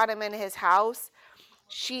aunt brought him into his house,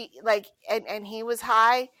 and he was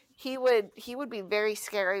high, he would be very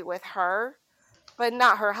scary with her, but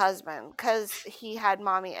not her husband, because he had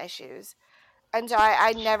mommy issues. And so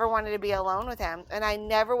I never wanted to be alone with him, and I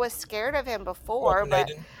never was scared of him before. But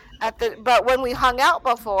when we hung out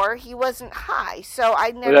before, he wasn't high, so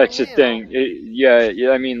I never That's knew. the thing.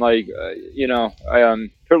 Yeah. I mean, like, I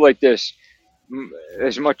put it like this: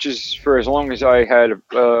 as much as for as long as I had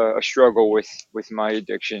a struggle with my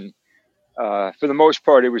addiction, for the most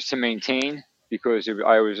part, it was to maintain because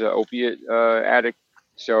I was an opiate addict.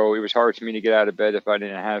 So it was hard for me to get out of bed if I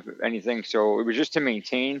didn't have anything. So it was just to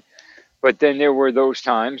maintain. But then there were those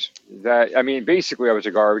times that, I mean, basically I was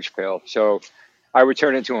a garbage pail. So I would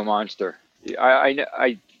turn into a monster. I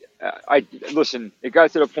listen, it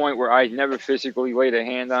got to the point where I never physically laid a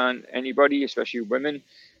hand on anybody, especially women.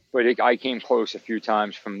 But I came close a few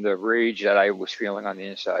times from the rage that I was feeling on the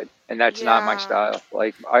inside. And that's not my style.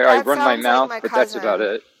 Like, I run my mouth, but that's about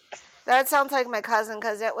it. That sounds like my cousin,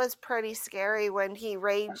 because it was pretty scary when he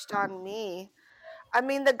raged on me. I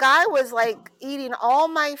mean, the guy was like eating all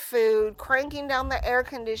my food, cranking down the air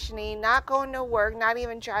conditioning, not going to work, not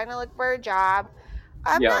even trying to look for a job.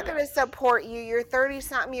 I'm not going to support you. You're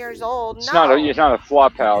 30-something years old. It's not a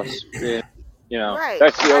flop house. Right.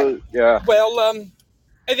 That's the other, yeah. Well, and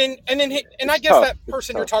I guess tough. that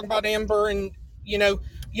person you're talking about, Amber, and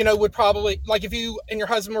would probably, like, if you and your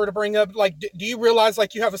husband were to bring up, like, do you realize,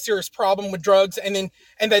 like, you have a serious problem with drugs? And then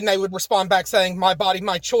they would respond back saying, my body,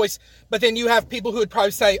 my choice. But then you have people who would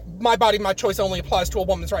probably say, my body, my choice only applies to a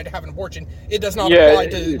woman's right to have an abortion. It does not apply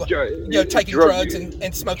to taking drugs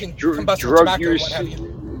and smoking combustible tobacco and what have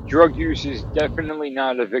you. Drug use is definitely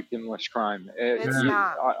not a victimless crime. It's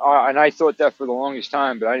not. And I thought that for the longest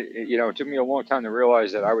time, but it took me a long time to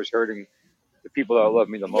realize that I was hurting the people that love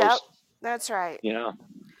me the most. Yep, that's right.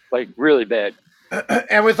 Like really bad.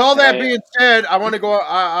 And with all that being said, I want to go.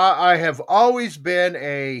 I have always been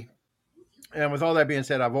and with all that being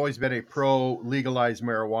said, I've always been a pro legalized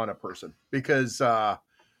marijuana person because I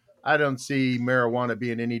don't see marijuana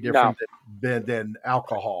being any different than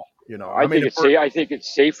alcohol. I think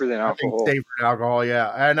it's safer than alcohol. Safer than alcohol,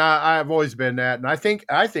 yeah. And I've always been that. And I think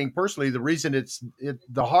personally, the reason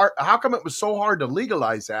how come it was so hard to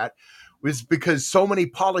legalize that was because so many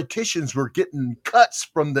politicians were getting cuts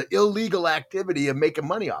from the illegal activity and making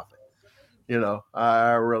money off it.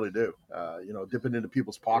 I really do. Dipping into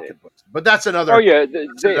people's pocketbooks. But that's another. Oh yeah,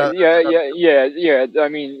 yeah. I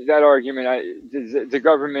mean, that argument. The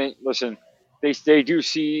government, listen, they do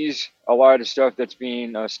seize a lot of stuff that's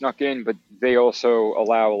being snuck in, but they also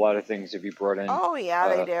allow a lot of things to be brought in. Oh yeah,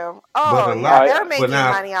 they do. Oh yeah, they're making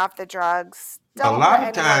money off the drugs. Don't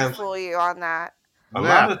let anyone fool you on that. A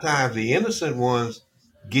lot of times the innocent ones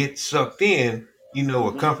get sucked in,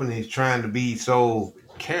 a company's trying to be so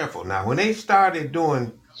careful. Now, when they started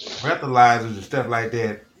doing breathalyzers and stuff like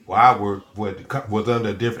that, I worked was under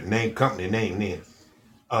a different company name then.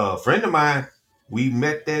 A friend of mine, we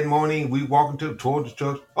met that morning, we walking towards the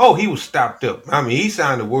church. Oh, he was stopped up. I mean, he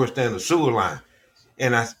sounded worse than the sewer line.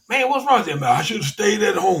 And I said, man, what's wrong with him? I should have stayed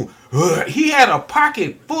at home. He had a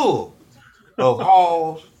pocket full of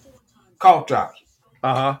Hall's cough drops.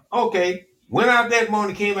 Okay. Went out that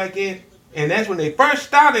morning, came back in, and that's when they first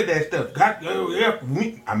started that stuff.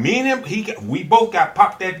 Me and him, we both got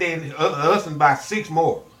popped that day, and us and about 6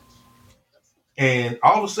 more. And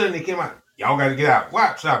all of a sudden they came out. Y'all got to get out.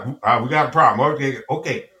 What's up? We got a problem.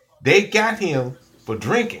 Okay. They got him for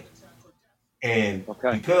drinking, and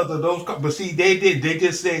because of those. But see, they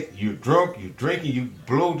just said you're drunk, you're drinking, you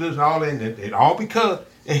blow this all in, and all because.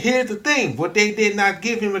 And here's the thing: what they did not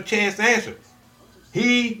give him a chance to answer.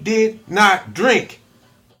 He did not drink.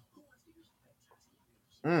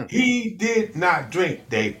 He did not drink.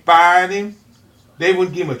 They fired him. They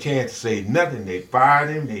wouldn't give him a chance to say nothing. They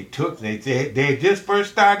fired him. They just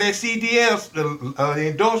first started that CDL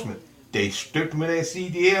endorsement. They stripped him of that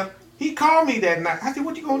CDL. He called me that night. I said,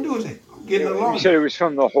 "What you gonna do?" I said, "I'm getting along." You said it was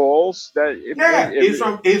from the Halls. This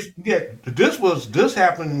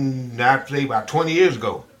happened, I'd say, about 20 years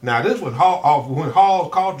ago. Now this was when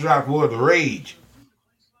Hall's cough drops were the rage.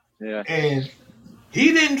 Yeah. And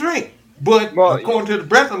he didn't drink, but according to the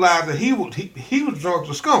breathalyzer, he was drunk as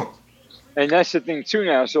a skunk. And that's the thing too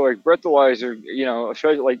now. So like breathalyzer,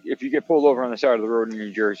 especially like if you get pulled over on the side of the road in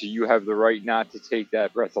New Jersey, you have the right not to take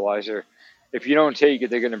that breathalyzer. If you don't take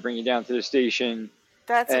it, they're going to bring you down to the station.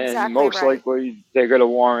 That's and exactly most right. likely they get a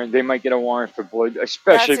warrant. They might get a warrant for blood,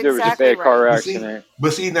 especially if there was a bad car accident.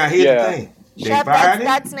 But see, now here's the thing. Chef,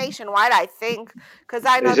 that's nationwide, I think, because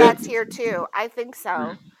I know that's here too. I think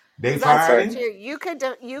so. They fired him? You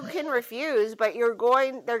can refuse, but they're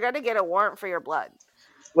going to get a warrant for your blood.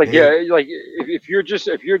 Like if you're just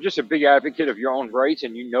a big advocate of your own rights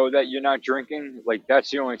and you know that you're not drinking, like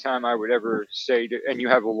that's the only time I would ever say and you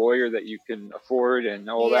have a lawyer that you can afford and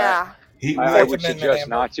all that. I would suggest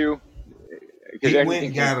not to, because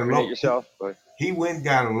anything can incriminate yourself. But he went and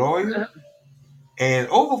got a lawyer, and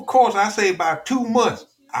over the course, I say about 2 months.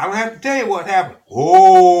 I don't have to tell you what happened.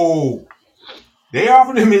 Oh, they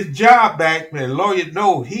offered him his job back, and the lawyer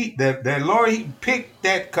that lawyer he picked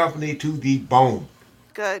that company to the bone.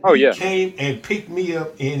 Good. He came and picked me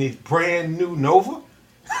up in his brand new Nova.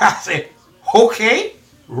 I said, okay,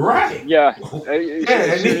 right. Yeah.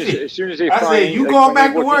 As soon as they I find, said, you going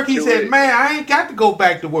back to work? He said, man, I ain't got to go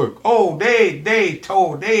back to work. Oh, they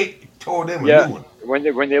told them a new one.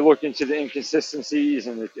 When they look into the inconsistencies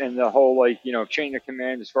and the whole chain of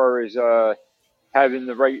command as far as having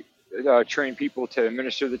the right trained people to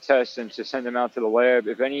administer the test and to send them out to the lab,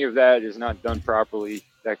 if any of that is not done properly,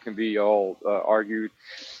 that can be all argued.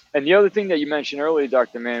 And the other thing that you mentioned earlier,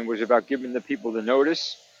 Dr. Mann, was about giving the people the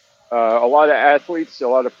notice. A lot of athletes, a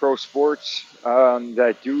lot of pro sports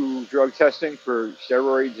that do drug testing for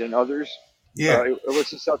steroids and others,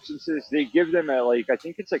 illicit substances, they give them I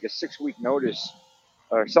think it's like a 6-week notice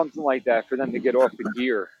or something like that for them to get off the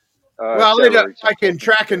gear. Well, like in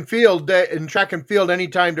track and field,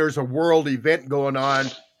 anytime there's a world event going on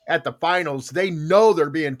at the finals, they know they're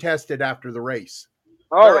being tested after the race.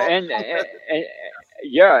 Oh, and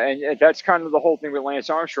that's kind of the whole thing with Lance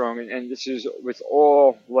Armstrong, and this is with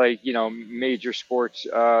all major sports.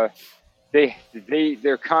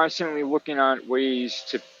 They're constantly looking at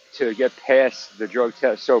ways to get past the drug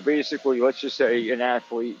test. So basically, let's just say an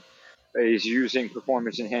athlete is using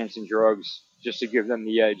performance enhancing drugs just to give them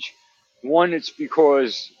the edge. One, it's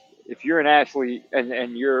because if you're an athlete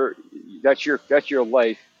and that's your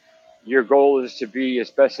life, your goal is to be as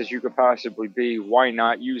best as you could possibly be. Why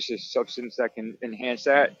not use a substance that can enhance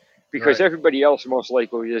that? Because everybody else most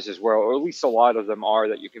likely is as well, or at least a lot of them are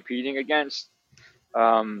that you're competing against.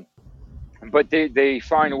 But they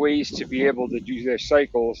find ways to be able to do their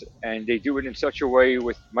cycles, and they do it in such a way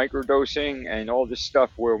with microdosing and all this stuff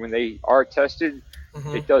where when they are tested,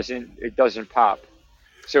 it doesn't pop.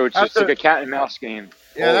 So it's just like a cat and mouse game.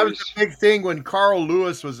 Yeah, that was a big thing when Carl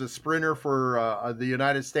Lewis was a sprinter for the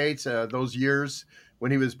United States those years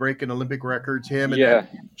when he was breaking Olympic records. Him and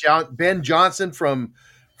Ben Johnson from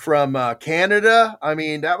Canada. I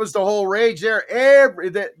mean, that was the whole rage there.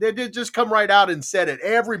 They did just come right out and said it.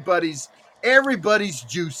 Everybody's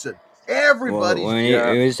juicing. Everybody's. When he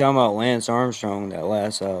was talking about Lance Armstrong, that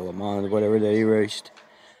last Le Mans, whatever that he raced.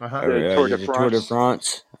 The Tour de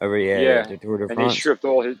France. The Tour de France.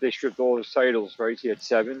 And they stripped all his titles, right? He had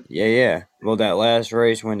 7. Yeah. Well, that last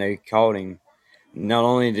race when they caught him, not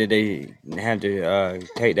only did they have to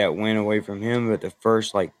take that win away from him, but the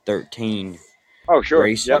first 13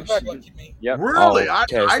 races. Yep. Really? I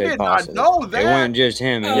did not know that. It wasn't just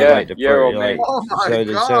him. It was it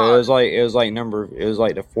was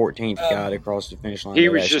the 14th guy to cross the finish line. He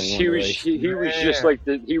was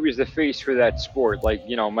the face for that sport.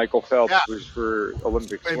 Michael Phelps was for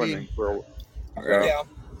Olympic swimming.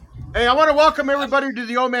 Hey, I want to welcome everybody to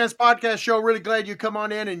the Old Man's Podcast Show. Really glad you come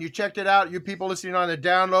on in and you checked it out. You people listening on the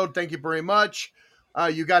download, thank you very much.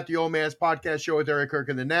 You got the Old Man's Podcast Show with Eric Kirk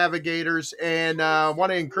and the Navigators. And I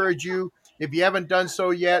want to encourage you, if you haven't done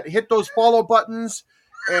so yet, hit those follow buttons.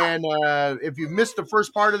 And if you missed the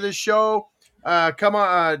first part of this show, come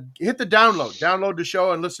on, hit the download. Download the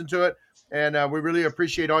show and listen to it. And we really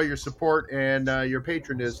appreciate all your support and your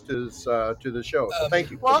patronage to the show. So thank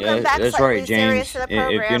you. Welcome back. That's right, James.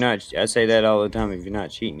 If you're not, I say that all the time. If you're not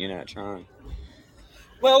cheating, you're not trying.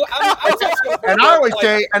 Well, I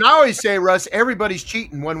always say, Russ, everybody's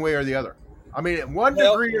cheating one way or the other. I mean, one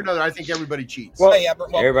degree or another, I think everybody cheats. Well,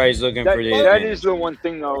 everybody's looking for the. That is the one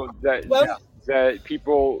thing, though, that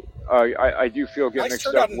people I do feel get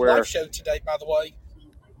mixed up. Where live show today, by the way.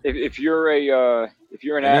 If you're an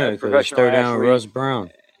professional throw down athlete, Russ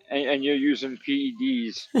Brown, and you're using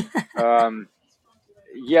PEDs,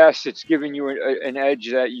 yes, it's giving you an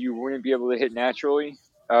edge that you wouldn't be able to hit naturally.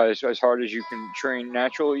 As hard as you can train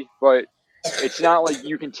naturally, but it's not like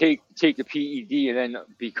you can take a PED and then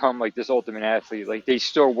become like this ultimate athlete. Like they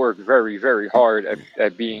still work very, very hard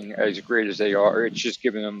at being as great as they are. It's just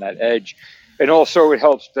giving them that edge. And also it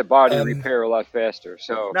helps the body repair a lot faster.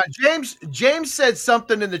 So now James said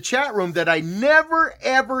something in the chat room that I never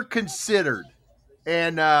ever considered.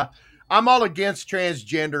 And I'm all against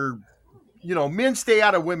transgender, men stay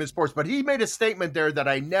out of women's sports, but he made a statement there that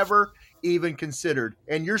I never even considered.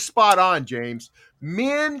 And you're spot on, James.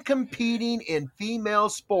 Men competing in female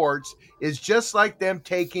sports is just like them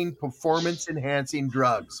taking performance enhancing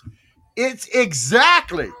drugs. That's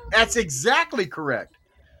exactly correct.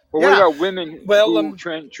 Well, what about women who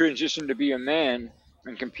transition to be a man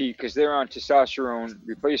and compete because they're on testosterone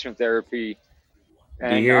replacement therapy?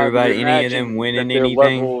 Do you hear about any of them winning anything?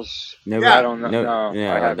 Levels, nobody, I don't know. No,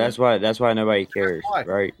 yeah, that's why nobody cares,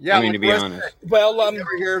 right? Yeah, I mean, to be honest. Well, you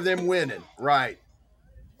never hear of them winning, right?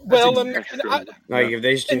 Well, like if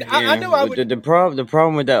they still, I know I would. The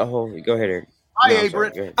problem with that whole. Go ahead, Eric. Hi,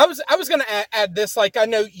 Abrit. I was going to add this. Like, I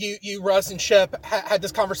know you, Russ and Shep had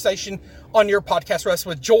this conversation on your podcast, Russ,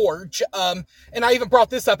 with George. And I even brought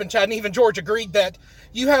this up in chat, and even George agreed that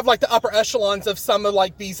you have like the upper echelons of some of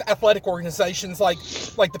like these athletic organizations, like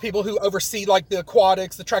the people who oversee like the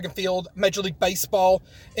aquatics, the track and field, Major League Baseball,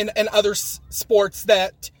 and other sports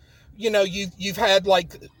that, you know, you've had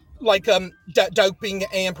like doping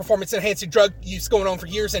and performance enhancing drug use going on for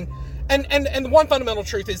years. And one fundamental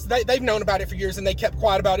truth is they've known about it for years and they kept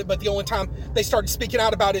quiet about it, but the only time they started speaking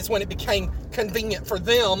out about it is when it became convenient for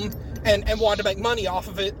them and wanted to make money off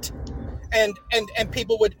of it. And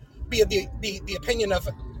people would be of the opinion of,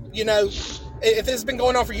 you know, if this has been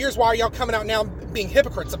going on for years, why are y'all coming out now being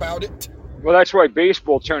hypocrites about it? Well, that's why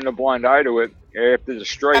baseball turned a blind eye to it after the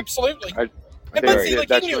strike. Absolutely. But see, like,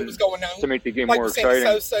 you knew it was going on. To make the game like more Sammy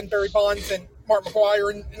exciting. Sosa and Barry Bonds and Mark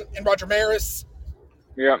McGwire and Roger Maris.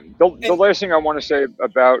 Yeah, the last thing I want to say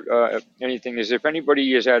about anything is if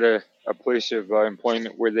anybody is at a place of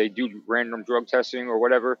employment where they do random drug testing or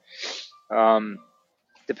whatever,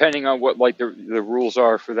 depending on what like the rules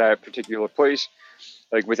are for that particular place,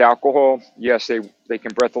 like with alcohol, yes, they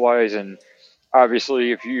can breathalyze, and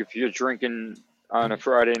obviously if you're drinking on a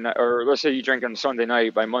Friday night, or let's say you drink on Sunday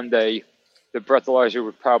night, by Monday, the breathalyzer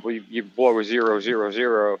would probably you blow a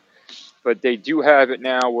 0.000, but they do have it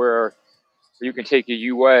now where you can take a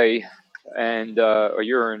UA and a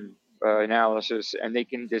urine analysis, and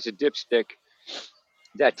there's a dipstick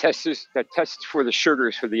that tests for the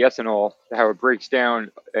sugars for the ethanol, how it breaks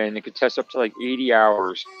down, and it could test up to like 80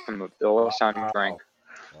 hours from the last time you drank.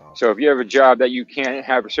 Wow. So if you have a job that you can't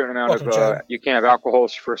have a certain amount of you can't have alcohol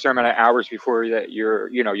for a certain amount of hours before that you're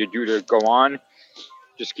due to go on,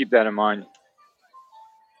 just keep that in mind.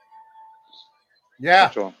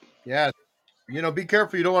 Yeah. Yeah. You know, be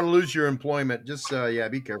careful. You don't want to lose your employment. Just,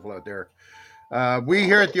 be careful out there. We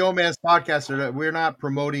here at the Old Man's Podcast, we're not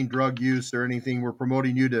promoting drug use or anything. We're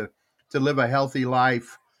promoting you to live a healthy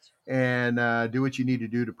life and do what you need to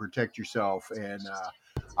do to protect yourself. And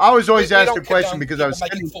I was always asked a question because I was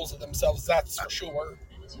making fools of themselves. That's for sure.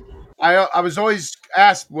 I was always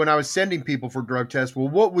asked when I was sending people for drug tests, well,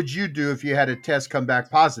 what would you do if you had a test come back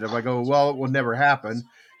positive? I go, well, it will never happen,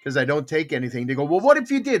 because I don't take anything. They go, well, what if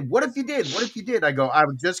you did? What if you did? What if you did? I go, I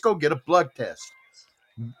would just go get a blood test.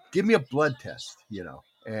 Give me a blood test,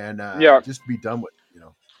 and just be done with it,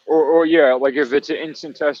 Or like if it's an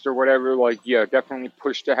instant test or whatever, like, definitely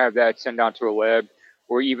push to have that sent out to a lab,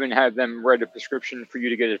 or even have them write a prescription for you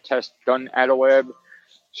to get a test done at a lab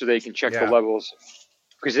so they can check the levels.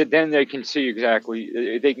 Because then they can see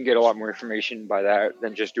exactly, they can get a lot more information by that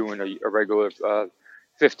than just doing a regular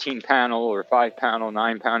 15 panel or 5 panel,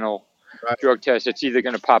 9 panel drug test. It's either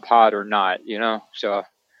going to pop hot or not, so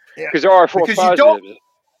because there are false positives.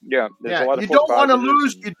 There's a lot of you don't want to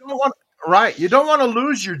lose. You don't want You don't want to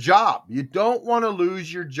lose your job. You don't want to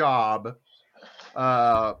lose your job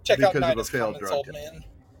because of a failed drug test.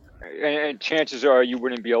 And chances are you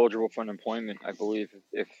wouldn't be eligible for unemployment, I believe,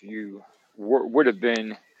 if you would have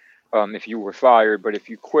been if you were fired. But if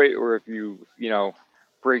you quit or if you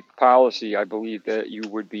break policy, I believe that you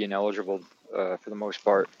would be ineligible for the most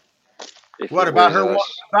part. What about her?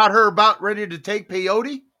 About her about ready to take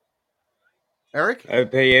peyote? Eric?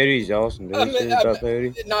 Peyote's awesome. Did you say about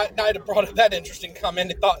peyote? Nida brought up that interesting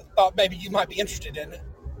comment and thought maybe you might be interested in it.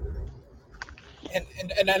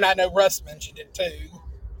 And I know Russ mentioned it too.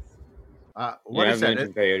 What is I've that?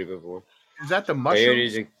 mentioned peyote before. Is that the mushroom?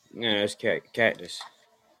 Peyote's it's cactus.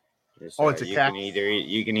 It's a cactus.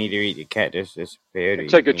 You can either eat the cactus. It's peyote.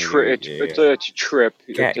 It's like a trip. It's a trip.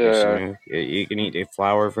 Cactus. You can eat the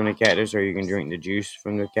flower from the cactus, or you can drink the juice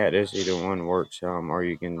from the cactus. Either one works. Or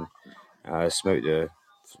you can smoke the.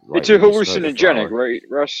 It's a hallucinogenic, right,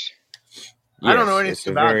 Russ? Yes, I don't know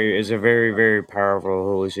anything about it. It's a very, very powerful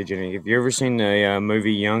hallucinogenic. Have you ever seen the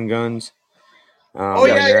movie Young Guns? When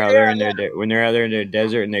they're out there in their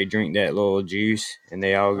desert and they drink that little juice and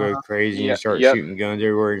they all go crazy and start shooting guns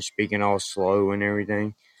everywhere and speaking all slow and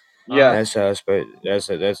everything. That's us, but that's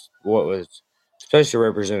what was supposed to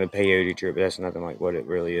represent a peyote trip. But that's nothing like what it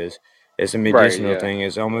really is. It's a medicinal thing.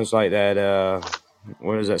 It's almost like that.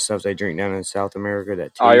 What is that stuff they drink down in South America?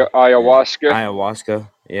 That tea? Ayahuasca. Ayahuasca.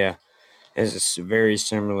 Yeah, it's very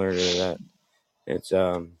similar to that. It's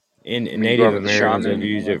Native Americans have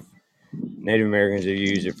used it. Native Americans have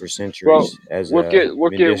used it for centuries as a medicinal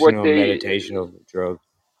meditational drug.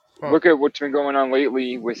 look at what's been going on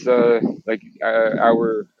lately with like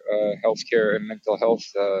our healthcare and mental health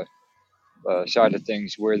side of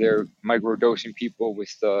things, where they're microdosing people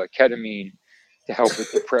with ketamine to help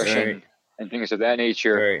with depression Right. and things of that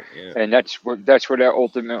nature. Right. Yeah. And that's what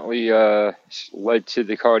ultimately led to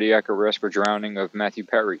the cardiac arrest or drowning of Matthew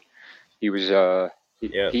Perry. He was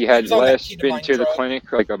he had He's on that last been ketamine to the drug.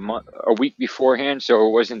 clinic like a week beforehand, so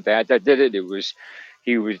it wasn't that did it. It was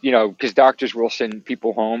he was because doctors will send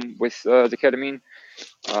people home with the ketamine.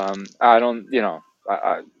 I don't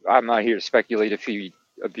I'm not here to speculate if he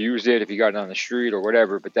abused it, if he got it on the street or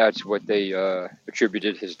whatever, but that's what they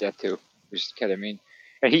attributed his death to, was ketamine.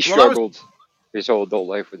 And he struggled his whole adult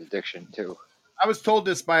life with addiction too. I was told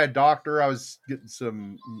this by a doctor. I was getting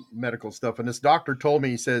some medical stuff, and this doctor told me,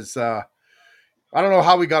 he says, I don't know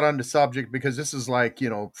how we got on the subject because this is like,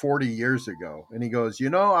 40 years ago. And he goes,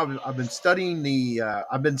 I've been studying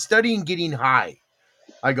getting high.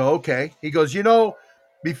 I go, okay. He goes,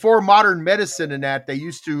 before modern medicine and that, they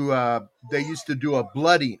used to do a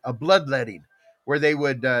bloodletting, where they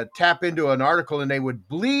would tap into an article and they would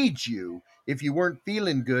bleed you. If you weren't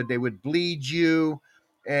feeling good, they would bleed you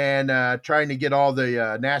and trying to get all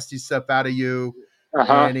the nasty stuff out of you.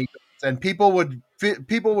 And people would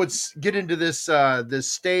get into this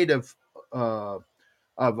this state of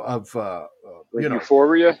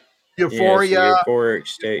euphoria. Euphoric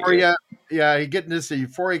state. Yeah, he get in this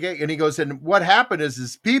euphoric, and he goes, and what happened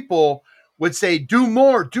is people would say, do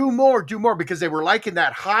more, because they were liking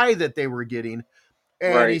that high that they were getting,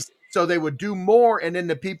 and so they would do more, and then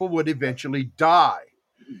the people would eventually die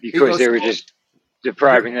because they were just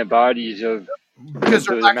depriving their bodies of because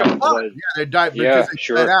they're lack of blood. Yeah, they died because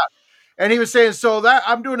they bled out. And he was saying, so that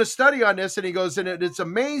I'm doing a study on this, and he goes, and it's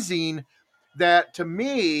amazing that to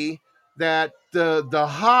me that the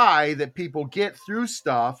high that people get through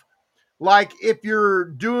stuff, like if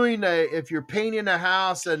you're painting a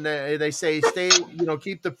house and they say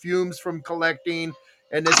keep the fumes from collecting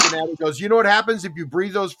and this and that. He goes, you know what happens if you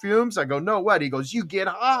breathe those fumes? I go, no, what? He goes, you get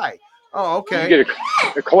high. Oh, okay. You get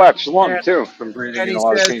a collapsed lung too from breathing in a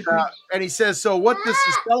lot of paint fumes. And he says, so what this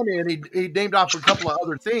is telling me, and he named off a couple of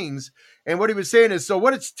other things. And what he was saying is, so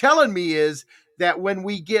what it's telling me is that when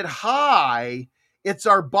we get high, it's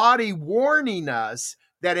our body warning us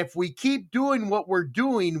that if we keep doing what we're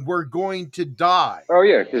doing, we're going to die. Oh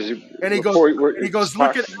yeah, and he goes,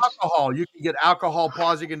 look at alcohol. You can get alcohol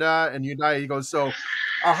poisoning and you die. He goes, so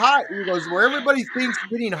a high. He goes, where everybody thinks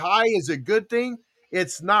getting high is a good thing,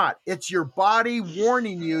 it's not. It's your body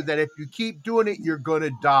warning you that if you keep doing it, you're going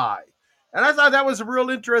to die. And I thought that was a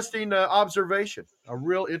real interesting observation.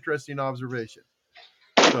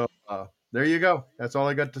 So there you go. That's all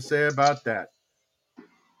I got to say about that.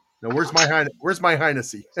 Now, where's my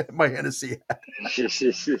Hennessy? My Hennessy hat.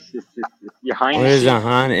 Your Hennessy. What is a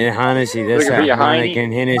Hennessy? That's that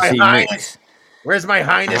Heineken Hennessy mix. Where's my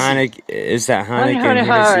Hennessy? It's that Heineken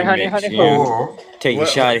Hennessy mix. Yeah. Take a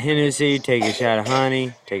shot of Hennessy. Take a shot of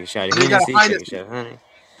honey. Take a shot of Hennessy. Take a shot of honey.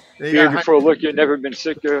 Beer before liquor, you've never been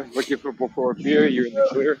sicker. Liquor before beer, you're in the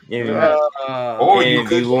clear. Or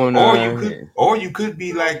you could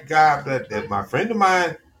be like that my friend of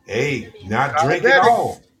mine. Hey, not drink at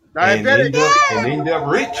all. And end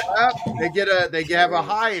up rich. They have a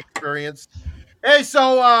high experience. Hey,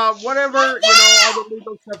 so whatever, all the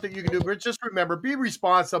legal stuff that you can do, but just remember, be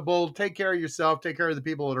responsible, take care of yourself, take care of the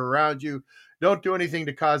people that are around you. Don't do anything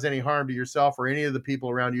to cause any harm to yourself or any of the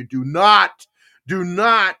people around you. Do not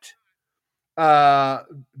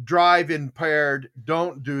drive impaired.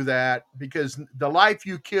 Don't do that, because the life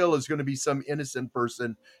you kill is going to be some innocent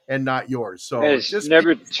person and not yours. So it's just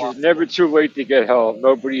never too late to get help.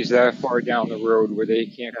 Nobody's that far down the road where they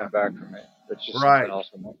can't come back from it. That's just something else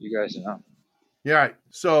I want you guys to know. Yeah, right.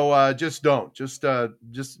 So just don't. Just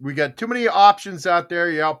we got too many options out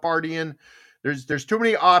there. You're out partying. There's too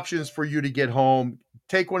many options for you to get home.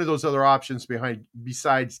 Take one of those other options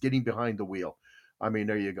besides getting behind the wheel. I mean,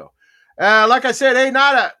 there you go. Like I said, hey,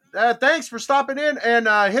 Nada, thanks for stopping in, and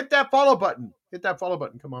hit that follow button.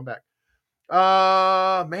 Come on back.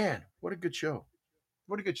 Man, what a good show.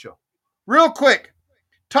 Real quick,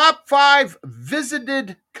 top 5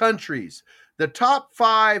 visited countries. The top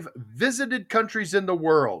 5 visited countries in the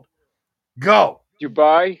world. Go.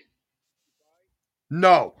 Dubai?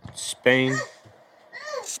 No. Spain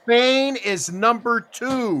is number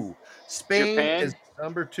 2. Japan? Is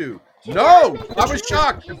number 2. No, I was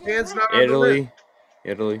shocked. Japan's not Italy.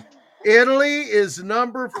 Italy is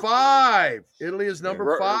number 5.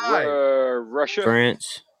 Russia?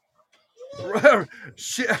 France.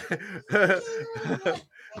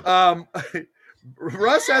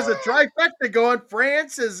 Russ has a trifecta going.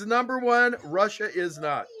 France is number 1. Russia is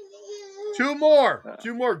not. Two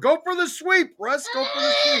more. Go for the sweep, Russ. Go for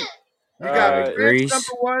the sweep. You got Greece.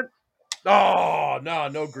 number one. Oh,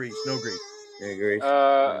 no Greece. Yeah, Greece.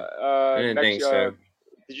 I didn't think so.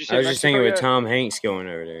 Did you say I was Mexico just thinking yet? with Tom Hanks going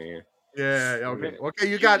over there. Yeah. Yeah. Okay.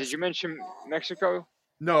 Okay. Did you mention Mexico?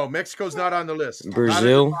 No, Mexico's not on the list.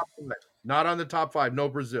 Brazil. Not on the top 5. No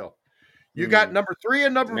Brazil. You got number 3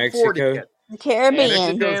 and number Mexico. 4 to get. The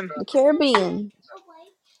Caribbean. The Caribbean.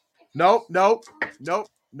 Nope.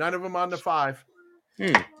 None of them on the 5.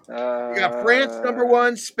 You got France number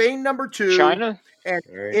 1, Spain number 2, China, and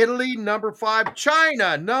Italy number 5.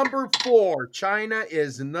 China number 4. China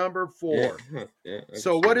is number 4. Yeah,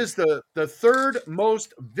 so what is the third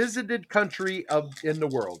most visited country in the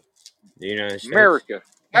world? The United States. America.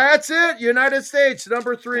 That's it. United States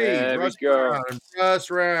number 3. There we go. First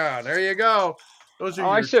round. There you go. Those are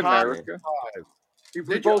your I said top America. 5.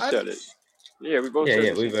 We both said it. Yeah, we both said it.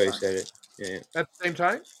 Yeah, we both said it. Yeah. At the same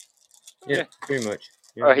time? Yeah, pretty much.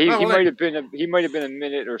 Yeah. He might have been a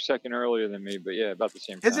minute or second earlier than me, but yeah, about the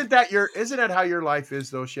same time. Isn't that how your life is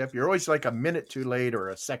though, Shep? You're always like a minute too late or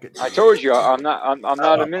a second too I told you I'm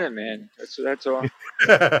not a minute man. That's all.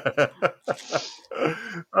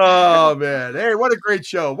 Oh man. Hey, what a great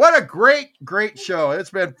show. What a great show. It's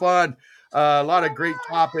been fun. A lot of great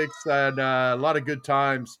topics and a lot of good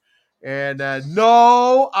times. And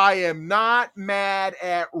no, I am not mad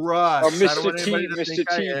at Russ. Oh, Mr. T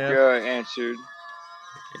answered.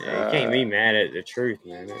 Yeah, you can't be mad at the truth,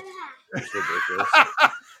 man. That's ridiculous.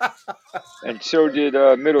 And so did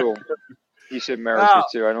Middle. He said America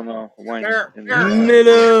too. I don't know when.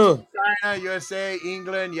 Middle. China, USA,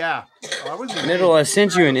 England. Yeah. Middle. I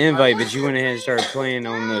sent you an invite, but you went ahead and started playing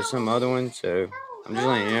on some other one. So I'm just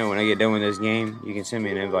letting you know when I get done with this game, you can send me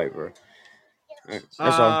an invite, bro. Right,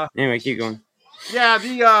 that's all. Anyway, keep going. Yeah,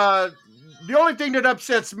 the only thing that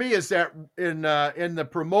upsets me is that in the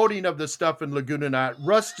promoting of the stuff in Laguna Night,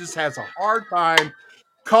 Russ just has a hard time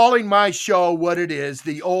calling my show what it is,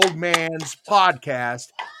 the Old Man's Podcast.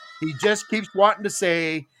 He just keeps wanting to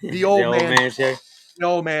say the Old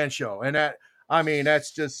Man Show, and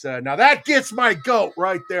that's just now that gets my goat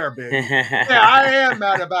right there, baby. Yeah, I am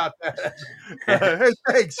mad about that. Hey,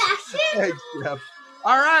 thanks, Jeff.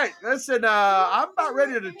 All right, listen, I'm about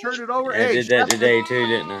ready to turn it over. I did that today too,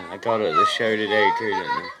 didn't I? I called it the show today too, didn't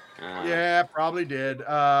I? Yeah, probably did.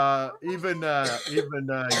 Even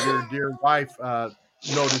your dear wife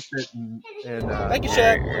noticed it, and thank you,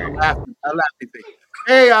 Shep. I laughed.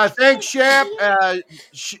 Hey, thanks, Shep.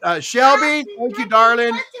 Shelby, thank you,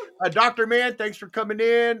 darling. Dr. Man, thanks for coming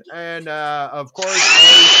in, and of course,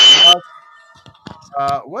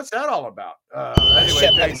 what's that all about? Anyway,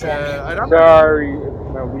 thanks. Sorry.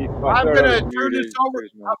 I'm going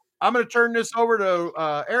to turn this over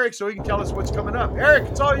to Eric so he can tell us what's coming up. Eric,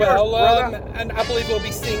 it's all yours. Well, and I believe we'll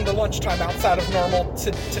be seeing the lunchtime outside of normal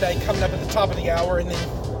today coming up at the top of the hour, and then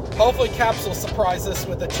hopefully Caps will surprise us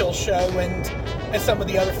with a chill show and some of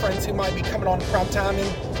the other friends who might be coming on prime time,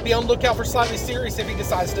 and be on the lookout for Slightly Serious if he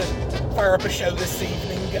decides to fire up a show this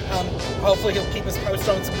evening. Hopefully he'll keep us posted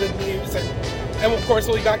on some good news, and of course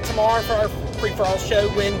we'll be back tomorrow for our Free For All show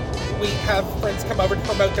when we have friends come over to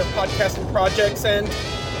promote their podcasting projects, and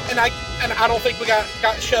I don't think we got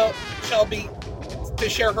Shelby to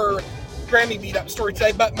share her Grammy meetup story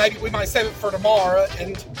today, but maybe we might save it for tomorrow.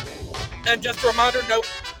 And just a reminder,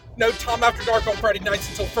 no Tom After Dark on Friday nights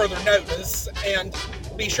until further notice, and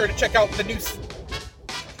be sure to check out the new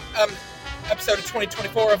episode of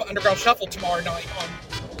 2024 of Underground Shuffle tomorrow night on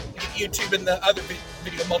YouTube and the other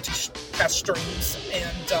video multicast streams,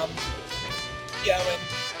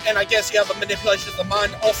 and I guess you have a Manipulation of the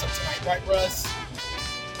Mind also tonight, right, Russ?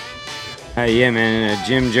 Yeah, man,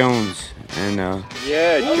 Jim Jones and the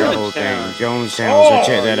whole thing, Jonestown. So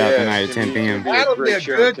check that out tonight at 10 p.m. That'll be a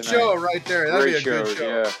good show right there. That'll be a good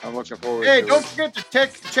show. Yeah, I'm looking forward to it. Hey, don't forget to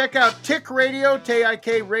check out Tick Radio,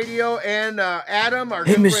 TIK Radio, and Adam, our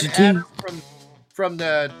new friend Adam from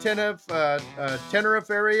the Tenerife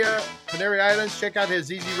area, Canary Islands. Check out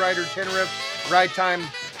his Easy Rider Tenerife Ride Time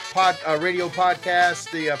radio podcast,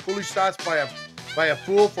 the Foolish Thoughts by a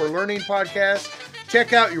Fool for Learning podcast.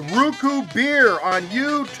 Check out your Ruku Beer on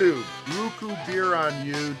YouTube.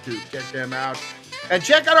 Check them out. And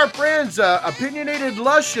check out our friends, Opinionated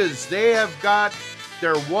Lushes. They have got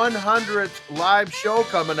their 100th live show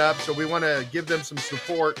coming up, so we want to give them some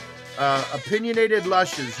support. Opinionated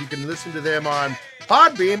Lushes. You can listen to them on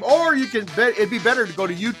Podbeam, or it'd be better to go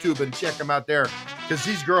to YouTube and check them out there, because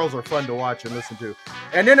these girls are fun to watch and listen to.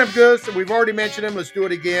 And then, of course, we've already mentioned them. Let's do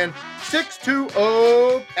it again.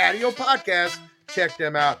 620 Patio Podcast. Check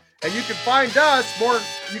them out. And you can find us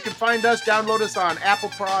download us on Apple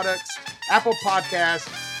products, Apple Podcasts,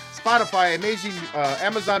 Spotify, amazing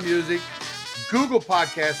Amazon Music, Google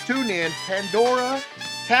Podcasts, TuneIn, Pandora,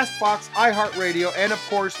 CastBox, iHeartRadio, and of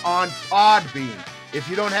course on Podbean. If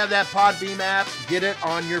you don't have that Podbean app, get it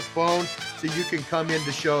on your phone so you can come into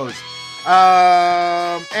shows.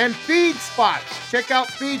 And FeedSpot. Check out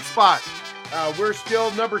FeedSpot. We're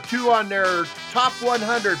still number 2 on their top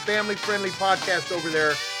 100 family-friendly podcasts over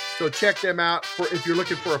there. So check them out if you're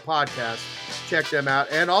looking for a podcast. Check them out.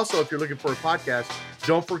 And also, if you're looking for a podcast,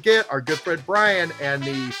 don't forget our good friend Brian and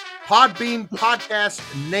the Podbean Podcast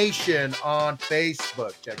Nation on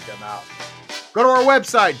Facebook. Check them out. Go to our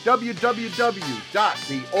website,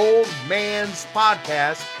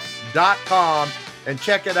 www.theoldmanspodcast.com, and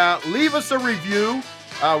check it out. Leave us a review.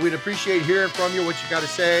 We'd appreciate hearing from you, what you got to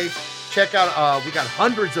say. Check out, we got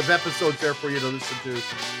hundreds of episodes there for you to listen to.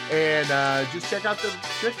 And just check it out.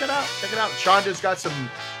 Check it out. Shonda's got some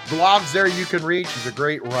blogs there you can read. She's a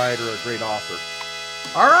great writer, a great author.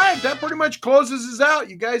 All right, that pretty much closes us out.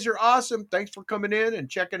 You guys are awesome. Thanks for coming in and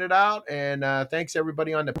checking it out. And thanks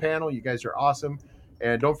everybody on the panel. You guys are awesome.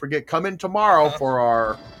 And don't forget, come in tomorrow for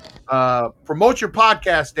our Promote Your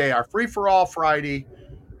Podcast Day, our free-for-all Friday.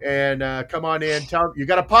 And come on in. You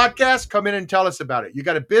got a podcast? Come in and tell us about it. You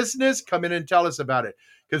got a business? Come in and tell us about it.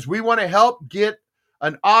 Because we want to help get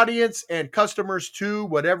an audience and customers to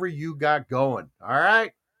whatever you got going. All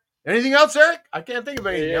right? Anything else, Eric? I can't think of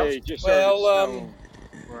anything else. Just where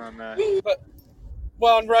I'm at.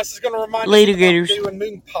 And Russ is going to remind Later, us Gators. about doing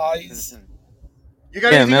moon pies. You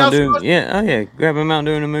got anything Mountain else? Dew. Yeah, oh yeah. Grab a Mountain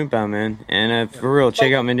Dew and a moon pie, man. And for real,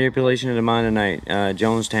 check out Manipulation of the Mind tonight.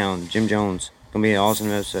 Jonestown, Jim Jones. Gonna be an awesome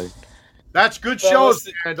episode. That's good shows,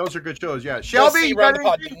 man. Those are good shows. Yeah, Shelby, you got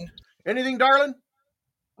anything, darling?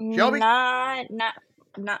 Shelby? No,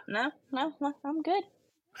 I'm good.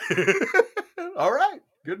 All right,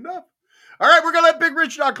 good enough. All right, we're gonna let Big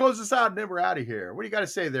Rich Dog close us out, and then we're out of here. What do you got to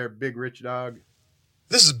say there, Big Rich Dog?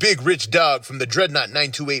 This is Big Rich Dog from the Dreadnought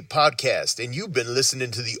 928 podcast, and you've been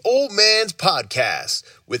listening to the Old Man's Podcast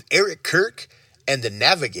with Eric Kirk and the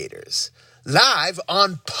Navigators, live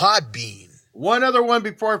on Podbean. One other one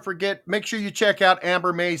before I forget, make sure you check out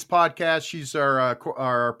Amber May's podcast. She's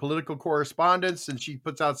our political correspondent, and she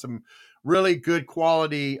puts out some really good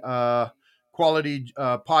quality podcasts.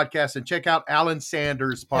 And check out Alan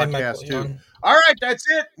Sanders' podcast too. All right, that's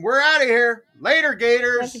it. We're out of here. Later,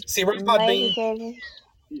 Gators. See you on Podbean.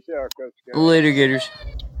 Later, Gators.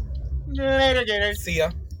 Later, Gators. See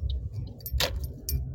ya.